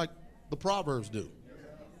men, just like the Proverbs do.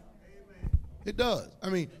 It does.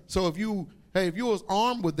 So if you was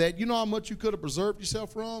armed with that, you know how much you could have preserved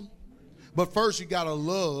yourself from? But first, you got to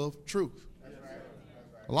love truth.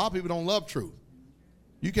 A lot of people don't love truth.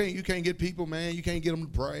 You can't get people, man. You can't get them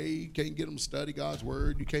to pray. You can't get them to study God's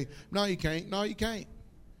word. You can't. No, you can't.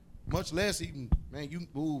 Much less even, man,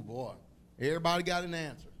 ooh, boy. Everybody got an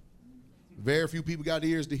answer. Very few people got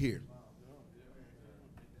ears to hear.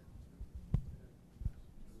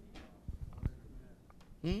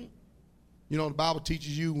 The Bible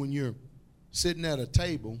teaches you when you're sitting at a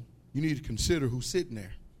table, you need to consider who's sitting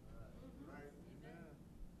there.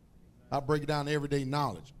 I break it down to everyday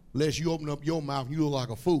knowledge. Unless you open up your mouth, you look like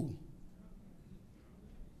a fool.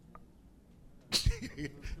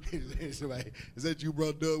 Somebody, is that you,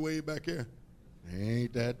 Brother Doug, way back here?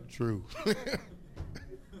 Ain't that true?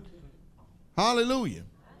 Hallelujah.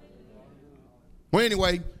 Well,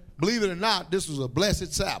 anyway, Believe it or not, this was a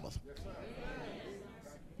blessed Sabbath.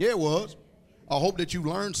 Yeah, it was. I hope that you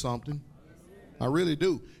learned something. I really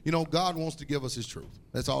do. You know, God wants to give us his truth.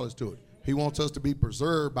 That's all there's to it. He wants us to be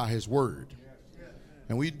preserved by his word.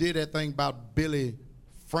 And we did that thing about Billy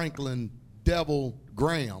Franklin Devil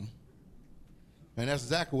Graham. And that's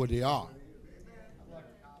exactly what they are.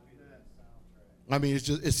 I mean,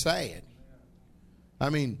 it's sad. I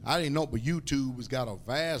mean, I didn't know, but YouTube has got a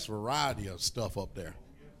vast variety of stuff up there.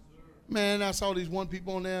 Man, I saw these one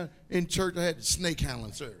people on there in church that had the snake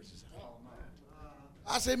handling services.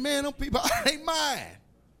 I said, man, them people ain't mine.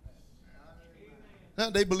 Now,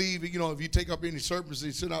 they believe, you know, if you take up any serpents,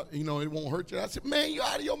 they sit out, you know, it won't hurt you. I said, man, you're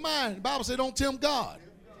out of your mind. The Bible said, don't tempt God.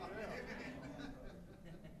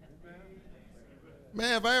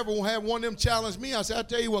 Man, if I ever have one of them challenge me, I said, I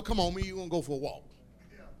tell you what, come on, me, you're going to go for a walk.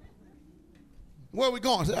 Where are we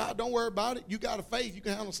going? I said, don't worry about it. You got a faith. You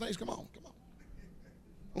can handle snakes. Come on.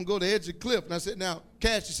 I'm going to go to the edge of the cliff. And I said, now,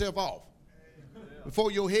 cast yourself off.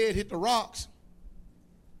 Before your head hit the rocks,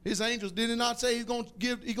 his angels, did he not say he's going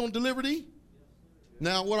to deliver thee?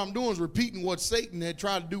 Now, what I'm doing is repeating what Satan had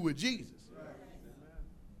tried to do with Jesus.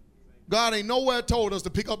 God ain't nowhere told us to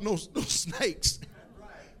pick up no snakes.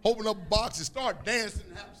 Open up a box and start dancing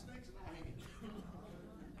and have snakes in our hands.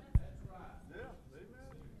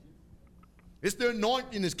 It's the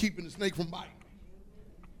anointing that's keeping the snake from biting.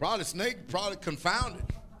 Probably the snake confounded.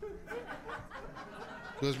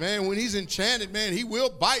 Because, man, when he's enchanted, man, he will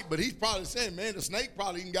bite, but he's probably saying, man, the snake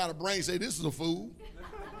probably even got a brain, say, this is a fool.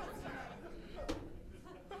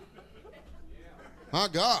 My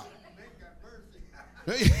God.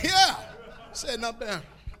 Yeah. Sitting up there.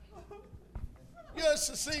 You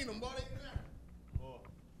just seen them, buddy.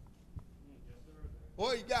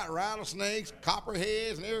 Boy, you got rattlesnakes,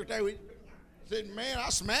 copperheads, and everything. We said, man, I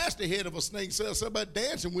smashed the head of a snake, said somebody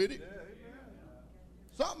dancing with it.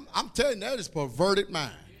 Something, I'm telling you, that is perverted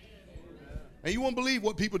mind. And you won't believe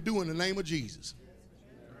what people do in the name of Jesus.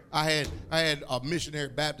 I had a missionary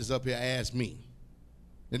Baptist up here ask me.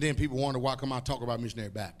 And then people wonder why come I talk about missionary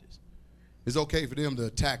Baptists. It's okay for them to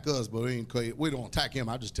attack us, but we don't attack him.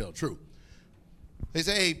 I just tell the truth. They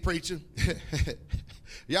say, hey, preacher,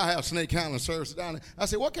 y'all have snake handling services down there. I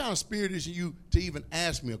said, what kind of spirit is you to even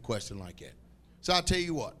ask me a question like that? So I tell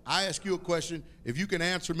you what, I ask you a question. If you can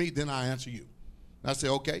answer me, then I answer you. I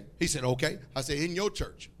said, okay. He said, okay. I said, in your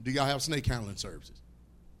church, do y'all have snake handling services?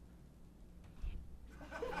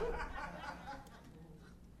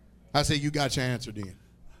 I said, you got your answer then.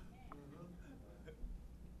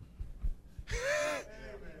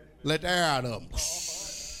 Let the air out of them.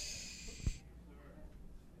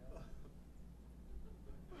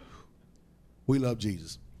 We love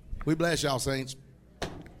Jesus. We bless y'all, saints.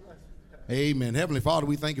 Amen. Heavenly Father,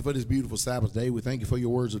 we thank you for this beautiful Sabbath day. We thank you for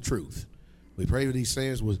your words of truth. We pray that these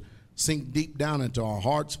sayings will sink deep down into our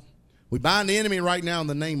hearts. We bind the enemy right now in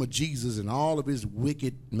the name of Jesus and all of his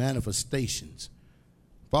wicked manifestations.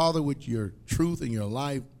 Father, with your truth and your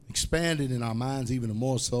life expanded in our minds even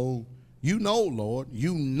more so, you know, Lord,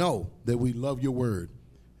 you know that we love your word.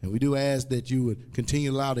 And we do ask that you would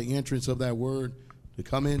continue to allow the entrance of that word to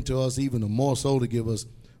come into us even more so to give us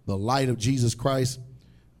the light of Jesus Christ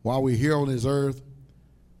while we're here on this earth,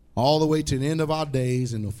 all the way to the end of our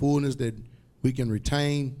days and the fullness that we can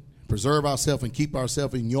retain, preserve ourselves, and keep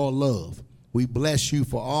ourselves in your love. We bless you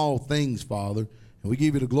for all things, Father, and we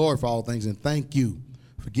give you the glory for all things, and thank you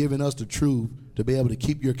for giving us the truth to be able to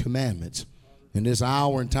keep your commandments in this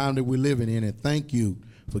hour and time that we're living in, and thank you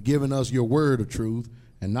for giving us your word of truth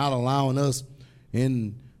and not allowing us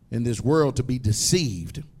in this world to be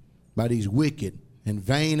deceived by these wicked and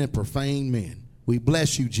vain and profane men. We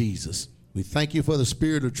bless you, Jesus. We thank you for the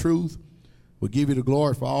spirit of truth. We give you the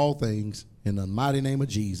glory for all things in the mighty name of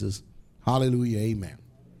Jesus. Hallelujah, amen.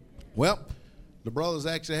 Well, the brothers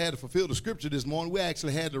actually had to fulfill the scripture this morning. We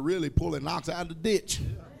actually had to really pull an ox out of the ditch.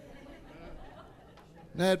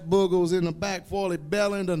 That booger was in the back, fully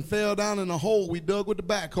bellying and fell down in the hole we dug with the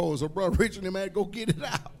backhoe. So Brother Richard and him had to go get it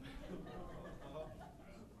out.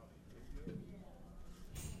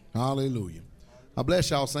 Hallelujah. I bless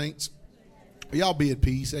y'all, saints. Y'all be at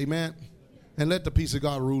peace, amen. And let the peace of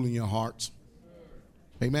God rule in your hearts.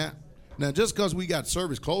 Amen. Now, just because we got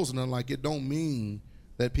service closing on like it don't mean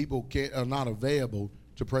that people are not available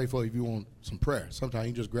to pray for you if you want some prayer. Sometimes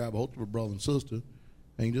you just grab a hold of a brother and sister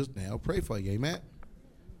and you just now pray for you, amen.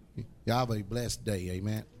 Y'all have a blessed day,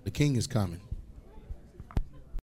 amen. The King is coming.